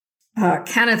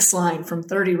Kenneth's line from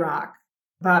 30 Rock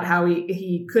about how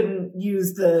he couldn't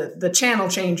use the channel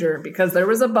changer because there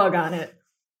was a bug on it,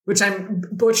 which I'm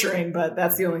butchering, but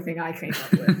that's the only thing I came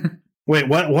up with. Wait,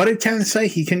 what did Kenneth say?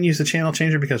 He couldn't use the channel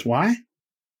changer because why?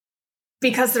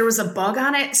 Because there was a bug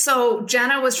on it. So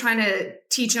Jenna was trying to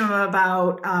teach him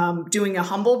about doing a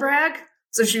humble brag.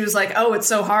 So she was like, oh, it's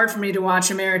so hard for me to watch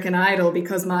American Idol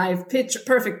because my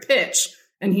perfect pitch.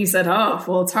 And he said, oh,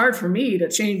 well, it's hard for me to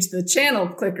change the channel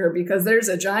clicker because there's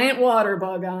a giant water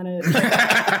bug on it.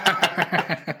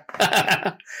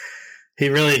 He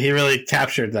really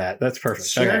captured that. That's perfect.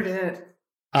 Sure did.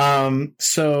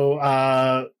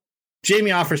 So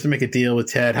Jamie offers to make a deal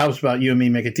with Ted. How about you and me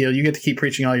make a deal? You get to keep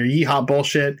preaching all your yeehaw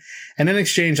bullshit. And in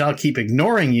exchange, I'll keep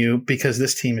ignoring you because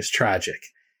this team is tragic.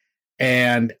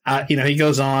 And, he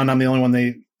goes on. I'm the only one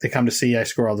they come to see. I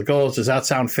score all the goals. Does that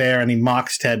sound fair? And he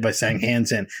mocks Ted by saying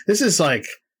hands in. This is like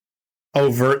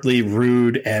overtly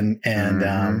rude and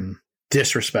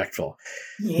disrespectful.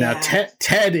 Yeah. Now,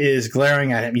 Ted is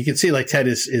glaring at him. You can see like Ted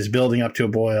is building up to a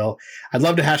boil. I'd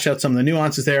love to hash out some of the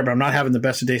nuances there, but I'm not having the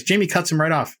best of days. Jamie cuts him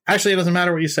right off. Actually, it doesn't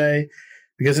matter what you say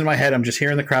because in my head, I'm just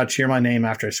hearing the crowd cheer my name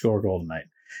after I score a goal tonight.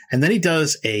 And then he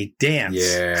does a dance.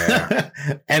 Yeah.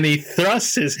 And he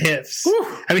thrusts his hips.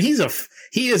 Whew. I mean,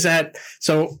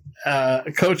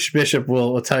 Coach Bishop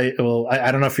will tell you,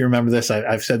 I don't know if you remember this.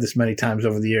 I've said this many times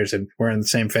over the years, and we're in the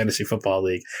same fantasy football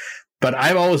league. But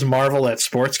I always marvel at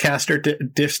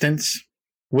sportscaster distance,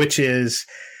 which is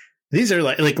these are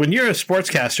like when you're a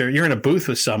sportscaster, you're in a booth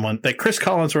with someone that Chris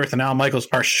Collinsworth and Al Michaels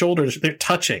are shoulders, they're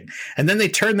touching, and then they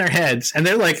turn their heads and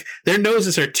they're like their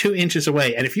noses are 2 inches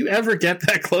away. And if you ever get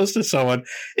that close to someone,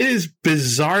 it is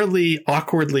bizarrely,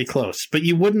 awkwardly close. But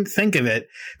you wouldn't think of it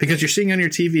because you're seeing on your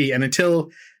TV, and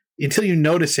until you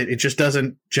notice it, it just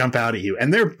doesn't jump out at you.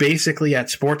 And they're basically at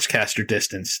sportscaster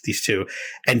distance, these two.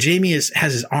 And Jamie has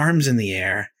his arms in the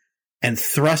air and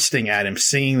thrusting at him,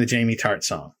 singing the Jamie Tart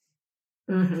song.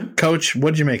 Mm-hmm. Coach,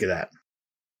 what did you make of that?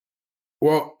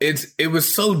 Well, it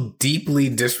was so deeply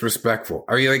disrespectful.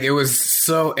 I mean, like it was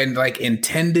so and like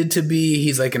intended to be.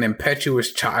 He's like an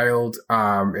impetuous child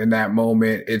in that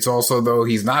moment. It's also though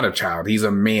he's not a child. He's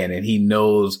a man and he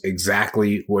knows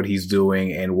exactly what he's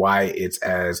doing and why it's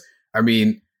as. I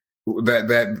mean,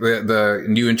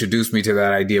 you introduced me to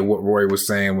that idea. What Roy was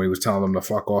saying when he was telling them to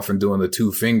fuck off and doing the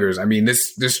two fingers. I mean,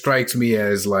 this strikes me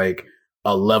as like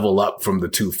a level up from the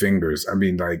two fingers. I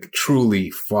mean, like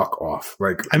truly fuck off.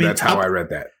 Like that's how I read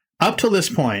that. Up till this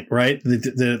point, right? Like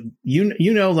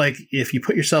if you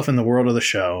put yourself in the world of the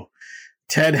show,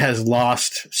 Ted has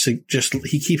lost.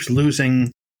 He keeps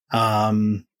losing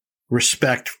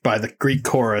respect by the Greek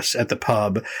chorus at the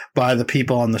pub, by the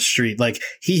people on the street. Like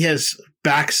he has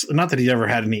not that he's ever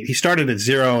had any. He started at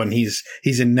 0 and he's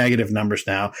in negative numbers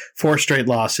now. 4 straight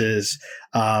losses.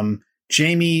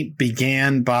 Jamie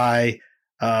began by.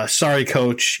 Sorry,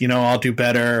 coach, I'll do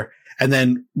better. And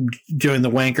then doing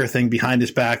the wanker thing behind his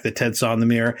back that Ted saw in the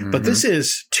mirror. Mm-hmm. But this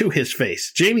is to his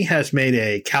face. Jamie has made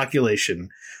a calculation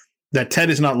that Ted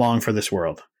is not long for this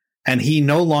world. And he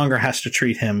no longer has to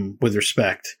treat him with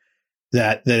respect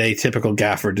that a typical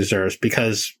gaffer deserves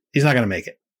because he's not going to make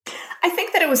it. I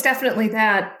think that it was definitely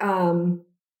that.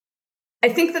 I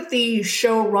think that the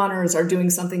showrunners are doing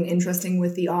something interesting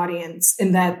with the audience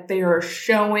in that they are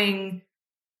showing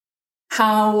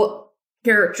how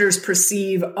characters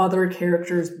perceive other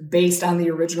characters based on the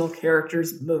original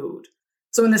character's mood.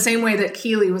 So in the same way that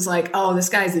Keely was like, oh, this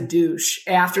guy's a douche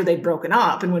after they'd broken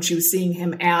up and when she was seeing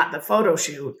him at the photo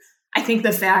shoot, I think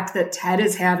the fact that Ted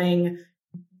is having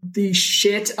the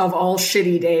shit of all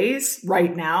shitty days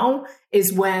right now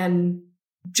is when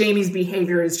Jamie's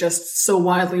behavior is just so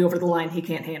wildly over the line he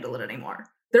can't handle it anymore.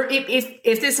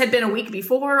 If this had been a week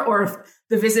before or if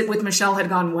the visit with Michelle had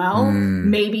gone well,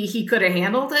 maybe he could have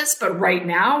handled this. But right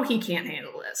now, he can't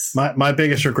handle this. My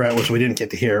biggest regret was we didn't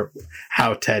get to hear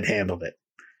how Ted handled it.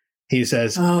 He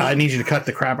says, I need you to cut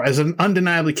the crap. As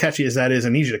undeniably catchy as that is, I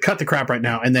need you to cut the crap right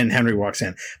now. And then Henry walks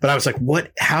in. But I was like,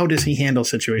 how does he handle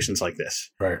situations like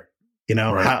this? Right. You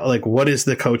know, Right. what is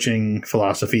the coaching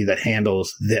philosophy that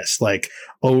handles this, like,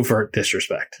 overt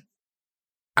disrespect?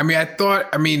 I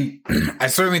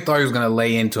certainly thought he was going to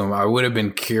lay into him. I would have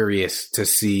been curious to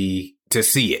see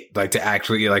it, like to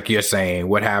actually, like you're saying,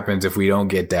 what happens if we don't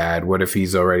get Dad? What if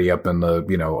he's already up in the,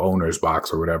 owner's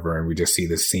box or whatever, and we just see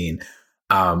this scene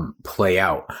play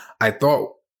out? I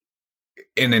thought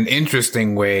in an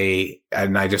interesting way,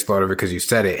 and I just thought of it because you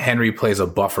said it, Henry plays a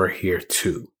buffer here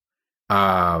too.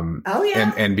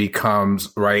 And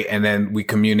becomes right. And then we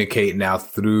communicate now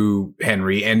through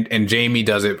Henry, and Jamie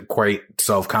does it quite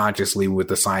self-consciously with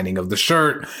the signing of the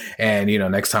shirt. And,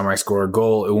 next time I score a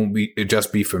goal, it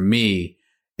just be for me.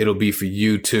 It'll be for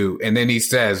you too. And then he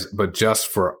says, but just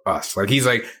for us. Like, he's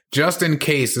like, just in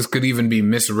case this could even be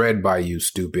misread by you,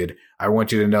 stupid, I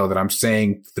want you to know that I'm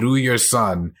saying through your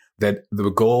son that the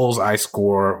goals I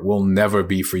score will never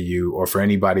be for you or for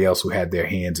anybody else who had their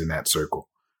hands in that circle.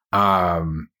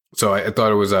 So I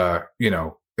thought it was an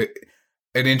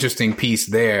interesting piece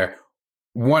there.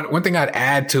 One thing I'd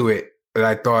add to it, that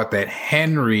I thought that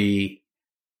Henry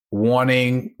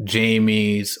wanting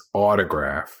Jamie's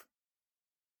autograph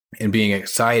and being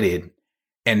excited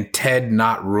and Ted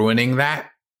not ruining that,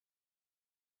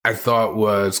 I thought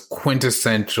was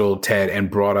quintessential Ted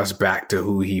and brought us back to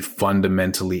who he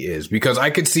fundamentally is. Because I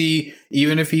could see,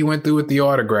 even if he went through with the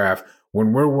autograph,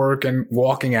 when we're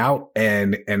walking out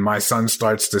and my son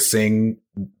starts to sing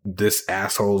this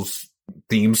asshole's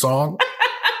theme song,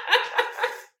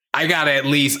 I gotta at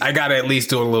least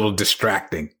do a little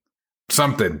distracting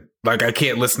something. Like, I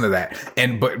can't listen to that.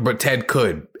 But Ted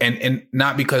could, and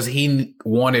not because he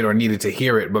wanted or needed to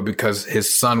hear it, but because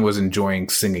his son was enjoying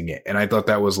singing it. And I thought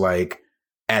that was like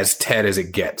as Ted as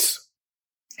it gets.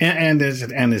 And his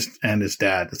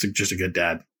dad. It's just a good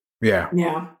dad. Yeah.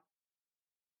 Yeah.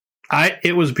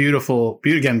 It was beautiful.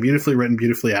 Again, beautifully written,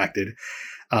 beautifully acted.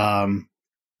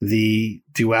 The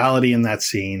duality in that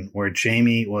scene where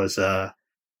Jamie was a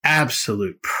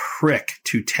absolute prick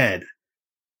to Ted,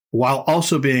 while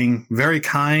also being very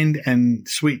kind and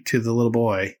sweet to the little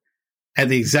boy at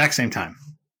the exact same time.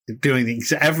 Doing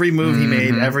every move he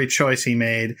made, every choice he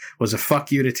made was a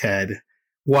fuck you to Ted,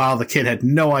 while the kid had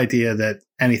no idea that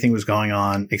anything was going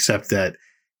on except that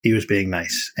he was being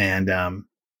nice. And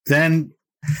then,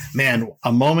 man,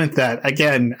 a moment that,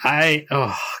 again,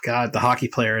 the hockey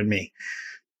player in me.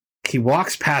 He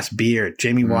walks past Beard.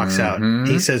 Jamie walks out.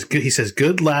 He says,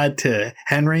 good lad to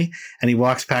Henry. And he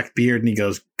walks past Beard and he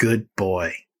goes, good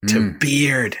boy to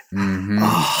Beard.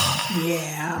 Oh.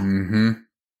 Yeah.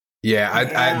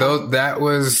 Yeah. That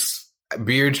was,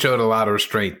 Beard showed a lot of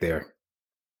restraint there.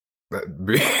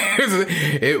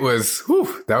 It was,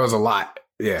 that was a lot.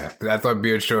 Yeah, I thought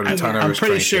Beard showed a ton of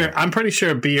restraint. I'm pretty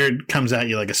sure Beard comes at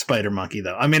you like a spider monkey,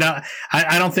 though. I mean, I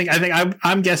don't think.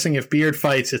 I'm guessing if Beard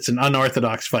fights, it's an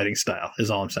unorthodox fighting style.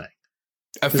 Is all I'm saying.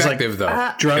 Effective,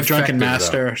 though. Drunken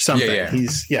master, though. something.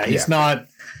 Yeah. He's not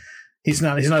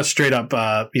a straight up,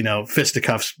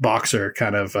 fisticuffs boxer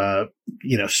kind of,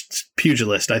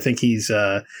 pugilist. I think he's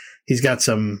got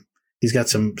some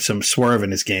swerve in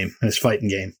his game, in his fighting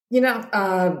game.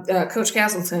 Coach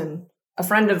Castleton, a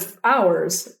friend of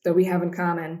ours that we have in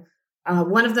common,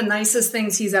 one of the nicest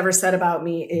things he's ever said about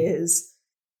me is,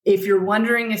 if you're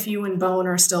wondering if you and Bone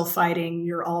are still fighting,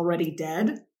 you're already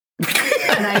dead.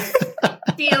 And I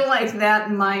feel like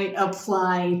that might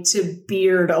apply to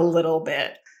Beard a little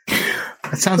bit.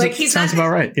 That sounds about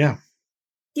right. Yeah.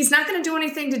 He's not going to do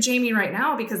anything to Jamie right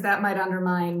now because that might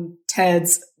undermine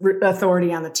Ted's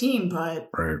authority on the team.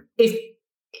 But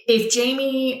if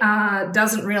Jamie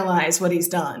doesn't realize what he's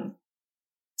done,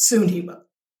 soon he will.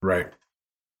 Right.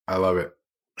 I love it.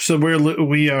 So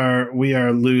we are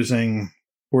losing.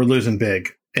 We're losing big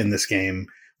in this game.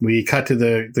 We cut to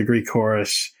the Greek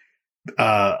chorus.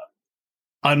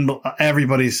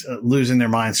 Everybody's losing their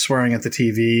minds, swearing at the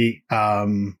TV.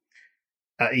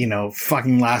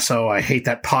 Fucking Lasso. I hate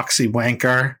that poxy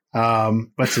wanker.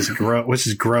 Which is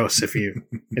gross if you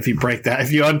break that,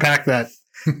 if you unpack that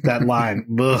line.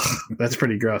 Ugh, that's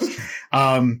pretty gross.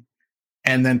 And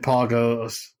then Paul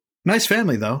goes, nice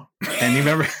family though. And do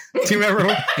you remember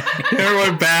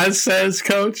what Baz says,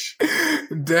 Coach?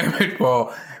 Damn it,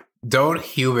 Paul. Don't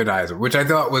humanize him, which I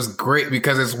thought was great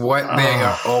because it's what they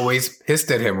are always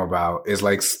pissed at him about, is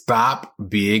like, stop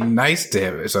being nice to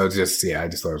him. So I just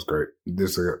thought it was great.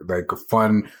 This is like a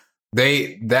fun,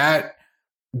 that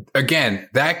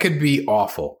could be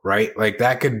awful, right? Like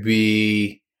that could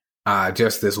be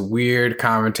just this weird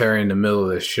commentary in the middle of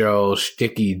the show,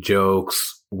 sticky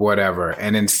jokes, whatever.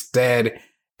 And instead,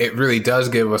 it really does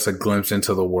give us a glimpse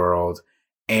into the world.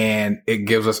 And it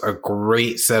gives us a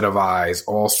great set of eyes,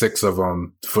 all 6 of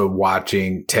them, for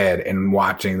watching Ted and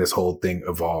watching this whole thing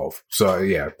evolve. So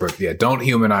Don't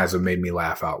Humanize Him made me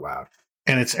laugh out loud.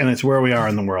 And it's where we are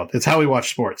in the world. It's how we watch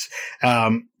sports.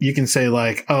 You can say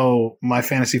like, oh, my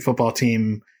fantasy football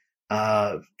team,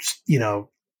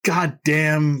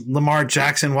 goddamn Lamar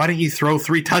Jackson, why didn't you throw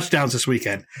 3 touchdowns this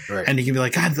weekend? Right. And you can be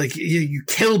like, God, like you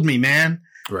killed me, man.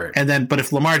 Right. And then, but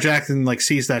if Lamar Jackson like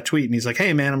sees that tweet and he's like,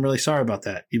 hey man, I'm really sorry about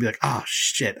that. You'd be like, oh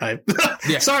shit.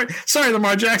 Sorry,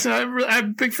 Lamar Jackson. I'm a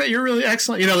big fan. You're really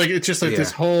excellent. Like, it's just like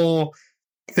this whole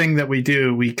thing that we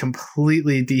do. We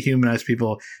completely dehumanize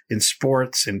people in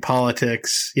sports, in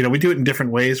politics. We do it in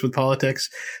different ways with politics,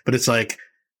 but it's like,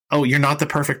 oh, you're not the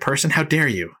perfect person. How dare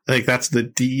you? Like that's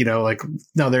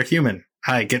no, they're human.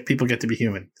 People get to be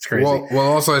human. It's crazy.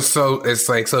 Well, also it's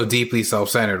like so deeply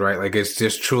self-centered, right? Like it's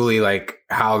just truly like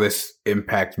how this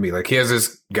impacts me. Like here's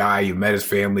this guy, you met his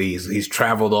family, he's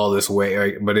traveled all this way,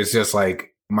 right? But it's just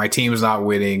like my team's not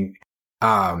winning.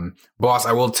 Boss,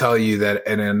 I will tell you that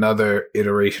in another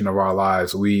iteration of our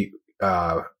lives, we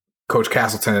Coach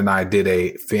Castleton and I did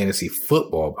a fantasy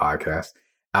football podcast.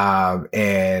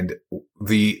 And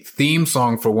the theme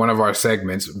song for one of our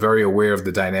segments, very aware of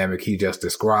the dynamic he just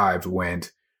described,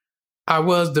 went, I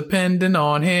was depending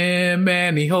on him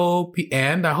and I hope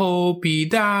he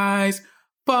dies.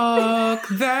 Fuck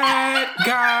that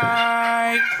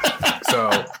guy.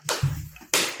 So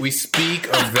we speak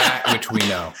of that which we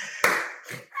know.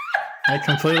 I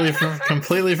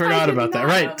completely forgot about that.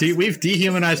 Right. We've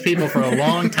dehumanized people for a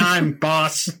long time,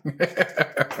 boss.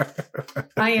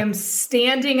 I am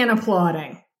standing and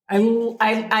applauding.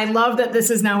 I love that this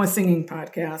is now a singing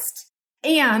podcast.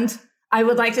 And I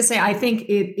would like to say, I think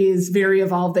it is very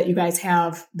evolved that you guys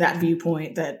have that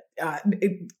viewpoint that,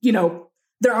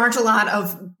 there aren't a lot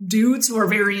of dudes who are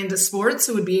very into sports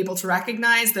who would be able to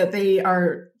recognize that they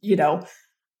are,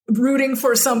 rooting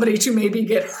for somebody to maybe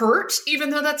get hurt, even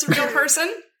though that's a real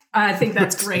person. I think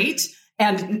that's great.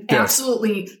 And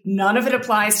absolutely none of it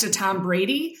applies to Tom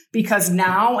Brady, because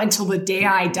now until the day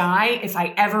I die, if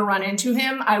I ever run into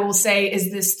him, I will say,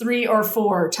 is this 3 or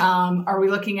 4, Tom? Are we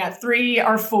looking at 3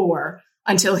 or 4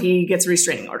 until he gets a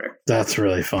restraining order? That's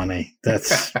really funny.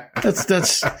 That's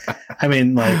I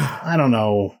mean, like, I don't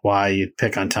know why you'd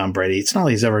pick on Tom Brady. It's not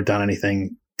like he's ever done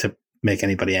anything to make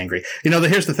anybody angry.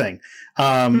 Here's the thing.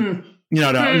 No.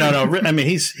 I mean,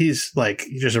 he's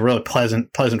just a really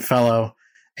pleasant fellow.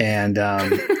 And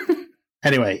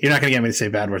anyway, you're not going to get me to say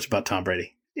bad words about Tom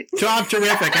Brady. Job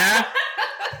terrific, huh?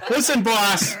 Listen,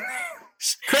 boss,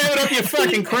 cram it up your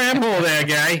fucking cram hole there,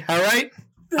 guy. All right.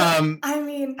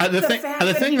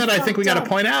 The thing that I think we got to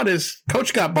point out is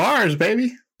Coach got bars,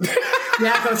 baby.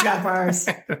 Yeah, Coach got bars.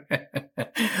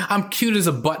 I'm cute as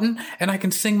a button, and I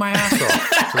can sing my ass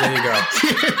off. So there you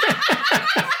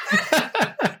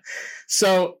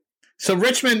go. So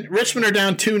Richmond are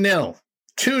down 2-0.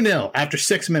 2-0 after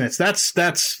 6 minutes.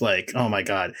 That's like, oh my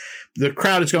God. The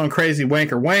crowd is going crazy.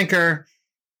 Wanker.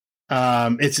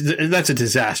 That's a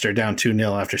disaster, down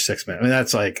 2-0 after 6 minutes. I mean,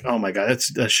 that's like, oh my God, that's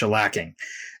a shellacking.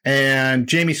 And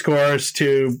Jamie scores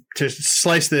to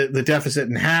slice the deficit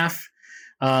in half.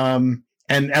 And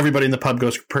everybody in the pub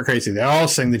goes crazy. They all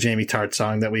sing the Jamie Tart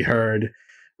song that we heard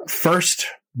first,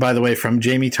 by the way, from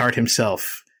Jamie Tart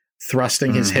himself,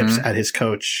 thrusting his hips at his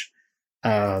coach.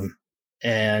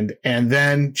 And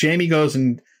then Jamie goes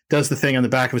and does the thing on the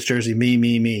back of his jersey,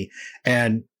 me.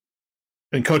 And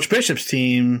in Coach Bishop's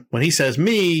team, when he says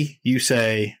me, you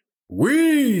say,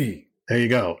 we. There you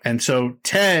go. And so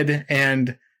Ted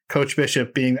and Coach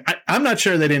Bishop I'm not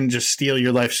sure they didn't just steal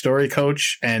your life story,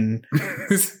 Coach. And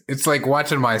it's like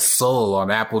watching My Soul on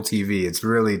Apple TV. It's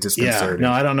really disconcerting. Yeah,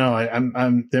 no, I don't know.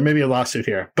 I'm there may be a lawsuit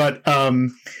here, but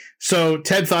so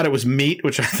Ted thought it was meat,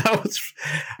 which I thought was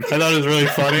really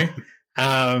funny.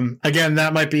 Again,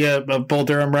 that might be a Bull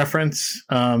Durham reference,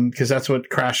 because that's what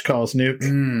Crash calls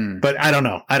Nuke. But I don't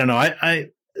know. I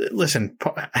listen,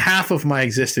 half of my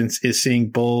existence is seeing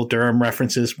Bull Durham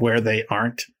references where they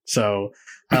aren't. So,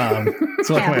 it's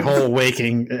like my whole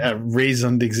waking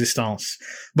raison d'existence.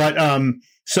 But,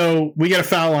 so we get a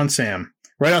foul on Sam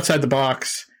right outside the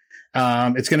box.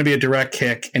 It's going to be a direct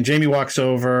kick, and Jamie walks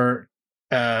over,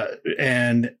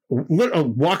 and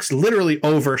walks literally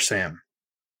over Sam.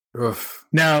 Oof.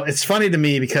 Now, it's funny to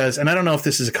me because, and I don't know if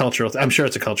this is a cultural, I'm sure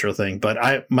it's a cultural thing,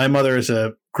 but my mother is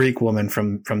a Greek woman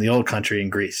from the old country in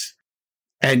Greece.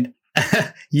 And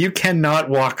you cannot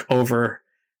walk over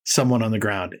someone on the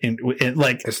ground.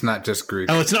 Like, it's not just Greek.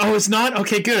 Oh, it's not.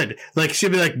 Okay, good. Like,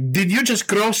 she'll be like, did you just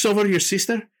cross over your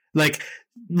sister? Like,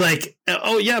 like,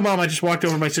 oh yeah, Mom, I just walked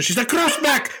over my sister. She's like, cross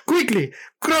back, quickly,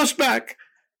 cross back.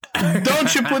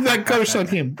 Don't you put that curse on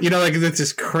him. You know, like it's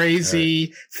this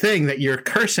crazy thing that you're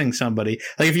cursing somebody.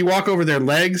 Like if you walk over their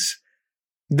legs,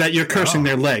 that you're cursing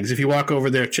their legs. If you walk over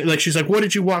their, like she's like, what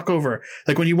did you walk over?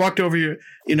 Like when you walked over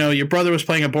your brother was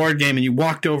playing a board game and you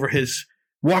walk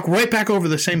right back over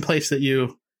the same place that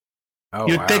you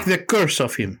take the curse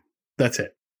off him. That's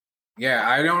it. Yeah,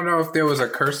 I don't know if there was a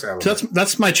curse element. So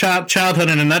that's my childhood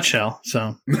in a nutshell.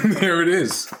 So There it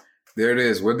is.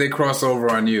 What'd they cross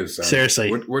over on you? Son? Seriously.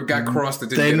 What got crossed that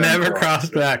didn't They get never uncrossed?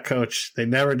 crossed back, Coach. They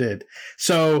never did.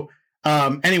 So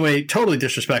anyway, totally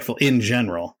disrespectful in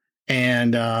general.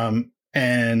 And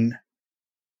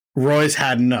Roy's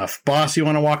had enough. Boss, you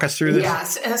want to walk us through this?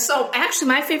 Yes. So actually,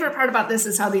 my favorite part about this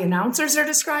is how the announcers are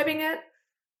describing it.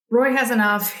 Roy has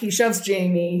enough. He shoves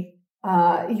Jamie.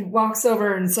 He walks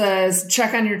over and says,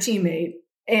 check on your teammate.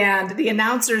 And the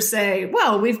announcers say,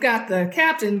 well, we've got the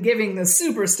captain giving the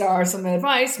superstar some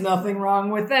advice. Nothing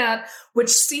wrong with that. Which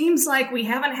seems like we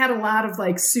haven't had a lot of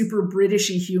like super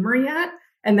Britishy humor yet.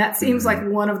 And that seems like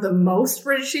one of the most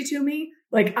Britishy to me.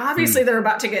 Like, obviously, they're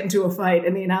about to get into a fight,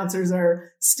 and the announcers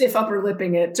are stiff upper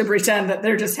lipping it to pretend that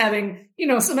they're just having,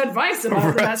 some advice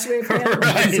about the best way of handling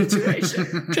the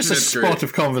situation. Just a spot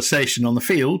of conversation on the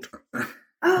field.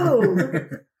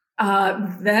 Then,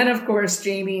 of course,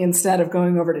 Jamie, instead of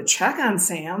going over to check on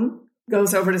Sam,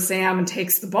 goes over to Sam and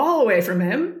takes the ball away from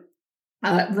him.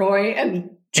 Roy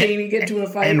and Jamie get into a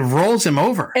fight. And rolls him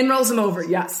over.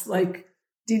 Yes. Like,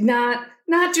 did not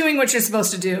doing what you're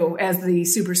supposed to do as the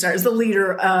superstar, as the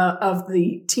leader of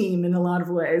the team in a lot of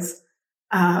ways.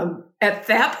 At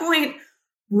that point,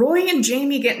 Roy and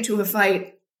Jamie get into a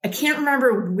fight. I can't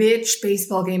remember which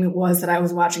baseball game it was that I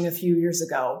was watching a few years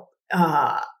ago.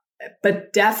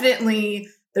 But definitely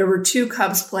there were two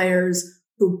Cubs players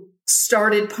who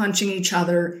started punching each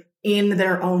other in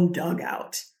their own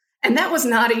dugout. And that was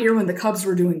not a year when the Cubs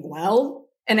were doing well.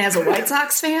 And as a White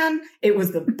Sox fan, it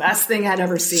was the best thing I'd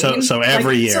ever seen. So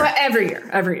every year. So every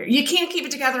year. You can't keep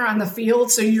it together on the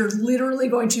field, so you're literally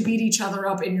going to beat each other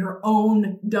up in your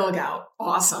own dugout.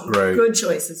 Awesome. Right. Good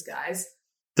choices, guys.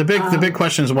 The big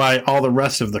question is why all the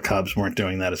rest of the Cubs weren't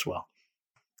doing that as well.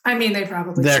 I mean, they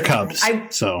probably they're Cubs. I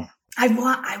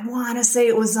want to say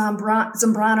it was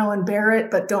Zambrano and Barrett,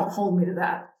 but don't hold me to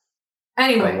that.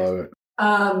 Anyway,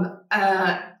 I love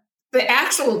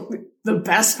it. The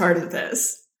best part of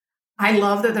this, I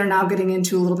love that they're now getting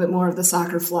into a little bit more of the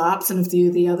soccer flops and a few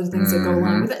of the other things that go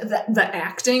along with it. The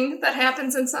acting that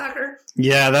happens in soccer.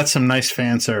 Yeah, that's some nice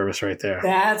fan service right there.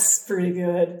 That's pretty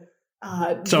good.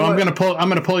 So I'm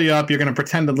gonna pull you up. You're gonna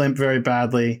pretend to limp very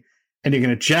badly, and you're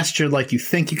gonna gesture like you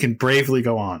think you can bravely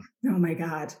go on. Oh my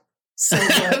God. So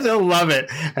good. They'll love it.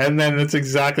 And then it's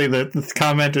exactly the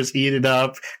commenters eat it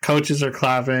up. Coaches are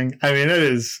clapping. I mean,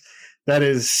 that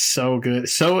is so good.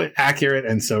 So accurate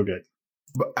and so good.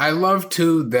 But I love,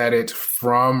 too, that it's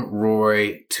from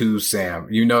Roy to Sam.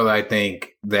 I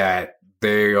think that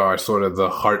they are sort of the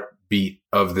heartbeat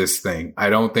of this thing. I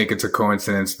don't think it's a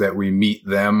coincidence that we meet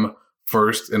them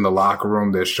first in the locker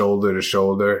room. They're shoulder to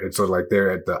shoulder. It's sort of like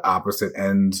they're at the opposite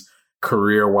ends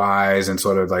career-wise and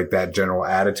sort of like that general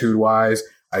attitude-wise.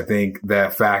 I think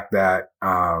that fact that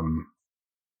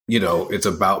it's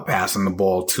about passing the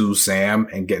ball to Sam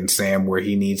and getting Sam where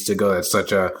he needs to go. That's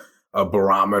such a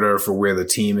barometer for where the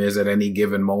team is at any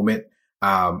given moment.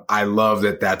 I love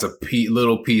that that's a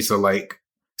little piece of like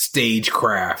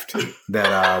stagecraft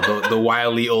that the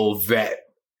wily old vet,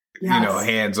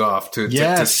 hands off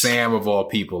to Sam of all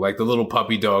people, like the little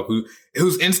puppy dog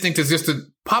whose instinct is just to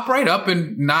pop right up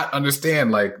and not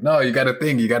understand. Like, no, you got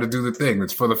to do the thing.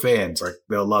 It's for the fans. Like,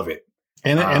 they'll love it.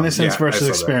 Innocence versus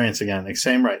experience again. Like,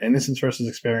 same right. Innocence versus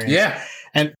experience. Yeah.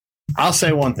 And I'll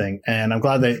say one thing, and I'm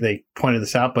glad they pointed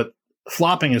this out, but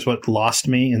flopping is what lost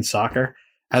me in soccer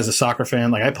as a soccer fan.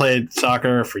 Like, I played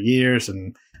soccer for years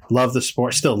and love the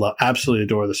sport, still absolutely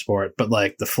adore the sport, but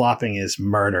like the flopping is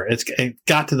murder. It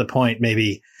got to the point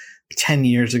maybe 10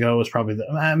 years ago was probably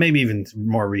maybe even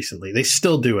more recently. They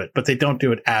still do it, but they don't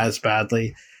do it as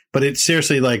badly. But it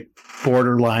seriously like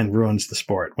borderline ruins the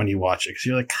sport when you watch it because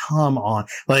you're like, come on.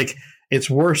 Like, it's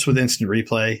worse with instant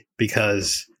replay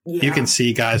because you can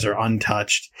see guys are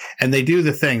untouched and they do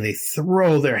the thing. They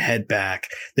throw their head back.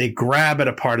 They grab at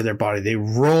a part of their body. They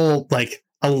roll like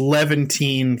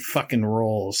 11 fucking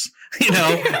rolls,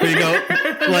 where you go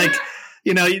like,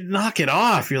 you knock it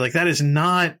off. You're like, that is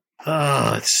not,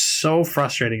 it's so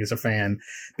frustrating as a fan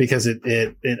because it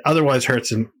otherwise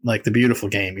hurts in like the beautiful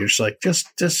game. You're just like,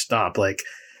 just stop. Like,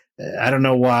 I don't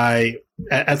know why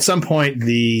at some point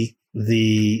the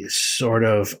the sort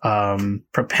of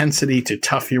propensity to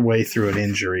tough your way through an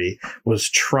injury was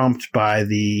trumped by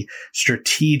the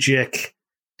strategic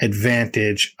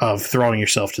advantage of throwing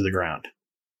yourself to the ground.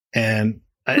 And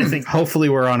I think hopefully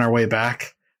we're on our way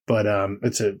back, but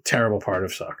it's a terrible part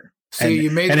of soccer. See,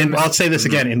 I'll say this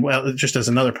again, just as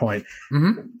another point,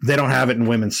 they don't have it in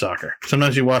women's soccer.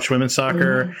 Sometimes you watch women's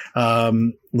soccer,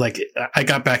 like I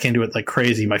got back into it like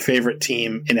crazy. My favorite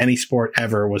team in any sport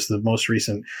ever was the most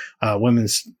recent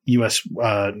women's U.S.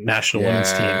 National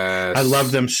women's team. I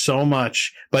love them so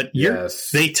much, but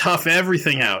they tough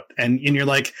everything out, and you're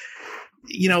like,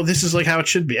 this is like how it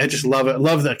should be. I just love it. I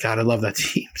love that. God, I love that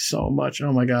team so much.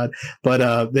 Oh my God.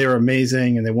 But they were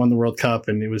amazing, and they won the World Cup,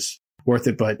 and it was worth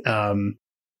it. But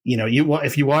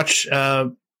if you watch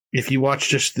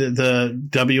just the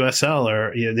WSL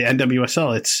or the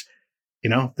NWSL, it's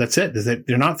that's it.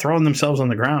 They're not throwing themselves on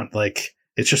the ground. Like,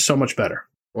 it's just so much better.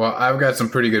 Well, I've got some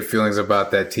pretty good feelings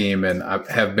about that team, and I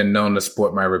have been known to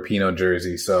sport my Rapinoe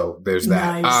jersey, so there's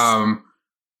that. Nice.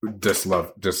 Just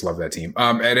love that team.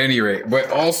 At any rate,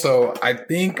 but also I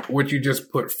think what you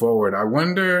just put forward, I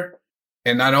wonder,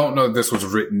 and I don't know if this was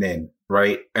written in,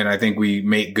 right? And I think we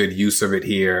make good use of it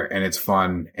here, and it's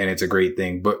fun and it's a great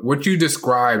thing. But what you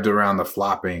described around the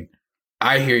flopping,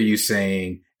 I hear you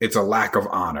saying it's a lack of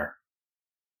honor.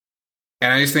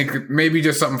 And I just think maybe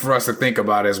just something for us to think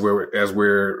about as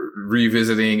we're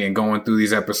revisiting and going through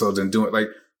these episodes and doing, like,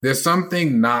 there's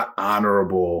something not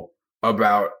honorable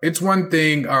about, it's one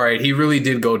thing, all right, he really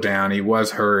did go down, he was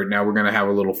hurt, now we're gonna have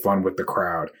a little fun with the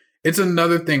crowd. It's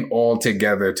another thing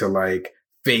altogether to like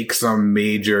fake some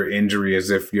major injury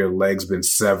as if your leg's been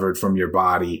severed from your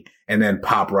body and then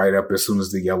pop right up as soon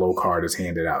as the yellow card is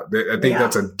handed out. I think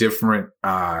that's a different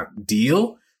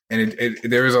deal, and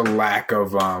there is a lack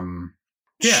of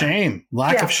shame,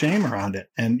 lack of shame around it.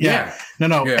 And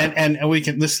and we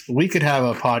could have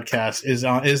a podcast,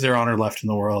 is there honor left in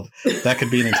the world? That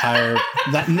could be an entire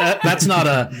that's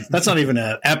not even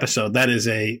an episode. That is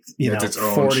a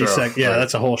 40-second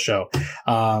that's a whole show.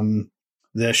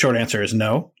 The short answer is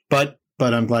no, but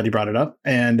I'm glad you brought it up.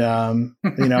 And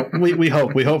we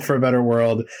hope for a better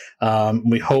world.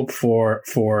 We hope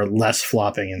for less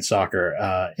flopping in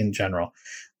soccer in general.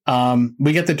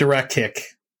 We get the direct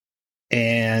kick,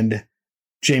 and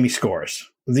Jamie scores.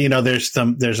 There's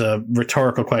a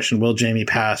rhetorical question: will Jamie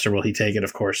pass or will he take it?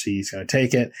 Of course, he's going to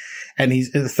take it, and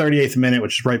he's in the 38th minute,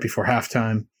 which is right before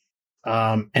halftime.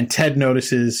 And Ted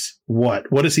notices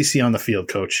what? What does he see on the field,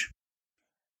 Coach?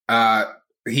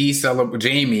 He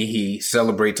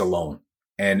celebrates alone,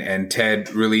 and Ted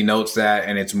really notes that,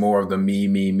 and it's more of the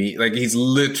me. Like, he's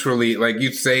literally, like,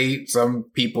 you'd say some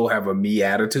people have a me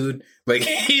attitude. Like,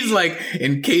 he's like,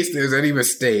 in case there's any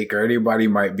mistake or anybody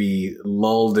might be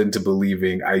lulled into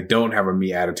believing I don't have a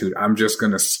me attitude, I'm just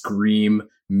going to scream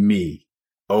me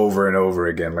over and over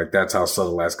again. Like, that's how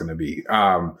subtle that's going to be.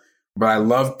 But I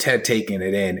love Ted taking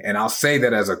it in. And I'll say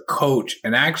that as a coach,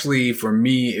 and actually for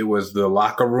me, it was the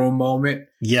locker room moment.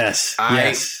 Yes.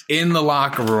 In the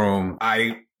locker room,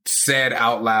 I said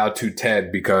out loud to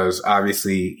Ted, because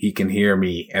obviously he can hear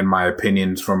me and my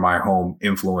opinions from my home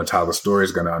influence how the story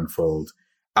is going to unfold.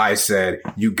 I said,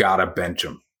 you got to bench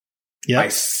him. Yeah. I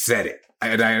said it.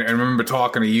 And I remember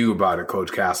talking to you about it,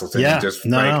 Coach Castleton.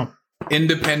 Yeah.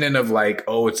 Independent of like,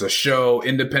 oh, it's a show,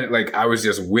 independent. Like, I was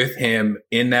just with him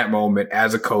in that moment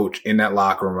as a coach in that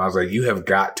locker room. I was like, you have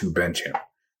got to bench him.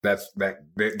 That's your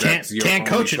can't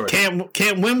coach choice. it.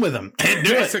 Can't win with him. Can't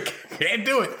do it. Can't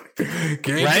do it.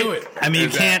 Can't right? do it. I mean, you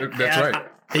can't. That's right.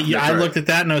 I looked at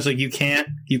that and I was like, you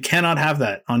cannot have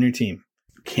that on your team.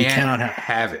 You cannot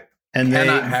have it. And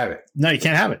cannot have it. No, you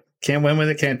can't have it. Can't win with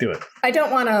it. Can't do it. I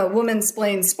don't want to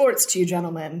woman-splain sports to you,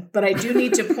 gentlemen, but I do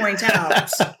need to point out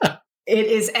it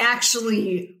is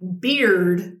actually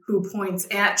Beard who points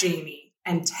at Jamie,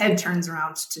 and Ted turns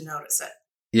around to notice it.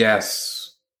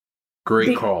 Yes.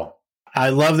 Great call. I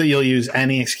love that you'll use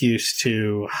any excuse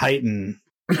to heighten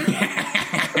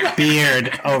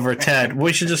Beard over Ted.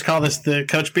 We should just call this the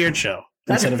Coach Beard Show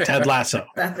instead of Ted Lasso.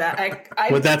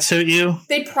 Would that suit you?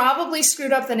 They probably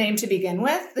screwed up the name to begin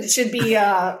with. It should be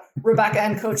Rebecca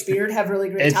and Coach Beard have really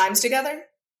great times together.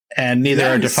 And neither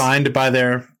are defined by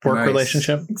their work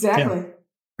relationship. Exactly.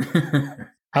 Yeah.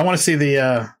 I want to see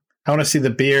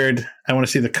the Beard. I want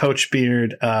to see the Coach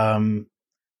Beard and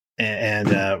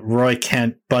Roy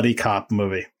Kent buddy cop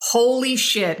movie. Holy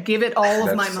shit! Give it all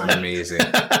of my money. Amazing.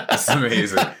 That's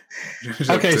amazing.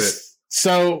 Okay,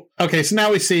 so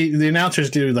now we see the announcers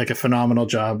do like a phenomenal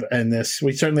job in this.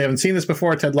 We certainly haven't seen this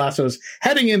before. Ted Lasso's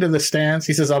heading into the stands.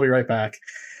 He says, "I'll be right back."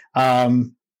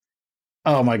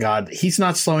 Oh my God, he's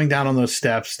not slowing down on those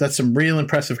steps. That's some real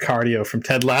impressive cardio from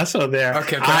Ted Lasso there.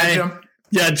 Okay, can I jump?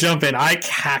 Yeah, jump in. I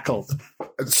cackled.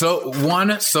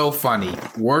 So funny.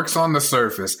 Works on the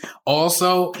surface.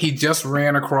 Also, he just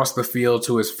ran across the field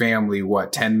to his family,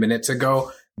 10 minutes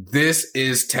ago? This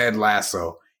is Ted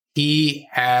Lasso. He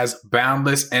has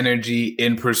boundless energy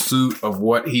in pursuit of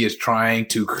what he is trying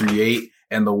to create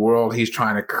and the world he's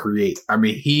trying to create. I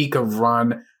mean, he could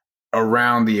run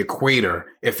around the equator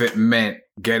if it meant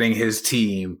getting his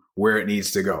team where it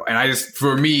needs to go. And I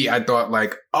thought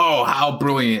like, oh, how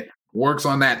brilliant. Works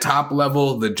on that top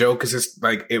level. The joke is just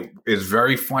like, it is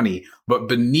very funny, but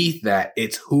beneath that,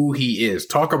 it's who he is.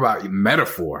 Talk about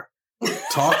metaphor.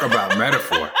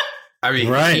 I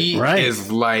mean, he is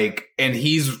like, and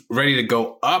he's ready to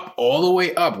go up, all the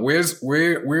way up. Where is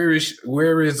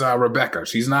Rebecca?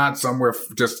 She's not somewhere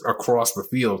just across the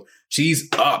field. She's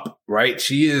up, right?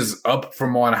 She is up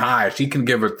from on high. She can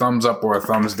give a thumbs up or a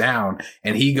thumbs down,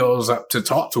 and he goes up to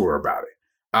talk to her about it.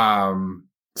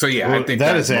 So yeah, well, I think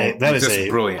that is a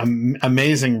brilliant,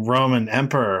 amazing Roman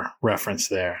emperor reference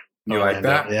there. You like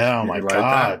that? Yeah. Oh my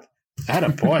God. That a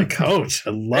boy, coach. I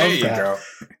love that. Go.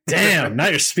 Damn. Now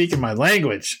you're speaking my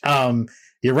language.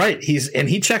 You're right.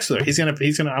 He checks with her. He's gonna.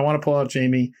 I want to pull out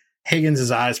Jamie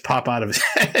Higgins' eyes pop out of his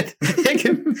head.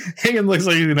 Higgins looks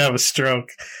like he's gonna have a stroke.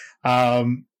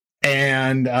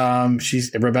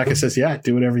 Rebecca says, "Yeah,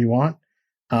 do whatever you want."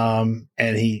 And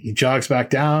he jogs back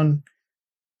down.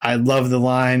 I love the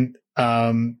line.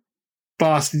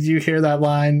 Boss, did you hear that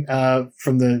line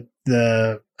from the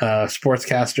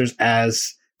sportscasters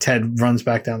as Ted runs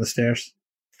back down the stairs?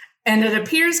 And it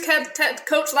appears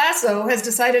Coach Lasso has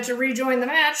decided to rejoin the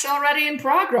match already in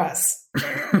progress.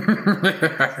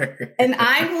 And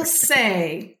I will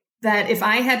say that if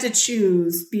I had to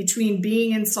choose between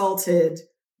being insulted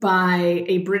by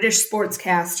a British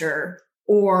sportscaster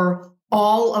or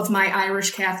all of my Irish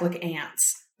Catholic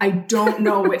aunts, I don't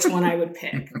know which one I would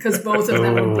pick because both of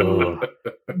them would be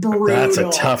brutal. That's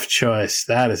a tough choice.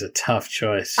 That is a tough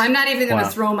choice. I'm not even going to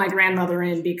throw my grandmother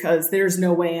in because there's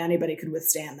no way anybody could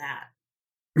withstand that.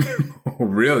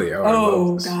 Really?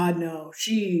 Oh God, no.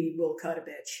 She will cut a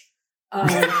bitch.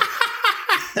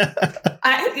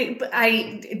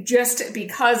 I just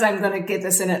because I'm going to get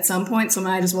this in at some point, so I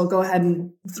might as well go ahead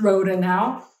and throw it in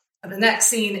now. The next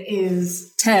scene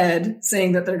is Ted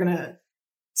saying that they're going to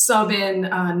sub in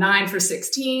 9 for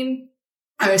 16.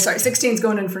 Oh, sorry, 16 is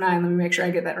going in for 9. Let me make sure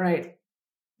I get that right.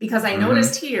 Because I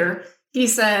noticed here, he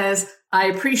says, "I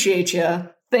appreciate you.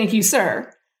 Thank you,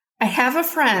 sir. I have a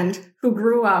friend who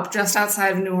grew up just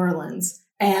outside of New Orleans.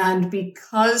 And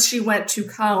because she went to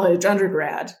college,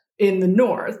 undergrad, in the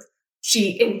North,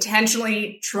 she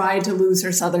intentionally tried to lose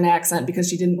her Southern accent because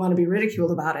she didn't want to be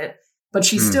ridiculed about it. But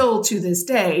she still, to this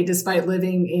day, despite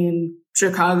living in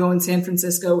Chicago and San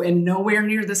Francisco and nowhere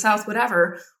near the South,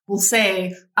 whatever, will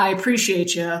say, 'I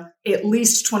appreciate you' at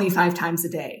least 25 times a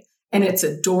day. And it's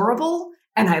adorable.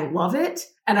 And I love it.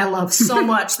 And I love so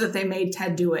much that they made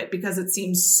Ted do it because it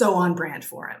seems so on brand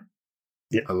for him.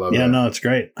 Yeah, I love it. Yeah, no, it's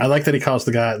great. I like that he calls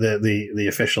the guy the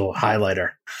official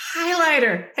highlighter.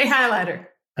 Highlighter. Hey, highlighter.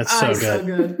 That's so good. So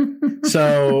good.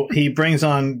 So he brings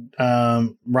on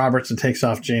Roberts and takes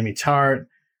off Jamie Tart.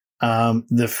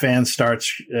 The fan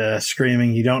starts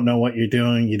screaming, "You don't know what you're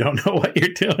doing. You don't know what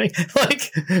you're doing."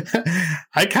 Like,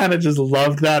 I kind of just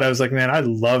loved that. I was like, man, I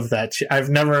love that. I've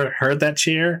never heard that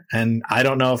cheer, and I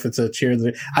don't know if it's a cheer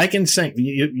that I can sing.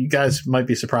 You guys might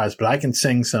be surprised, but I can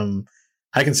sing some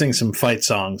fight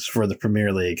songs for the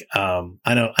Premier League. I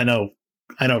know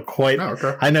quite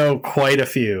a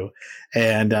few,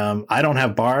 and I don't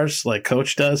have bars like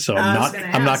Coach does, so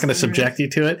I'm not going to subject you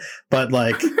to it. But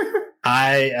like,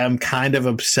 I am kind of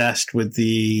obsessed with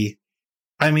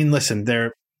listen,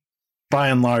 they're by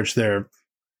and large they're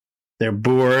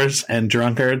boors and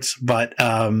drunkards, but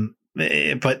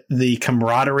the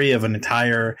camaraderie of an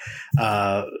entire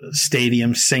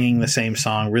stadium singing the same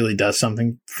song really does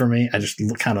something for me. I just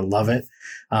kind of love it,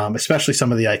 especially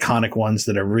some of the iconic ones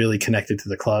that are really connected to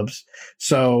the clubs.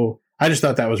 So I just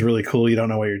thought that was really cool. You don't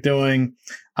know what you're doing.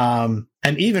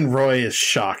 And even Roy is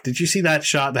shocked. Did you see that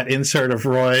shot, that insert of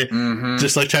Roy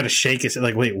just like trying to shake his,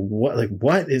 like, wait, what? Like,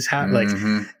 what is happening?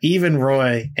 Like, even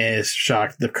Roy is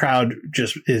shocked. The crowd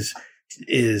just is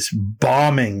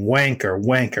bombing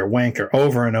wanker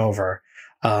over and over.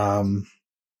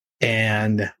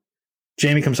 And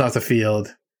Jamie comes off the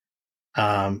field.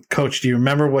 Coach, do you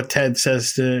remember what Ted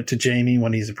says to Jamie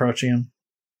when he's approaching him?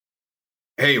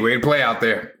 Hey, way to play out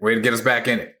there. Way to get us back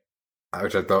in it.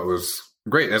 Which I thought was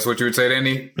great. That's what you would say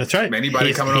to That's right.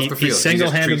 Anybody coming off the field. He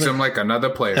just treats him like another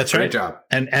player. That's Great right. job.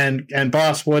 And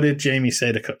boss, what did Jamie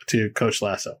say to Coach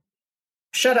Lasso?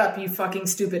 Shut up, you fucking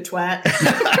stupid twat.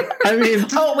 I mean,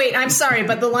 oh wait, I'm sorry,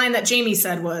 but the line that Jamie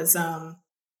said was, oh,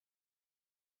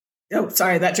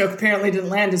 sorry, that joke apparently didn't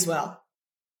land as well.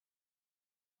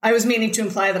 I was meaning to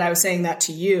imply that I was saying that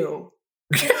to you.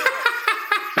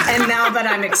 And now that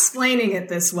I'm explaining it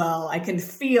this well, I can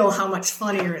feel how much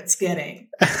funnier it's getting.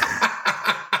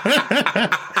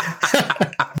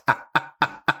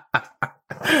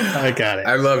 I got it.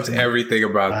 I loved everything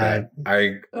about that.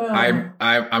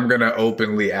 I'm gonna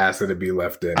openly ask it to be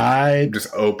left in. I'm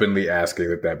just openly asking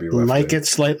that be left in. Like it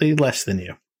slightly less than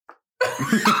you.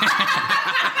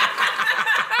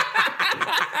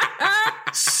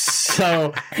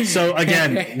 So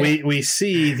again, we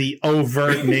see the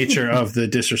overt nature of the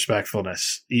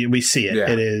disrespectfulness. We see it.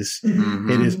 Yeah. It is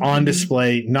on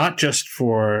display, not just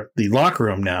for the locker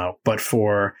room now, but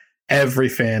for every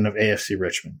fan of AFC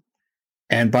Richmond.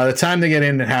 And by the time they get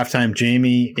in at halftime,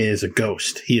 Jamie is a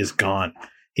ghost. He is gone.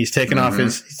 He's taken off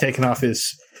his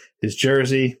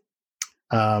jersey.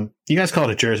 You guys call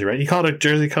it a jersey, right? You call it a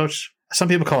jersey, Coach? Some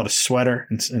people call it a sweater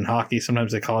in hockey.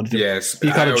 Sometimes they call it. Yes,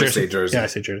 you call I it always jersey. say jersey. Yeah, I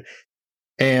say jersey.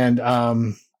 And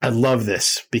I love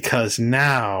this because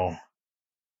now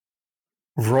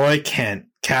Roy Kent,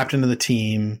 captain of the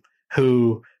team,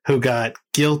 who got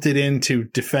guilted into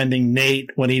defending Nate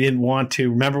when he didn't want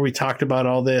to. Remember, we talked about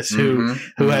all this. Who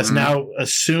has now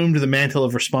assumed the mantle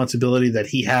of responsibility that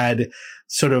he had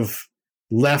sort of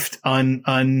left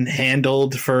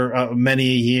unhandled for many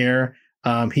a year.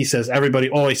 He says, "Everybody,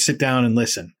 always sit down and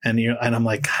listen." And I'm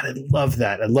like, God, I love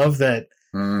that. I love that.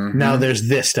 Now there's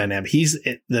this dynamic. He's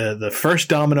the first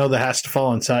domino that has to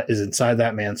fall inside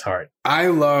that man's heart. I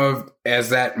love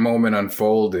as that moment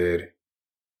unfolded.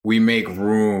 We make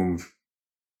room.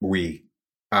 They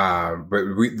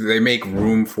make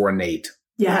room for Nate.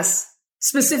 Yes,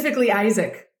 specifically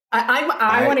Isaac.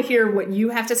 I want to hear what you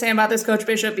have to say about this, Coach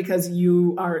Bishop, because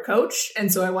you are a coach,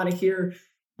 and so I want to hear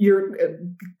your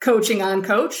coaching on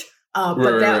Coach.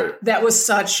 That was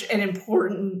such an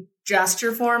important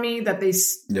gesture for me that they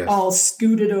all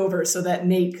scooted over so that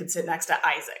Nate could sit next to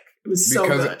Isaac. It was so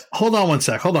good. Hold on one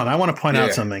sec. Hold on. I want to point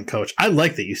out something, Coach. I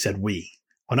like that you said we.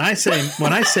 When I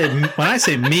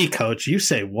say me, Coach, you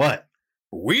say what?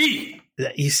 We.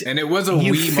 And it was a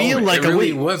we feel moment. Like it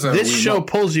really was a this we show moment.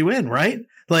 pulls you in, right?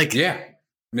 Like yeah.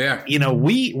 You know,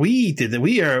 we did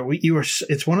that. You were.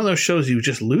 It's one of those shows you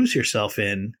just lose yourself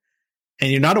in,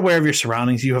 and you're not aware of your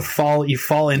surroundings. You fall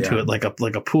into it like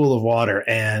a pool of water.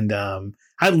 And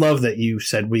I love that you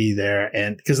said we there,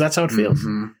 and because that's how it feels.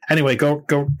 Anyway, go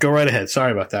right ahead.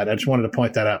 Sorry about that. I just wanted to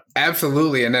point that out.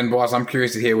 Absolutely. And then, boss, I'm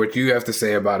curious to hear what you have to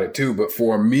say about it too. But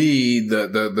for me,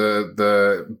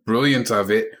 the brilliance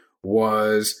of it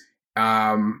was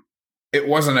it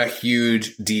wasn't a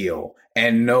huge deal.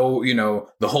 And the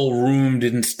whole room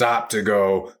didn't stop to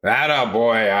go, "Atta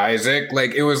boy, Isaac."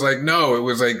 Like, it was like, no, it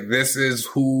was like, this is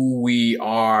who we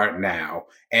are now.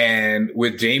 And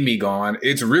with Jamie gone,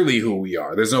 it's really who we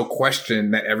are. There's no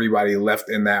question that everybody left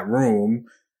in that room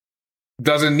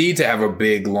doesn't need to have a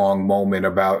big, long moment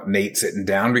about Nate sitting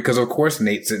down, because of course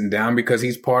Nate's sitting down because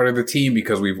he's part of the team,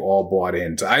 because we've all bought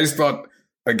in. So I just thought,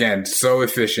 again, so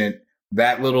efficient.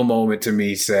 That little moment to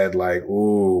me said, like,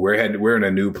 ooh, we're in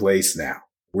a new place now.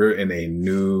 We're in a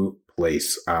new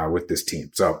place with this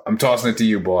team. So I'm tossing it to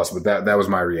you, boss, but that was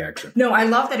my reaction. No, I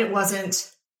love that it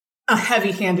wasn't a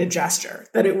heavy-handed gesture,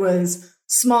 that it was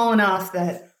small enough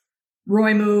that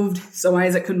Roy moved so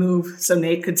Isaac could move, so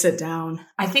Nate could sit down.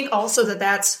 I think also that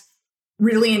that's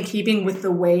really in keeping with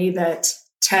the way that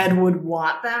Ted would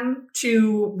want them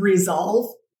to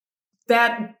resolve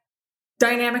that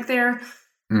dynamic there.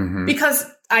 Because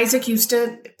Isaac used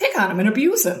to pick on him and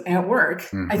abuse him at work.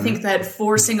 I think that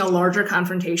forcing a larger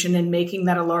confrontation and making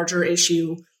that a larger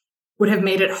issue would have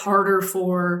made it harder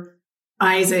for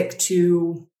Isaac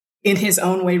to, in his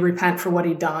own way, repent for what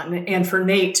he'd done, and for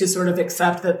Nate to sort of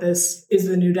accept that this is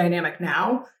the new dynamic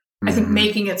now. I think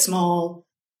making it small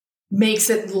makes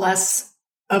it less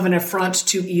of an affront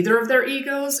to either of their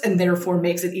egos, and therefore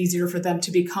makes it easier for them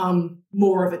to become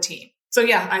more of a team. So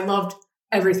yeah, I loved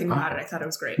everything about it. I thought it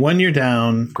was great. When you're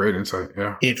down, great insight.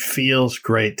 Yeah, it feels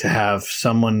great to have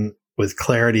someone with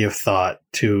clarity of thought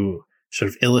to sort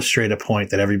of illustrate a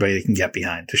point that everybody can get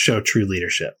behind, to show true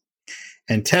leadership.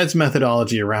 And Ted's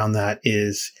methodology around that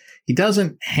is he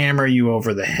doesn't hammer you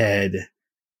over the head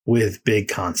with big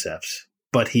concepts,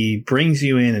 but he brings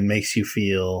you in and makes you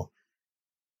feel.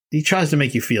 He tries to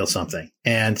make you feel something,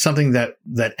 and something that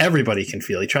everybody can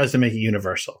feel. He tries to make it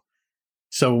universal.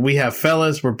 So we have,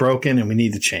 fellas, we're broken and we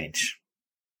need to change.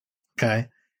 Okay.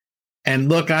 And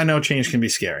look, I know change can be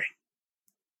scary.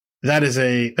 that's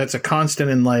a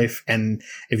constant in life. And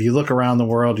if you look around the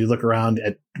world, you look around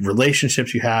at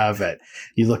relationships you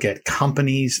look at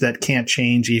companies that can't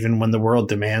change even when the world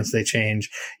demands they change.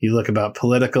 You look about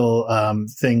political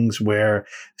things where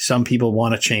some people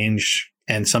want to change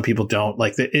and some people don't.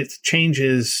 Like change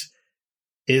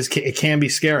it can be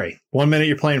scary. 1 minute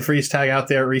you're playing freeze tag out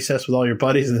there at recess with all your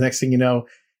buddies, and the next thing you know,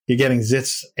 you're getting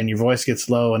zits and your voice gets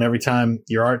low. And every time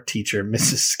your art teacher,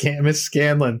 Miss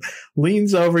Scanlon,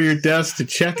 leans over your desk to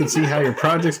check and see how your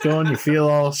project's going, you feel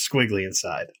all squiggly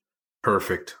inside.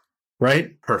 Perfect.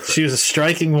 Right? Perfect. She was a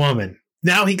striking woman.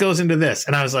 Now he goes into this.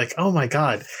 And I was like, oh my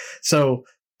God. So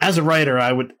as a writer,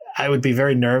 I would be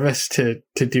very nervous to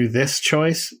do this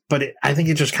choice, but I think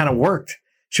it just kind of worked.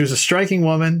 She was a striking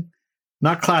woman,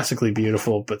 not classically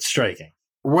beautiful, but striking.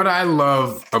 What I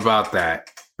love about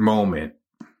that moment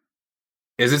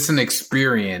is it's an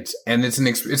experience, and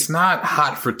it's not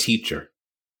hot for teacher,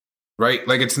 right?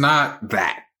 Like, it's not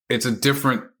that. It's a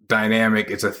different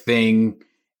dynamic. It's a thing.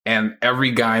 And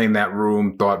every guy in that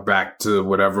room thought back to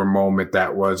whatever moment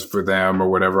that was for them,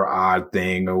 or whatever odd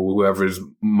thing, or whoever's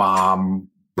mom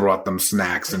brought them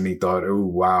snacks and he thought, oh,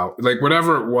 wow. Like,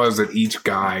 whatever it was that each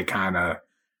guy kind of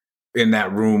in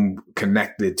that room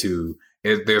connected to,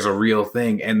 there's a real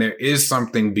thing. And there is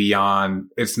something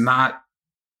beyond. It's not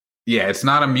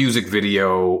a music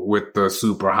video with the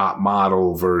super hot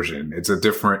model version. It's a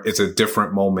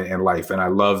different moment in life. And I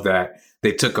love that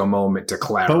they took a moment to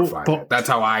clarify that. That's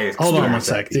how I hold on one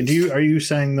sec. Are you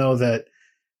saying though that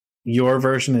your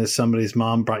version is somebody's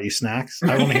mom brought you snacks?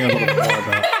 I want to hear a little bit more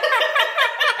about it.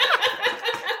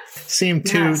 Seemed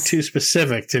too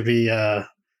specific to be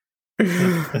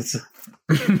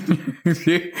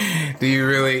do you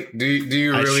really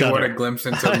want a glimpse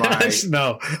into my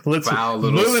no, let's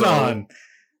move it on.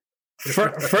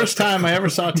 First time I ever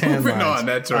saw tan moving lines. On,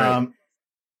 that's right.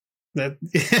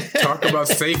 Talk about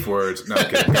safe words. No,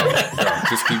 kidding. No.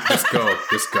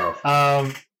 Just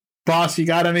go. Boss, you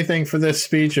got anything for this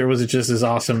speech, or was it just as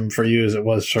awesome for you as it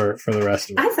was for the rest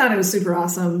of it? I thought it was super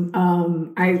awesome.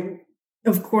 I,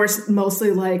 of course,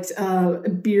 mostly liked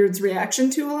Beard's reaction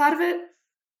to a lot of it.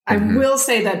 I will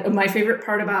say that my favorite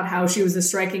part about how she was a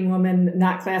striking woman,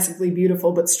 not classically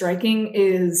beautiful, but striking,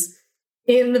 is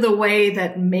in the way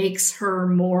that makes her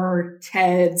more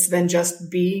Ted's than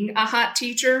just being a hot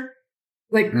teacher.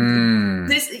 Like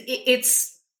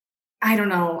it's, I don't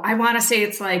know. I want to say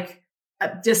it's like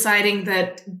deciding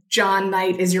that John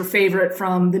Knight is your favorite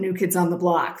from the New Kids on the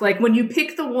Block. Like when you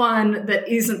pick the one that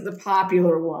isn't the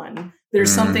popular one, there's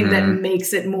something that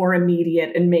makes it more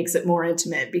immediate and makes it more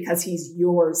intimate because he's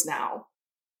yours now.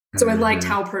 So I liked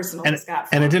how personal this got.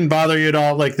 And it didn't bother you at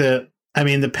all. Like the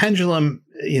pendulum,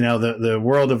 the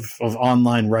world of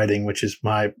online writing, which is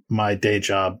my day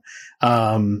job.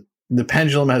 The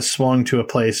pendulum has swung to a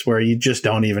place where you just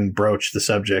don't even broach the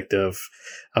subject of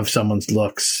someone's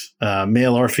looks,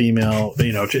 male or female.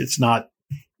 It's not,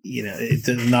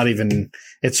 it's not even,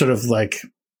 it's sort of like,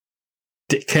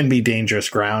 it can be dangerous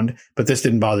ground, but this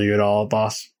didn't bother you at all,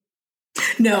 boss?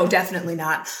 No, definitely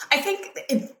not. I think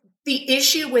the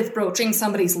issue with broaching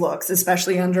somebody's looks,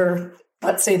 especially under,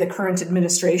 let's say, the current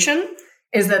administration,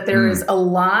 is that there is a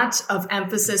lot of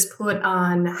emphasis put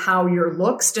on how your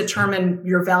looks determine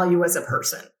your value as a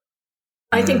person.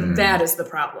 I think that is the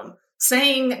problem.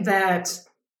 Saying that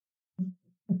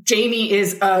Jamie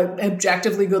is an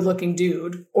objectively good-looking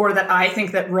dude, or that I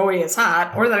think that Roy is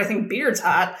hot, or that I think Beard's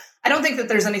hot, I don't think that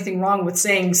there's anything wrong with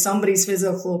saying somebody's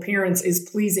physical appearance is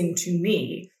pleasing to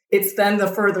me. It's then the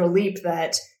further leap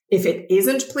that if it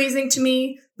isn't pleasing to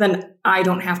me, then I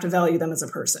don't have to value them as a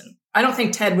person. I don't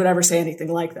think Ted would ever say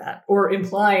anything like that or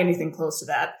imply anything close to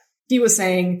that. He was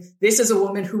saying, this is a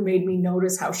woman who made me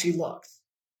notice how she looked.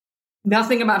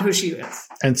 Nothing about who she is.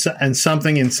 And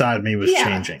something inside me was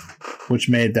changing, which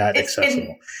made that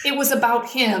accessible. It was about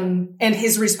him and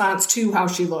his response to how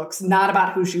she looks, not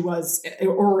about who she was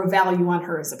or a value on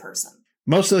her as a person.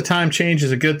 Most of the time, change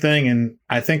is a good thing. And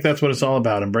I think that's what it's all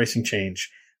about, embracing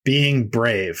change, being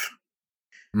brave,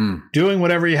 doing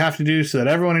whatever you have to do so that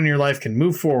everyone in your life can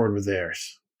move forward with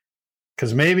theirs.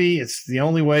 Because maybe it's the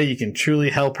only way you can truly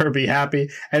help her be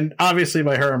happy. And obviously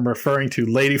by her, I'm referring to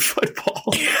Lady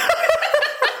Football.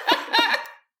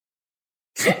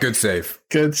 Good save. Oh,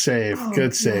 good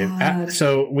save.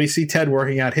 So we see Ted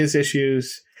working out his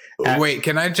issues. Wait,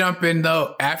 can I jump in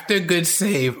though? After good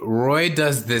save, Roy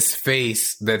does this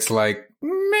face that's like,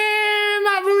 man,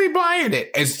 not really buying it.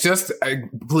 It's just,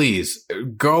 please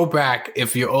go back.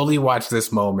 If you only watch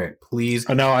this moment, please.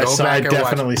 Oh, no, I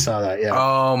definitely saw that. Yeah.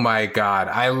 Oh my God.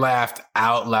 I laughed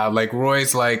out loud. Like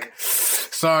Roy's like,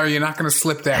 sorry, you're not going to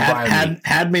slip that by me.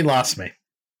 Had me, lost me.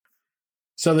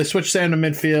 So they switch Sam to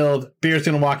midfield. Beer's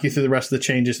going to walk you through the rest of the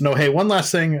changes. No, hey, one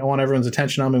last thing. I want everyone's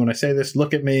attention on me when I say this.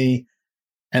 Look at me.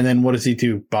 And then what does he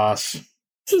do, boss?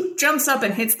 He jumps up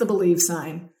and hits the believe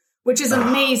sign, which is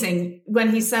amazing when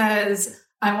he says,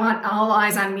 I want all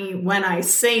eyes on me when I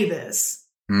say this,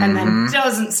 and then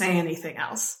doesn't say anything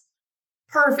else.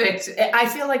 Perfect. I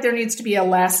feel like there needs to be a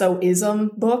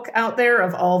Lasso-ism book out there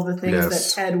of all the things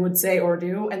that Ted would say or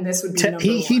do, and this would be number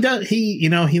one. He does. He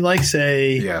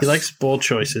likes bold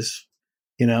choices.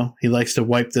 He likes to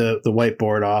wipe the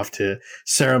whiteboard off, to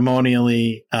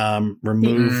ceremonially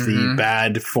remove the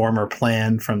bad former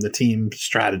plan from the team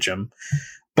stratagem.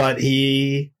 But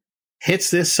he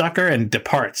hits this sucker and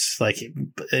departs.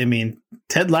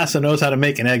 Ted Lasso knows how to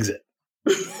make an exit.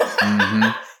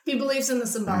 He believes in the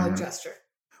symbolic gesture.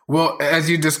 Well, as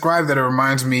you described that, it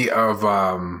reminds me of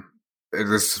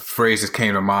this phrase that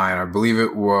came to mind. I believe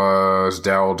it was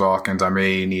Daryl Dawkins. I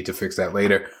may need to fix that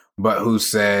later. But who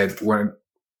said, when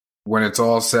it's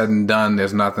all said and done,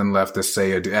 there's nothing left to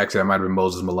say or do. Actually, that might have been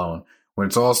Moses Malone. When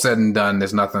it's all said and done,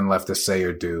 there's nothing left to say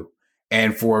or do.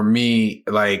 And for me,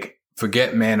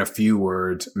 forget man of few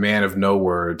words, man of no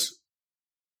words.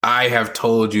 I have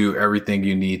told you everything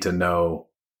you need to know.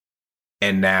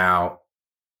 And now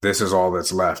this is all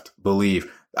that's left.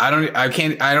 Believe. I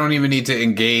don't even need to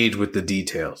engage with the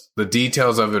details. The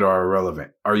details of it are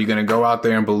irrelevant. Are you going to go out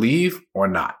there and believe or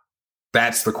not?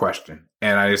 That's the question.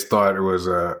 And I just thought it was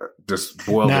just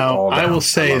boiled it all down. I will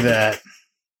say that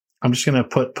I'm just going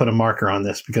to put a marker on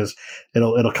this because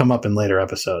it'll come up in later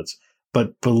episodes.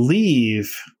 But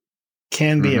believe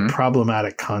can be a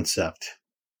problematic concept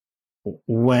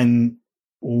when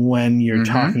you're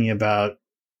talking about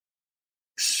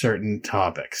certain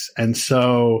topics. And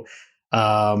so,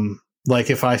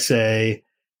 if I say,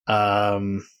 you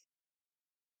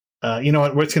know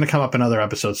what, it's going to come up in other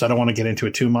episodes, so I don't want to get into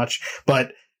it too much,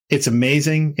 but it's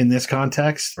amazing in this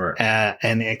context. Right.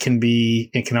 And it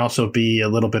can also be a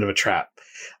little bit of a trap.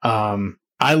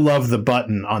 I love the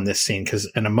button on this scene because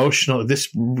this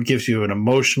gives you an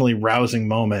emotionally rousing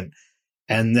moment.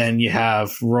 And then you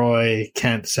have Roy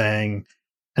Kent saying,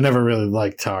 I never really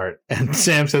liked Tart. And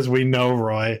Sam says, we know,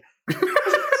 Roy.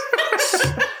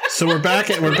 So we're back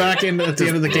at the end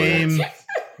of the game.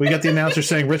 We got the announcer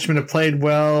saying Richmond have played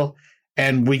well,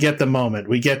 and we get the moment.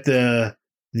 We get the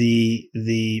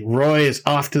Roy is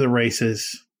off to the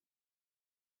races,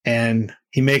 and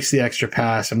he makes the extra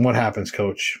pass. And what happens,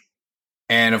 Coach?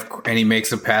 And he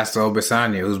makes a pass to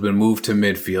Obisanya, who's been moved to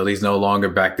midfield. He's no longer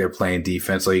back there playing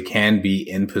defense, so he can be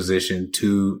in position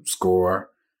to score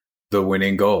the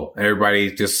winning goal. And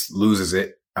everybody just loses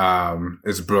it.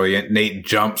 It's brilliant. Nate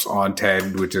jumps on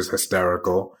Ted, which is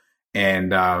hysterical.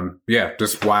 And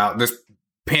just wild, just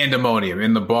pandemonium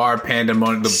in the bar,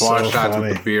 pandemonium, the bar shots funny.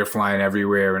 With the beer flying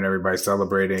everywhere and everybody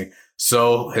celebrating.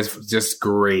 So it's just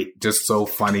great, just so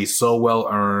funny, so well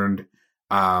earned,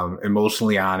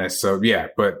 emotionally honest. So yeah,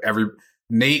 but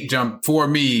Nate jump for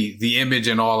me, the image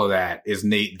and all of that is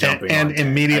Nate jumping and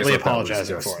immediately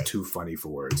apologizing for it. Too funny for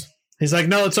words. He's like,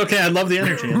 no, it's okay. I love the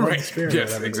energy. I love the spirit.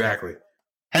 Yes, exactly.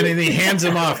 And then he hands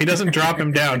him off. He doesn't drop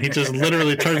him down. He just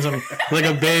literally turns him like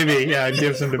a baby. Yeah, and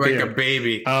gives him the beer. Like a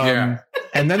baby. And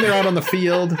then they're out on the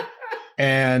field.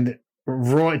 And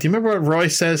Roy, do you remember what Roy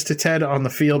says to Ted on the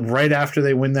field right after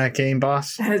they win that game,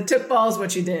 boss? It took balls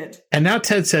what you did. And now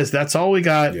Ted says, that's all we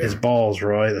got is balls,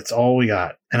 Roy. That's all we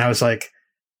got. And I was like,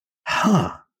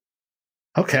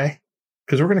 okay.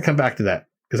 Because we're going to come back to that.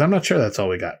 Because I'm not sure that's all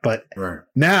we got. But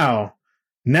now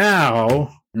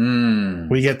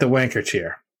we get the wanker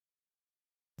cheer.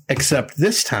 Except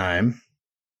this time,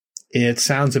 it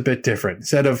sounds a bit different.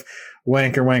 Instead of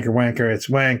wanker, wanker, wanker, it's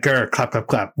wanker, clap, clap,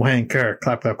 clap, wanker,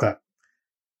 clap, clap, clap.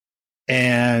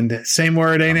 And same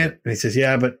word, ain't it? And he says,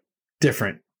 yeah, but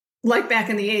different. Like back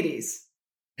in the 80s.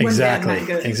 Exactly.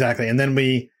 And then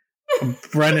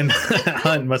Brendan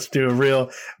Hunt must do a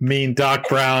real mean Doc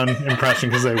Brown impression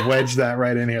because they wedged that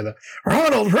right in here. The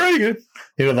Ronald Reagan,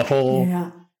 the whole,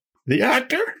 the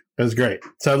actor. It was great.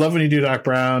 So I love when you do Doc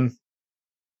Brown.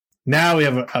 Now we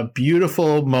have a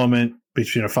beautiful moment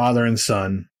between a father and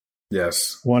son.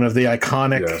 Yes. One of the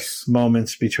iconic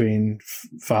moments between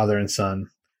father and son,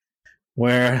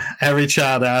 where every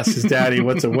child asks his daddy,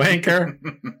 what's a wanker?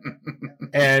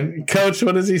 And Coach,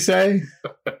 what does he say?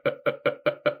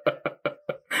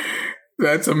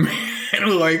 That's a man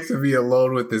who likes to be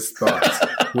alone with his thoughts,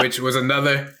 which was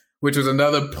another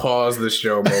pause the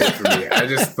show moment for me. I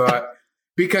just thought,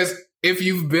 because if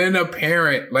you've been a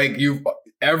parent,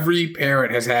 every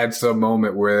parent has had some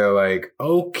moment where they're like,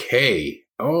 okay,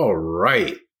 all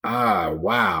right,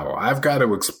 wow, I've got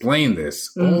to explain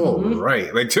this. All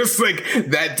right. Like, just like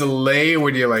that delay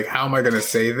when you're like, how am I going to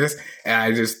say this? And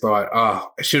I just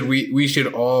thought, we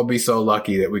should all be so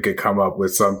lucky that we could come up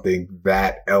with something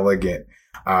that elegant,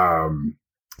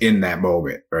 in that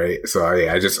moment. Right. So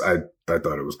yeah, I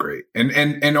thought it was great.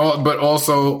 But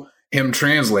also him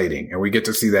translating, and we get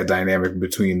to see that dynamic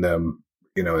between them,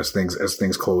 as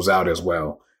things close out as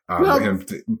well. Him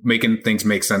making things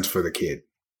make sense for the kid.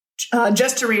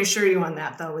 Just to reassure you on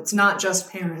that, though, it's not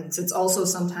just parents. It's also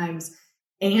sometimes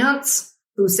aunts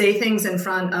who say things in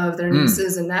front of their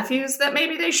nieces and nephews that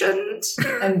maybe they shouldn't.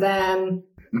 And then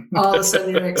all of a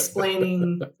sudden you're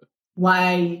explaining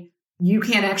why you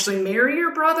can't actually marry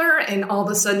your brother. And all of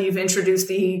a sudden you've introduced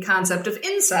the concept of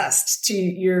incest to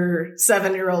your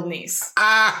 7-year-old niece.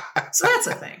 So that's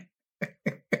a thing.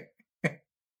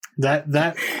 That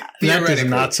does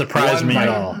not surprise me at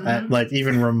all. Like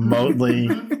even remotely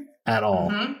at all.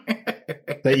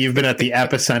 That you've been at the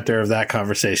epicenter of that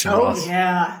conversation. Oh, Ross.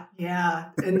 yeah.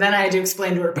 And then I had to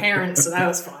explain to her parents, so that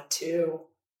was fun too.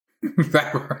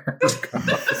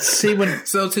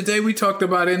 So today we talked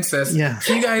about incest. Yeah.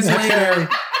 See you guys later.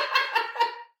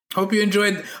 Hope you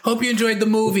enjoyed the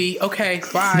movie. Okay,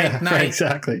 bye. Yeah, night. right,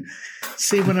 exactly.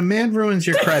 See, when a man ruins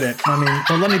your credit,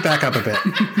 let me back up a bit.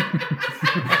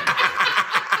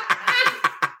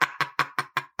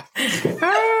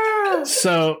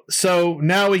 So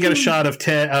now we get a shot of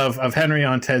Ted of Henry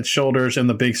on Ted's shoulders and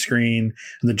the big screen,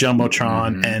 the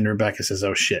jumbotron, and Rebecca says,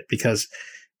 "Oh shit!" Because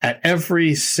at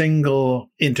every single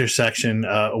intersection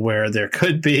where there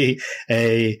could be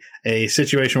a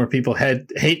situation where people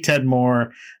hate Ted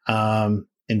more,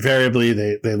 invariably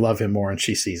they love him more, and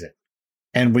she sees it.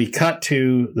 And we cut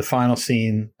to the final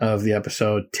scene of the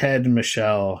episode: Ted and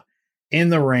Michelle in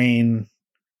the rain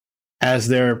as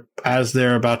they're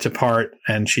about to part,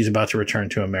 and she's about to return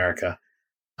to America.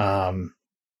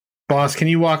 Boss, can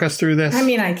you walk us through this? I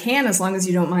mean, I can, as long as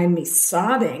you don't mind me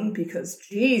sobbing, because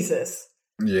Jesus.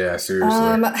 Yeah,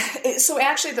 seriously. So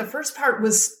actually, the first part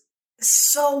was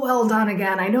so well done.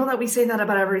 Again, I know that we say that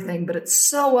about everything, but it's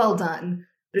so well done.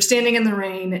 They're standing in the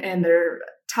rain and they're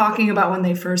talking about when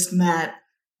they first met,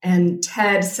 and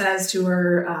Ted says to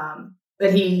her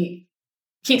that he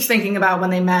keeps thinking about when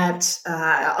they met,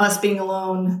 us being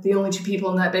alone, the only two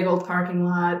people in that big old parking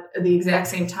lot at the exact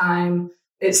same time.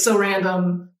 It's so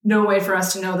random. No way for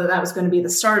us to know that that was going to be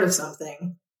the start of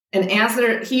something. And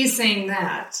as he's saying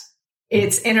that,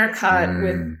 it's intercut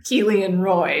with Keely and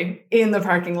Roy in the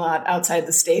parking lot outside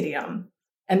the stadium.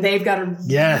 And they've got a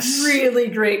really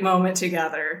great moment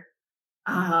together.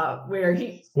 Where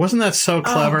he wasn't that so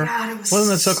clever? Oh God,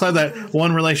 wasn't that so clever that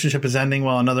one relationship is ending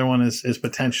while another one is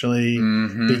potentially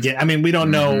begin? I mean, we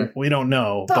don't know,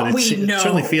 but it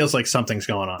certainly feels like something's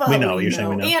going on. We know. You're saying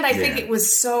we know, and I think it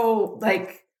was so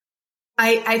like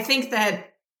I think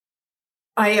that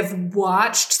I have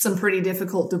watched some pretty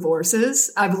difficult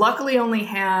divorces. I've luckily only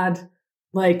had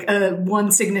like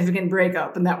one significant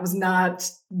breakup, and that was not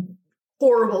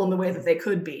horrible in the way that they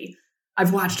could be.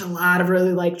 I've watched a lot of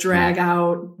really like drag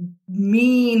out,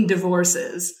 mean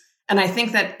divorces. And I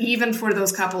think that even for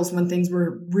those couples, when things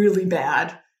were really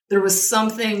bad, there was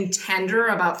something tender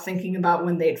about thinking about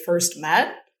when they'd first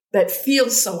met that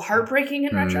feels so heartbreaking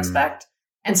in retrospect.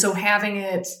 And so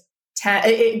having Ted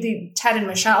and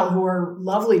Michelle, who are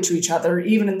lovely to each other,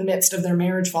 even in the midst of their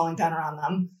marriage falling down around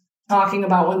them, talking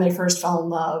about when they first fell in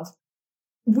love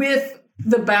with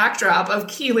the backdrop of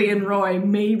Keely and Roy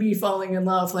maybe falling in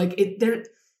love. Like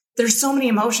there's so many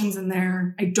emotions in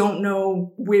there. I don't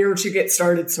know where to get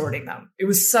started sorting them. It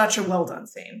was such a well done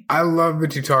scene. I love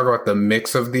that you talk about the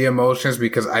mix of the emotions,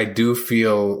 because I do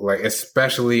feel like,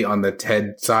 especially on the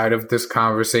Ted side of this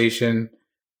conversation,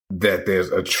 that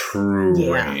there's a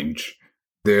true range.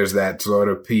 There's that sort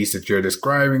of piece that you're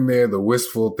describing there, the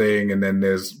wistful thing. And then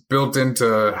there's built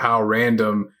into how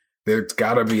random, there's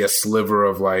got to be a sliver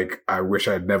of like, I wish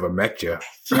I'd never met you,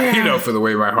 for the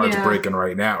way my heart's breaking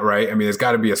right now, right? I mean, there's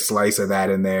got to be a slice of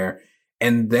that in there.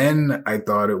 And then I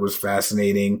thought it was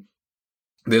fascinating.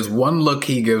 There's one look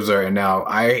he gives her, and now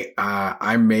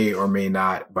I may or may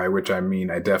not, by which I mean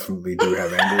I definitely do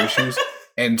have anger issues.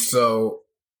 And so...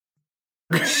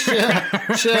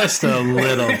 just a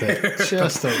little bit.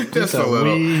 Just a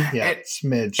little.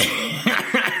 Smidge.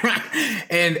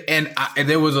 And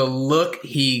there was a look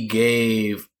he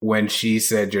gave when she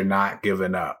said, "You're not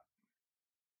giving up."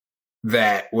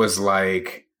 That was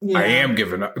like, I am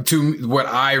giving up. To what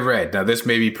I read, now this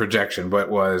may be projection, but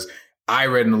I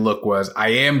read in the look was, I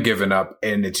am giving up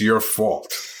and it's your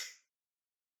fault.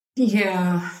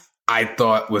 Yeah. I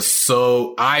thought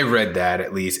I read that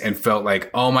at least and felt like,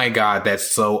 oh my God,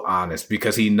 that's so honest,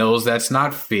 because he knows that's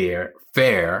not fair.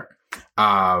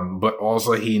 But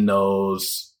also he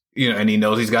knows, and he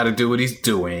knows he's got to do what he's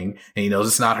doing, and he knows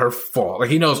it's not her fault. Like,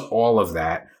 he knows all of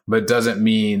that, but it doesn't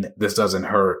mean this doesn't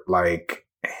hurt like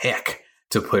heck,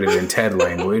 to put it in Ted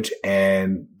language,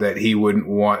 and that he wouldn't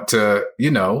want to,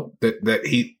 that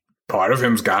he, part of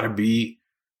him's got to be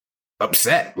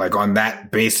upset, like on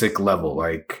that basic level.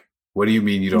 Like, what do you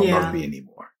mean you don't love me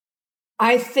anymore?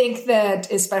 I think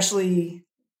that, especially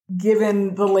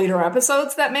given the later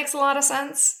episodes, that makes a lot of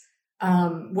sense.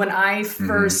 When I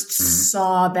first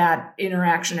saw that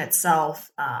interaction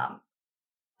itself,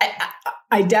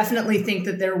 I definitely think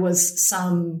that there was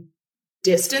some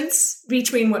distance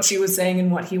between what she was saying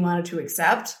and what he wanted to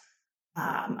accept.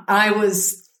 I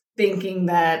was thinking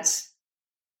that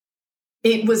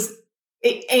it was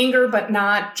anger, but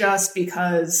not just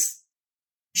because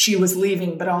she was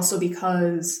leaving, but also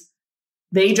because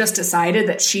they just decided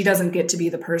that she doesn't get to be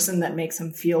the person that makes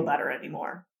him feel better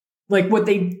anymore. Like, what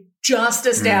they just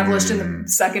established in the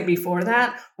second before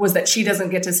that was that she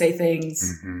doesn't get to say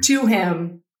things to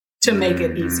him to make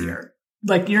it easier.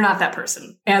 Like, you're not that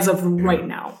person as of right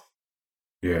now.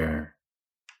 Yeah.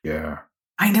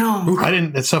 I know.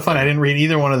 It's so funny. I didn't read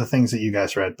either one of the things that you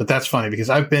guys read, but that's funny because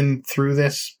I've been through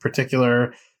this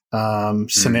particular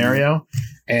scenario,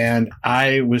 and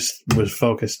I was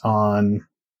focused on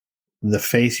the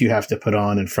face you have to put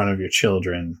on in front of your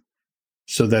children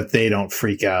so that they don't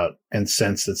freak out and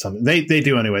sense that something they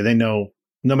do anyway. They know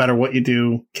no matter what you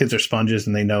do, kids are sponges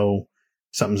and they know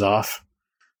something's off.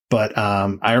 But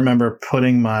I remember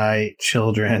putting my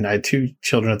children, I had 2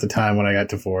 children at the time when I got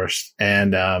divorced,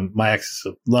 and my ex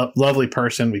is a lovely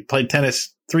person. We played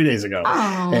tennis 3 days ago,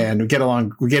 and we get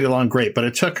along great. But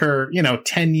it took her,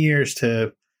 10 years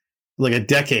to, like, a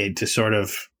decade to sort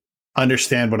of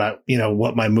understand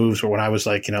what my moves were when I was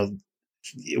like,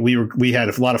 we had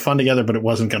a lot of fun together, but it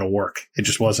wasn't going to work. It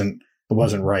just wasn't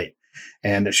right.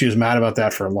 And she was mad about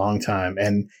that for a long time.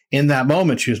 And in that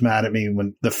moment, she was mad at me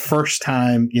when the first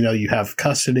time, you have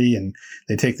custody and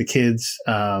they take the kids,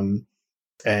 not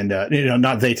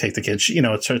they take the kids,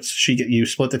 you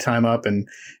split the time up and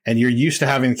you're used to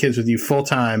having the kids with you full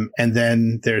time. And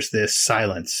then there's this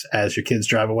silence as your kids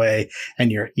drive away, and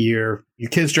your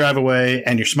kids drive away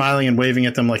and you're smiling and waving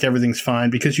at them like everything's fine,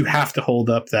 because you have to hold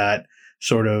up that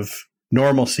sort of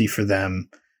normalcy for them.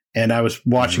 And I was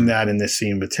watching that in this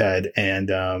scene with Ted, and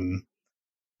man,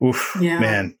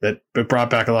 that it brought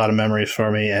back a lot of memories for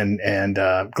me, and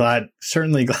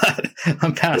certainly glad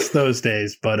I'm past those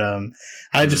days. But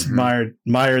I just admired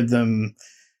them,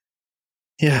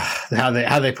 how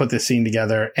they put this scene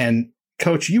together. And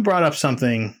Coach, you brought up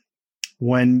something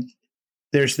when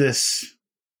there's this.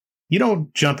 You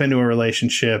don't jump into a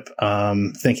relationship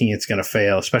thinking it's going to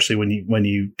fail, especially when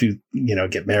you do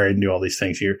get married and do all these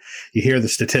things. You hear the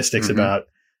statistics about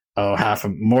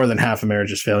more than half of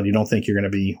marriages fail, and you don't think you're going to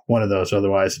be one of those.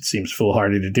 Otherwise, it seems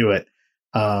foolhardy to do it.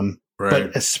 Right.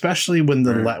 But especially when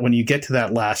when you get to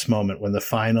that last moment, when the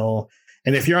final,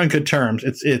 and if you're on good terms,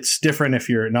 it's different if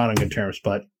you're not on good terms.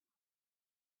 But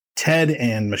Ted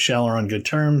and Michelle are on good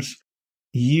terms.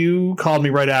 You called me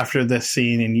right after this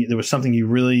scene, and there was something you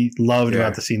really loved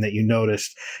about the scene that you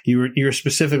noticed. You were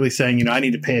specifically saying, I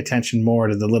need to pay attention more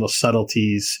to the little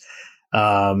subtleties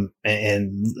and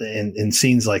in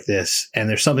scenes like this. And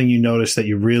there's something you noticed that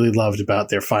you really loved about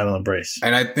their final embrace.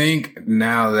 And I think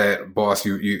now that, boss,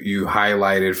 you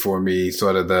highlighted for me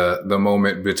sort of the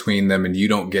moment between them, and you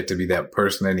don't get to be that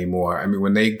person anymore. I mean,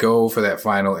 when they go for that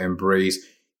final embrace,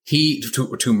 he,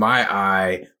 to my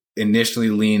eye, initially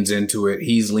leans into it.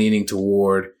 He's leaning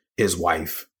toward his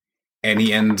wife, and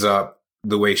he ends up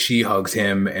the way she hugs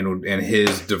him and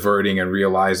his diverting and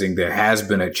realizing there has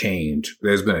been a change.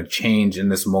 There's been a change in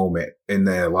this moment in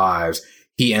their lives.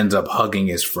 He ends up hugging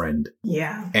his friend.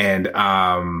 Yeah. And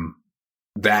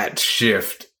that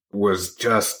shift was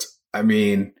just, I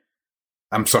mean,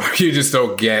 I'm sorry, you just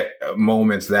don't get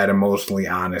moments that emotionally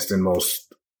honest in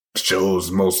most shows,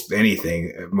 most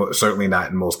anything, certainly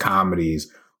not in most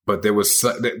comedies. But there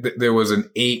was an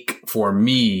ache for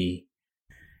me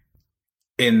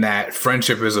in that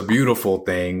friendship is a beautiful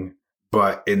thing,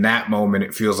 but in that moment,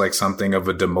 it feels like something of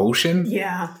a demotion.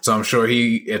 Yeah. So I'm sure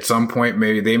at some point,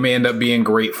 maybe they may end up being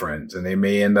great friends, and they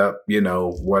may end up,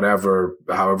 however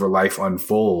life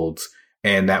unfolds,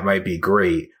 and that might be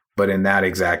great. But in that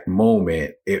exact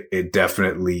moment, it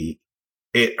definitely,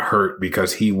 it hurt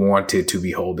because he wanted to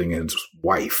be holding his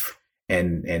wife.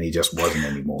 And he just wasn't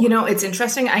anymore. It's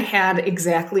interesting. I had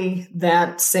exactly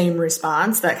that same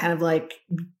response, that kind of like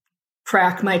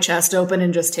crack my chest open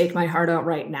and just take my heart out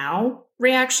right now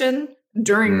reaction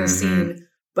during the scene.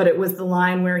 But it was the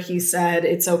line where he said,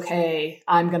 "It's okay.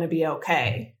 I'm going to be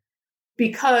okay."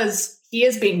 Because he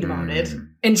is being demoted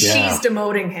and she's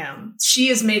demoting him. She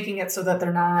is making it so that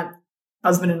they're not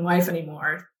husband and wife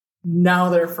anymore. Now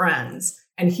they're friends.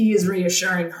 And he is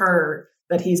reassuring her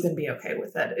that he's going to be okay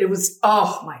with it. It was,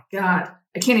 oh my God.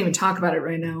 I can't even talk about it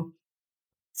right now.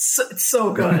 It's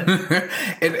so good.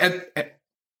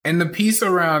 and the piece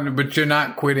around, but you're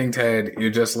not quitting, Ted. You're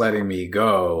just letting me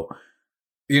go.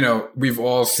 You know, we've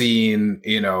all seen,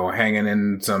 you know, hanging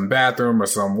in some bathroom or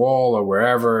some wall or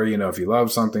wherever, you know, if you love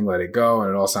something, let it go.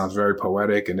 And it all sounds very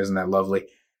poetic. And isn't that lovely?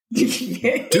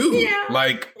 Dude,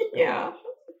 like,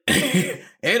 it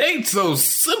ain't so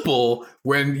simple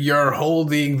when you're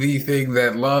holding the thing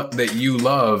that you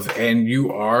love and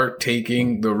you are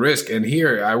taking the risk. And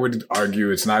here I would argue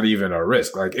it's not even a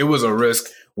risk. Like, it was a risk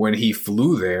when he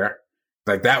flew there.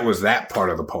 Like, that was that part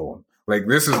of the poem. Like,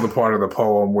 this is the part of the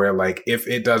poem where, like, if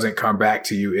it doesn't come back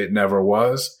to you, it never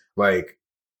was. Like,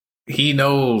 he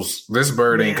knows this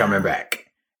bird ain't coming back.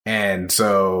 And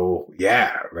so,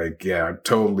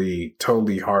 totally,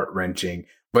 totally heart-wrenching.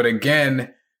 But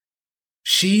again,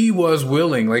 she was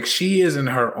willing, like, she is in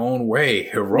her own way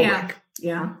heroic.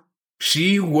 Yeah.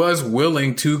 She was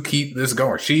willing to keep this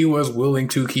going. She was willing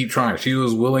to keep trying. She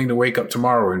was willing to wake up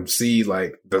tomorrow and see,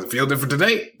 like, does it feel different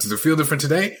today? Does it feel different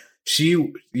today?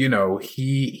 She, you know,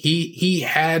 he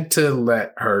had to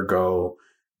let her go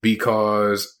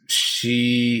because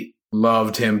she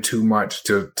loved him too much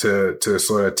to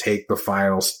sort of take the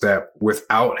final step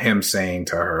without him saying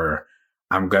to her,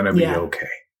 "I'm gonna be okay."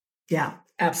 Yeah,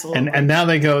 absolutely. And now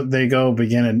they go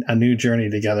begin a new journey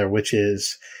together, which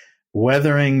is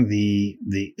weathering the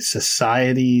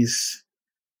society's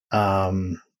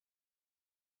sort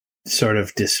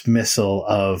of dismissal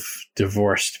of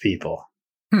divorced people.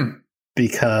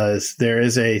 Because there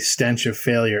is a stench of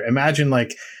failure. Imagine,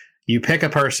 like, you pick a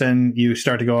person, you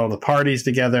start to go all the parties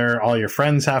together, all your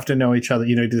friends have to know each other,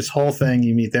 you know, do this whole thing,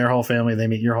 you meet their whole family, they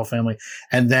meet your whole family,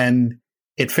 and then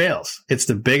it fails. It's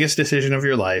the biggest decision of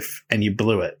your life, and you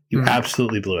blew it. You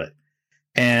absolutely blew it.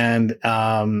 And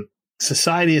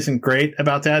society isn't great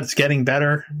about that. It's getting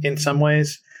better in some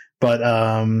ways, but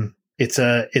it's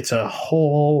a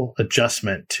whole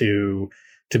adjustment to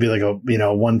be like a, you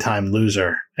know, one-time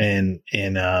loser in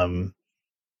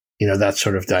you know, that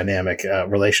sort of dynamic,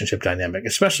 relationship dynamic,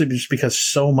 especially just because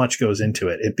so much goes into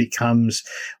it. It becomes,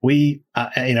 you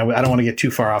know, I don't want to get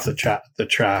too far off the track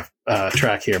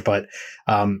here, but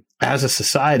as a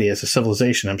society, as a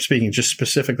civilization, I'm speaking just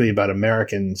specifically about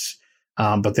Americans,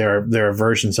 but there are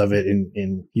versions of it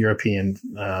in European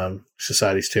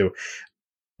societies too.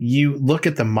 You look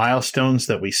at the milestones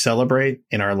that we celebrate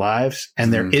in our lives,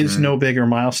 and there is no bigger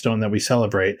milestone that we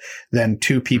celebrate than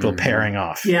two people pairing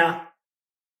off. Yeah.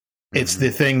 It's the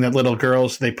thing that little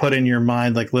girls, they put in your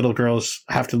mind, like, little girls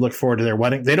have to look forward to their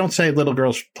wedding. They don't say little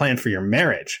girls plan for your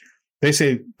marriage. They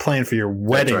say plan for your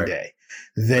wedding day.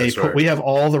 We have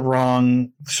all the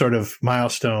wrong sort of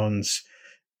milestones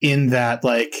in that,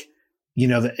 like, you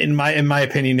know, in my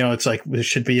opinion, you know, it's like, it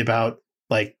should be about,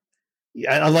 like,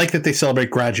 I like that they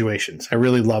celebrate graduations. I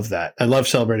really love that. I love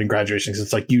celebrating graduations.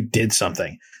 It's like you did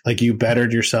something, like you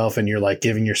bettered yourself and you're like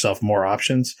giving yourself more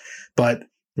options. But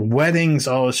weddings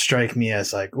always strike me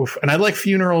as like, oof. And I like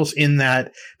funerals in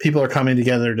that people are coming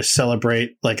together to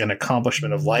celebrate like an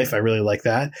accomplishment of life. I really like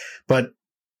that. But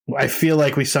I feel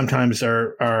like we sometimes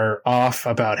are off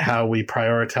about how we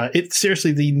prioritize. It's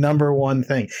seriously the number one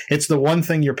thing. It's the one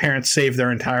thing your parents save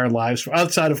their entire lives for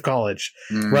outside of college,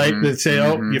 right? They say,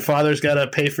 "Oh, your father's got to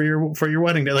pay for your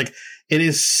wedding day." Like, it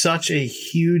is such a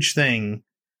huge thing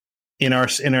in our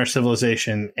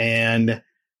civilization, and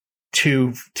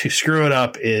to screw it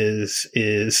up is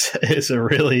a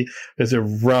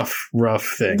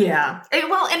rough thing. Yeah.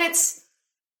 And it's.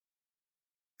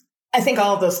 I think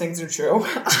all of those things are true.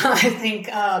 I think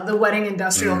the wedding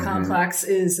industrial complex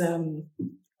is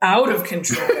out of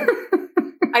control.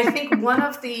 I think one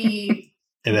of the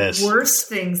worst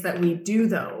things that we do,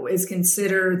 though, is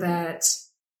consider that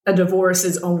a divorce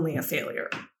is only a failure.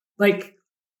 Like,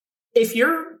 if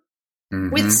you're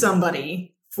with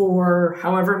somebody for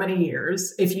however many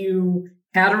years, if you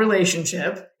had a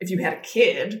relationship, if you had a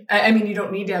kid, I mean, you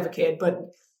don't need to have a kid, but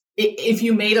if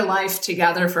you made a life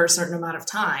together for a certain amount of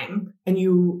time and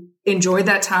you enjoyed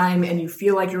that time and you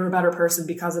feel like you're a better person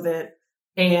because of it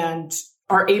and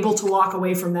are able to walk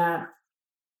away from that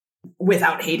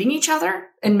without hating each other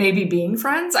and maybe being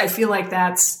friends, I feel like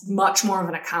that's much more of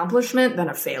an accomplishment than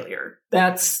a failure.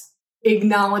 That's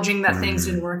acknowledging that things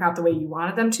didn't work out the way you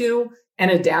wanted them to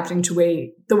and adapting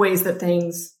to the ways that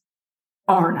things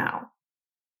are now.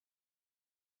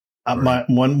 My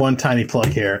one tiny plug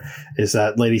here is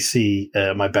that Lady C,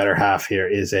 my better half here,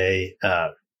 is a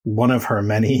one of her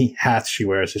many hats she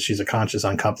wears is she's a conscious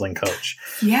uncoupling coach,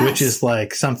 Yes. which is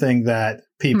like something that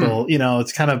people,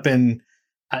 it's kind of been,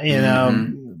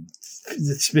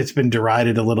 it's been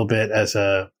derided a little bit as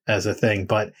a thing,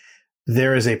 but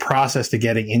there is a process to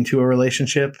getting into a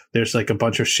relationship. There's like a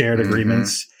bunch of shared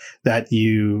agreements that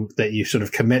you sort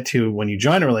of commit to when you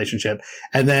join a relationship.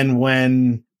 And then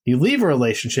when you leave a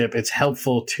relationship, it's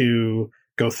helpful to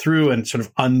go through and sort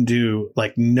of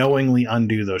knowingly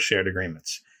undo those shared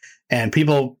agreements. And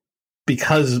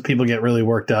because people get really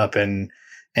worked up and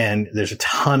there's a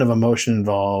ton of emotion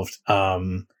involved,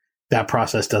 that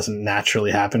process doesn't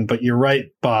naturally happen. But you're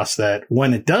right, boss, that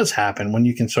when it does happen, when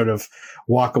you can sort of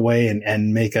walk away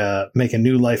and make a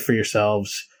new life for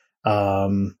yourselves,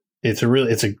 it's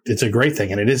a great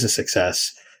thing, and it is a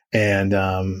success. And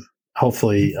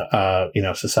hopefully,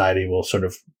 society will sort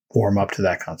of warm up to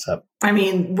that concept. I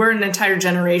mean, we're an entire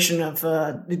generation of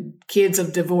kids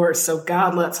of divorce, so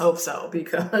God, let's hope so,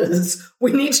 because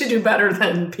we need to do better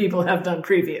than people have done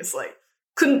previously.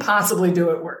 Couldn't possibly do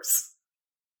it worse.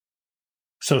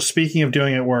 So speaking of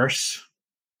doing it worse,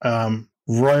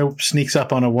 Roy sneaks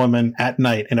up on a woman at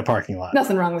night in a parking lot.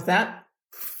 Nothing wrong with that.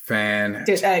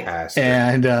 Fantastic.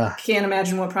 And can't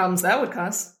imagine what problems that would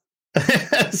cause.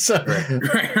 So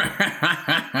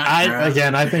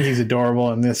I think he's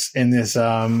adorable in this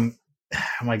oh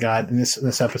my God, in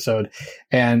this episode.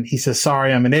 And he says,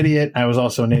 "Sorry, I'm an idiot. I was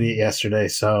also an idiot yesterday."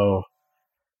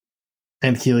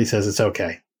 And Keely says it's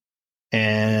okay.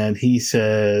 And he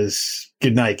says,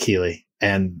 "Good night, Keely."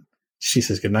 And she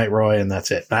says, "Good night, Roy." And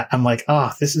that's it. I'm like,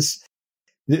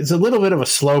 it's a little bit of a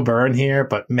slow burn here,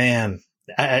 but man,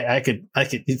 I could,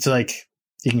 it's like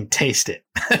you can taste it.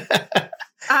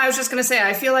 I was just going to say,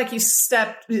 I feel like you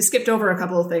skipped over a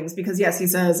couple of things because yes, he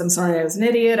says, "I'm sorry, I was an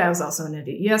idiot. I was also an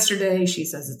idiot yesterday." She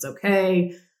says it's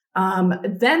okay.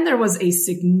 Then there was a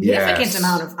significant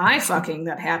amount of eye fucking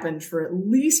that happened for at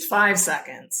least 5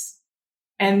 seconds.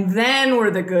 And then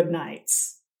were the good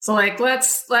nights. So like,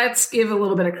 let's give a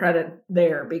little bit of credit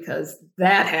there because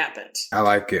that happened. I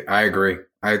like it. I agree.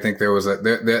 I think there was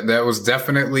that was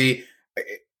definitely,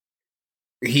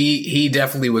 he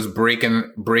definitely was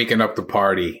breaking up the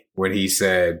party when he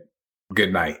said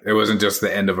good night. It wasn't just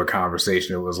the end of a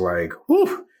conversation. It was like,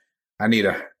 whew, I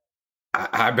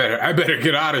better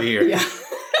get out of here. Yeah.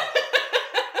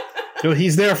 No,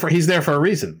 he's there for a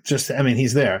reason.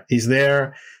 He's there. He's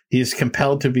there. He's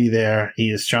compelled to be there.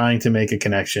 He is trying to make a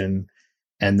connection.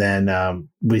 And then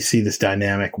we see this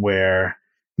dynamic where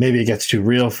maybe it gets too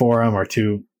real for him or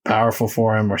too powerful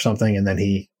for him or something. And then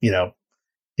he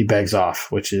begs off,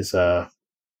 which is, and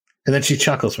then she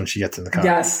chuckles when she gets in the car.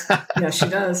 Yes. Yes, she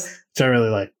does. Which I really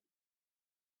like.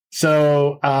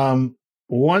 So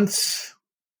once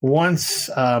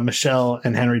Michelle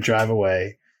and Henry drive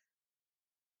away,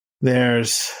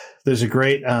 there's a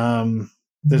great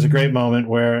moment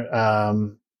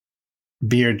where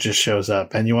Beard just shows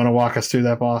up. And you want to walk us through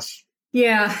that, boss?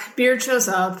 Yeah, Beard shows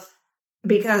up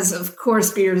because, of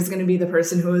course, Beard is going to be the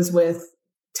person who is with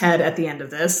Ted at the end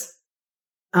of this.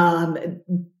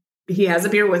 He has a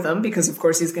beer with him because, of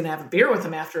course, he's going to have a beer with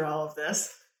him after all of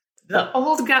this. The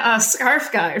old guy,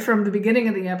 scarf guy from the beginning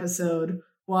of the episode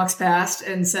walks past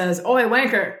and says, "Oi,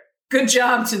 wanker, good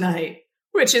job tonight,"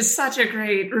 which is such a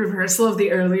great reversal of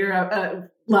the earlier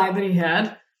line that he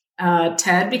had.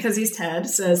 Ted, because he's Ted,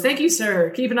 says, "Thank you, sir.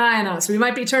 Keep an eye on us. We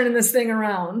might be turning this thing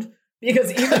around."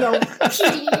 Because even though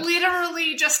he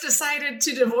literally just decided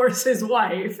to divorce his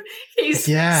wife, he's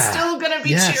still going to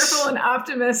be cheerful and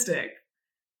optimistic.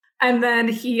 And then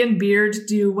he and Beard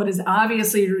do what is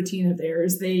obviously a routine of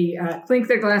theirs. They clink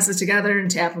their glasses together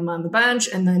and tap them on the bench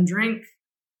and then drink.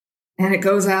 And it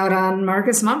goes out on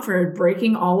Marcus Mumford,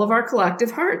 breaking all of our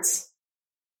collective hearts.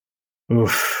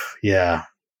 Oof. Yeah.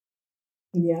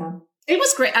 Yeah. It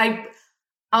was great.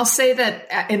 I'll say that,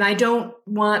 and I don't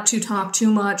want to talk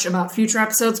too much about future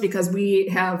episodes because we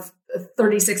have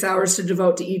 36 hours to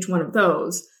devote to each one of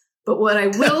those. But what I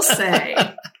will say,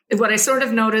 what I sort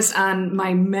of noticed on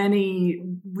my many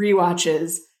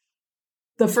rewatches,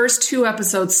 the first 2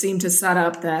 episodes seem to set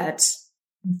up that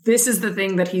this is the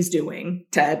thing that he's doing.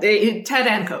 Ted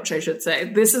and Coach, I should say.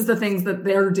 This is the things that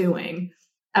they're doing.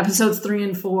 Episodes 3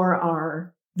 and 4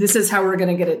 are, this is how we're going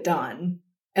to get it done.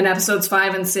 And episodes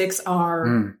 5 and 6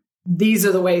 are, these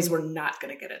are the ways we're not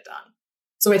going to get it done.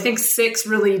 So I think 6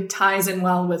 really ties in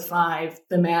well with 5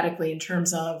 thematically in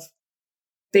terms of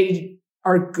they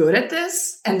are good at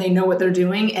this and they know what they're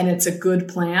doing and it's a good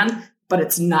plan, but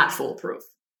it's not foolproof.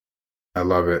 I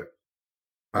love it.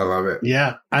 I love it.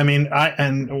 Yeah. I mean,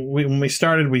 when we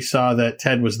started, we saw that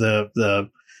Ted was the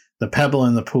pebble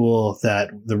in the pool,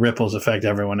 that the ripples affect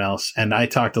everyone else. And I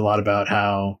talked a lot about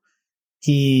how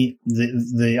the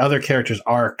other characters'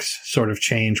 arcs sort of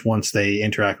change once they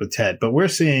interact with Ted, but we're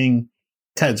seeing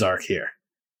Ted's arc here.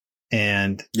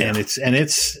 And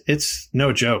it's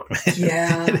no joke.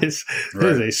 Yeah. It is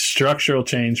a structural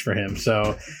change for him.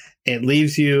 So it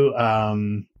leaves you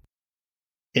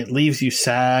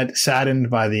saddened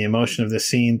by the emotion of the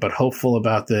scene, but hopeful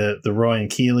about the Roy and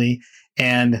Keeley.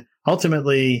 And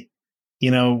ultimately,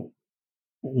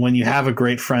 when you have a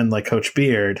great friend like Coach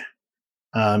Beard,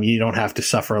 you don't have to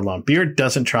suffer alone. Beard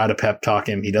doesn't try to pep talk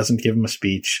him. He doesn't give him a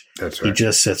speech. That's right. He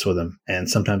just sits with him. And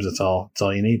sometimes it's all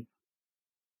you need.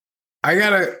 I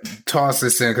gotta toss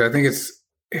this in because I think it's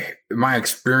my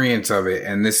experience of it,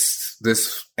 and this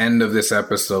end of this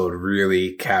episode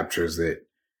really captures it.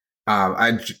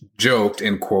 I joked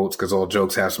in quotes, because all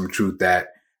jokes have some truth, that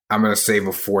I'm gonna save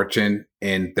a fortune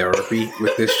in therapy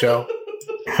with this show.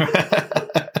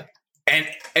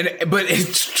 But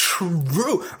it's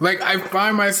true. Like, I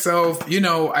find myself,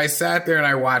 I sat there and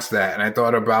I watched that, and I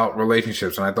thought about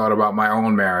relationships, and I thought about my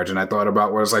own marriage, and I thought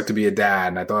about what it's like to be a dad,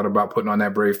 and I thought about putting on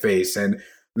that brave face. And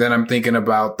then I'm thinking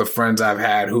about the friends I've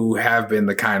had who have been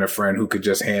the kind of friend who could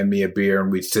just hand me a beer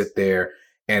and we'd sit there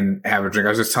and have a drink. I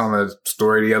was just telling a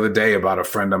story the other day about a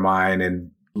friend of mine,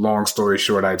 and long story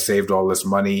short, I'd saved all this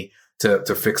money to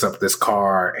fix up this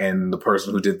car, and the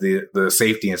person who did the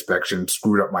safety inspection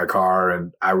screwed up my car,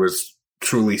 and I was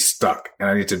truly stuck, and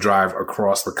I need to drive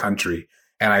across the country,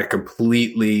 and I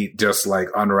completely just like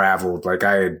unraveled, like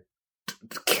I had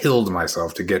killed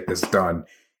myself to get this done.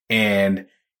 And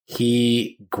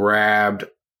he grabbed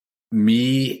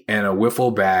me and a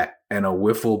wiffle bat and a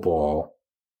wiffle ball,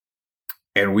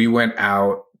 and we went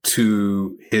out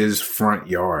to his front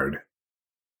yard.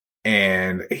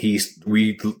 And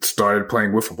we started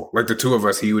playing wiffle ball. Like, the two of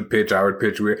us, he would pitch, I would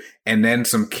pitch. And then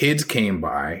some kids came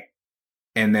by,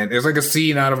 and then it's like a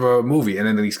scene out of a movie. And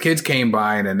then these kids came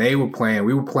by, and then they were playing,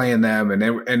 we were playing them. And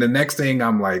the next thing,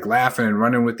 I'm like laughing and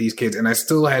running with these kids. And I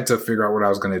still had to figure out what I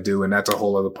was going to do. And that's a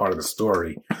whole other part of the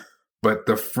story. But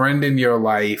the friend in your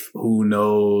life who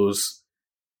knows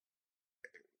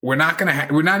we're not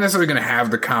necessarily going to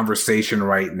have the conversation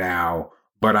right now,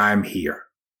 but I'm here.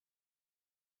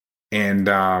 And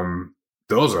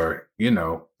those are,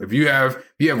 if you have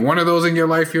one of those in your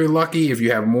life, you're lucky. If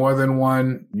you have more than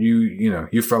one,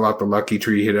 you fell out the lucky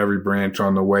tree, hit every branch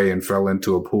on the way, and fell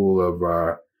into a pool of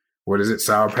what is it,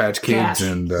 Sour Patch Kids. Cash.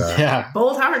 And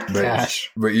both hard cash.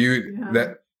 But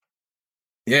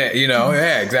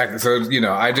exactly. So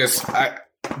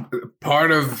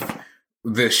part of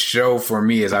this show for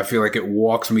me is I feel like it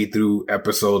walks me through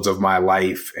episodes of my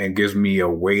life and gives me a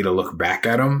way to look back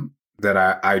at them that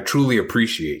I truly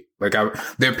appreciate. Like,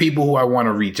 there are people who I want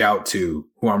to reach out to,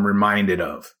 who I'm reminded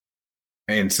of,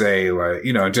 and say, like,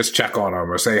 just check on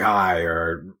them or say hi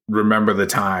or remember the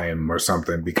time or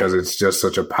something, because it's just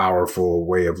such a powerful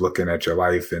way of looking at your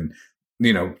life. And,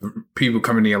 people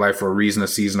come into your life for a reason, a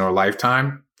season, or a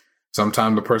lifetime.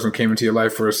 Sometimes the person came into your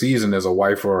life for a season as a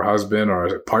wife or a husband or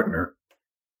a partner.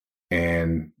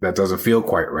 And that doesn't feel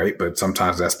quite right, but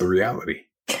sometimes that's the reality.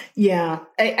 Yeah.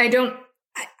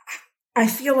 I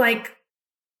feel like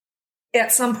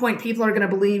at some point people are going to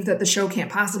believe that the show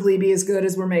can't possibly be as good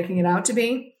as we're making it out to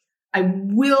be. I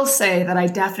will say that I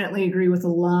definitely agree with a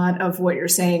lot of what you're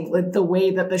saying, like the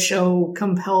way that the show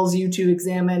compels you to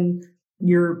examine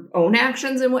your own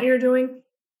actions and what you're doing.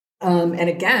 And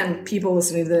again, people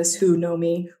listening to this who know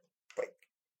me,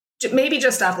 maybe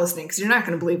just stop listening, because you're not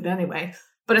going to believe it anyway.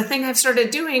 But a thing I've started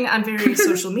doing on various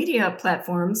social media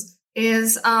platforms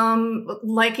is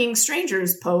liking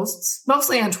strangers' posts,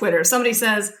 mostly on Twitter. Somebody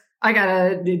says, I got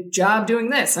a job doing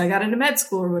this, I got into med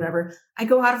school or whatever. I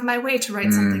go out of my way to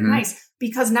write something nice,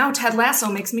 because now Ted Lasso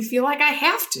makes me feel like I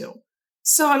have to.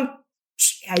 So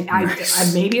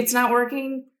I maybe it's not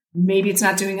working, maybe it's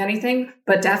not doing anything,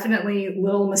 but definitely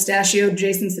little mustachioed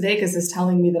Jason Sudeikis is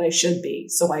telling me that I should be,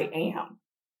 so I am.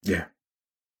 Yeah.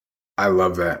 I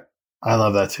love that. I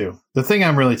love that too. The thing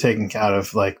I'm really taking out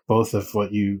of like both of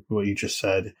what you just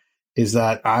said is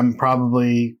that I'm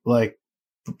probably like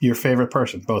your favorite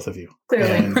person, both of you. Clearly,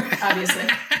 and obviously.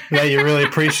 That you really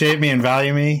appreciate me and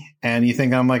value me, and you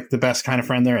think I'm like the best kind of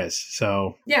friend there is.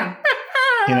 So yeah,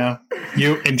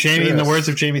 you and Jamie, in the words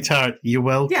of Jamie Todd, you're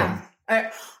welcome.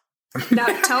 Yeah. Now,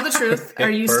 tell the truth. Are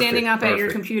you standing up at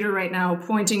your computer right now,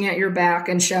 pointing at your back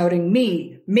and shouting,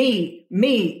 me?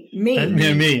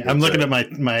 I'm looking at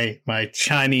my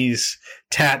Chinese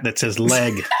tat that says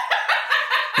leg.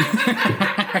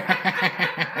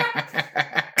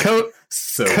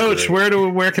 Coach,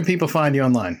 where can people find you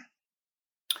online?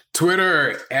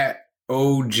 Twitter at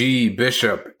OG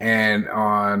Bishop, and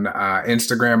on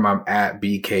Instagram I'm at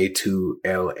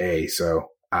BK2LA. So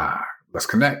let's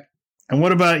connect. And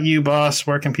what about you, boss?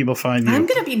 Where can people find you? I'm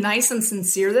going to be nice and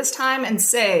sincere this time and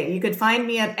say you could find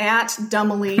me at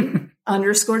Dummily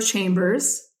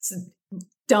 _Chambers. It's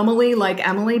Dummily like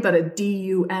Emily, but a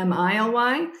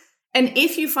DUMILY. And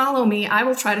if you follow me, I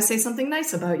will try to say something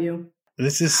nice about you.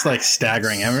 This is like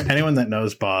staggering. Anyone that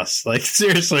knows boss, like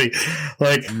seriously,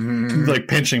 like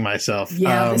pinching myself.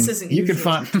 Yeah, this isn't you usual. can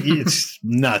find it's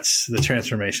nuts. The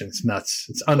transformation, it's nuts.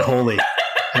 It's unholy.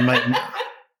 I might.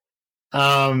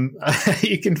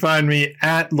 You can find me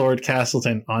at Lord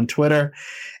Castleton on Twitter,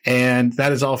 and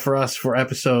that is all for us for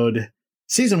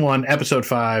season 1, episode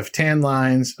 5, Tan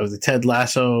Lines of the Ted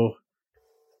Lasso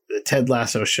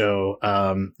show.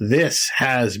 This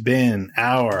has been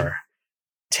our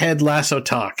Ted Lasso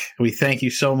Talk. We thank you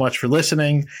so much for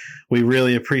listening. We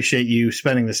really appreciate you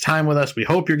spending this time with us. We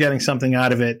hope you're getting something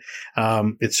out of it.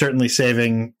 It's certainly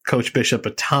saving Coach Bishop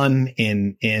a ton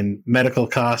in medical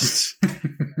costs.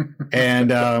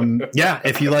 And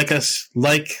if you like us,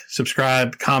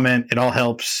 subscribe, comment. It all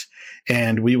helps.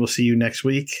 And we will see you next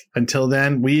week. Until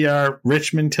then, we are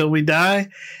Richmond till we die.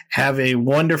 Have a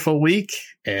wonderful week,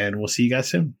 and we'll see you guys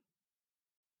soon.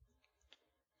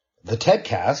 The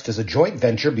TEDcast is a joint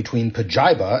venture between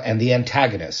Pajiba and The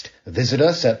Antagonist. Visit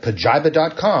us at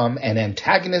pajiba.com and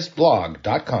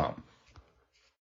antagonistblog.com.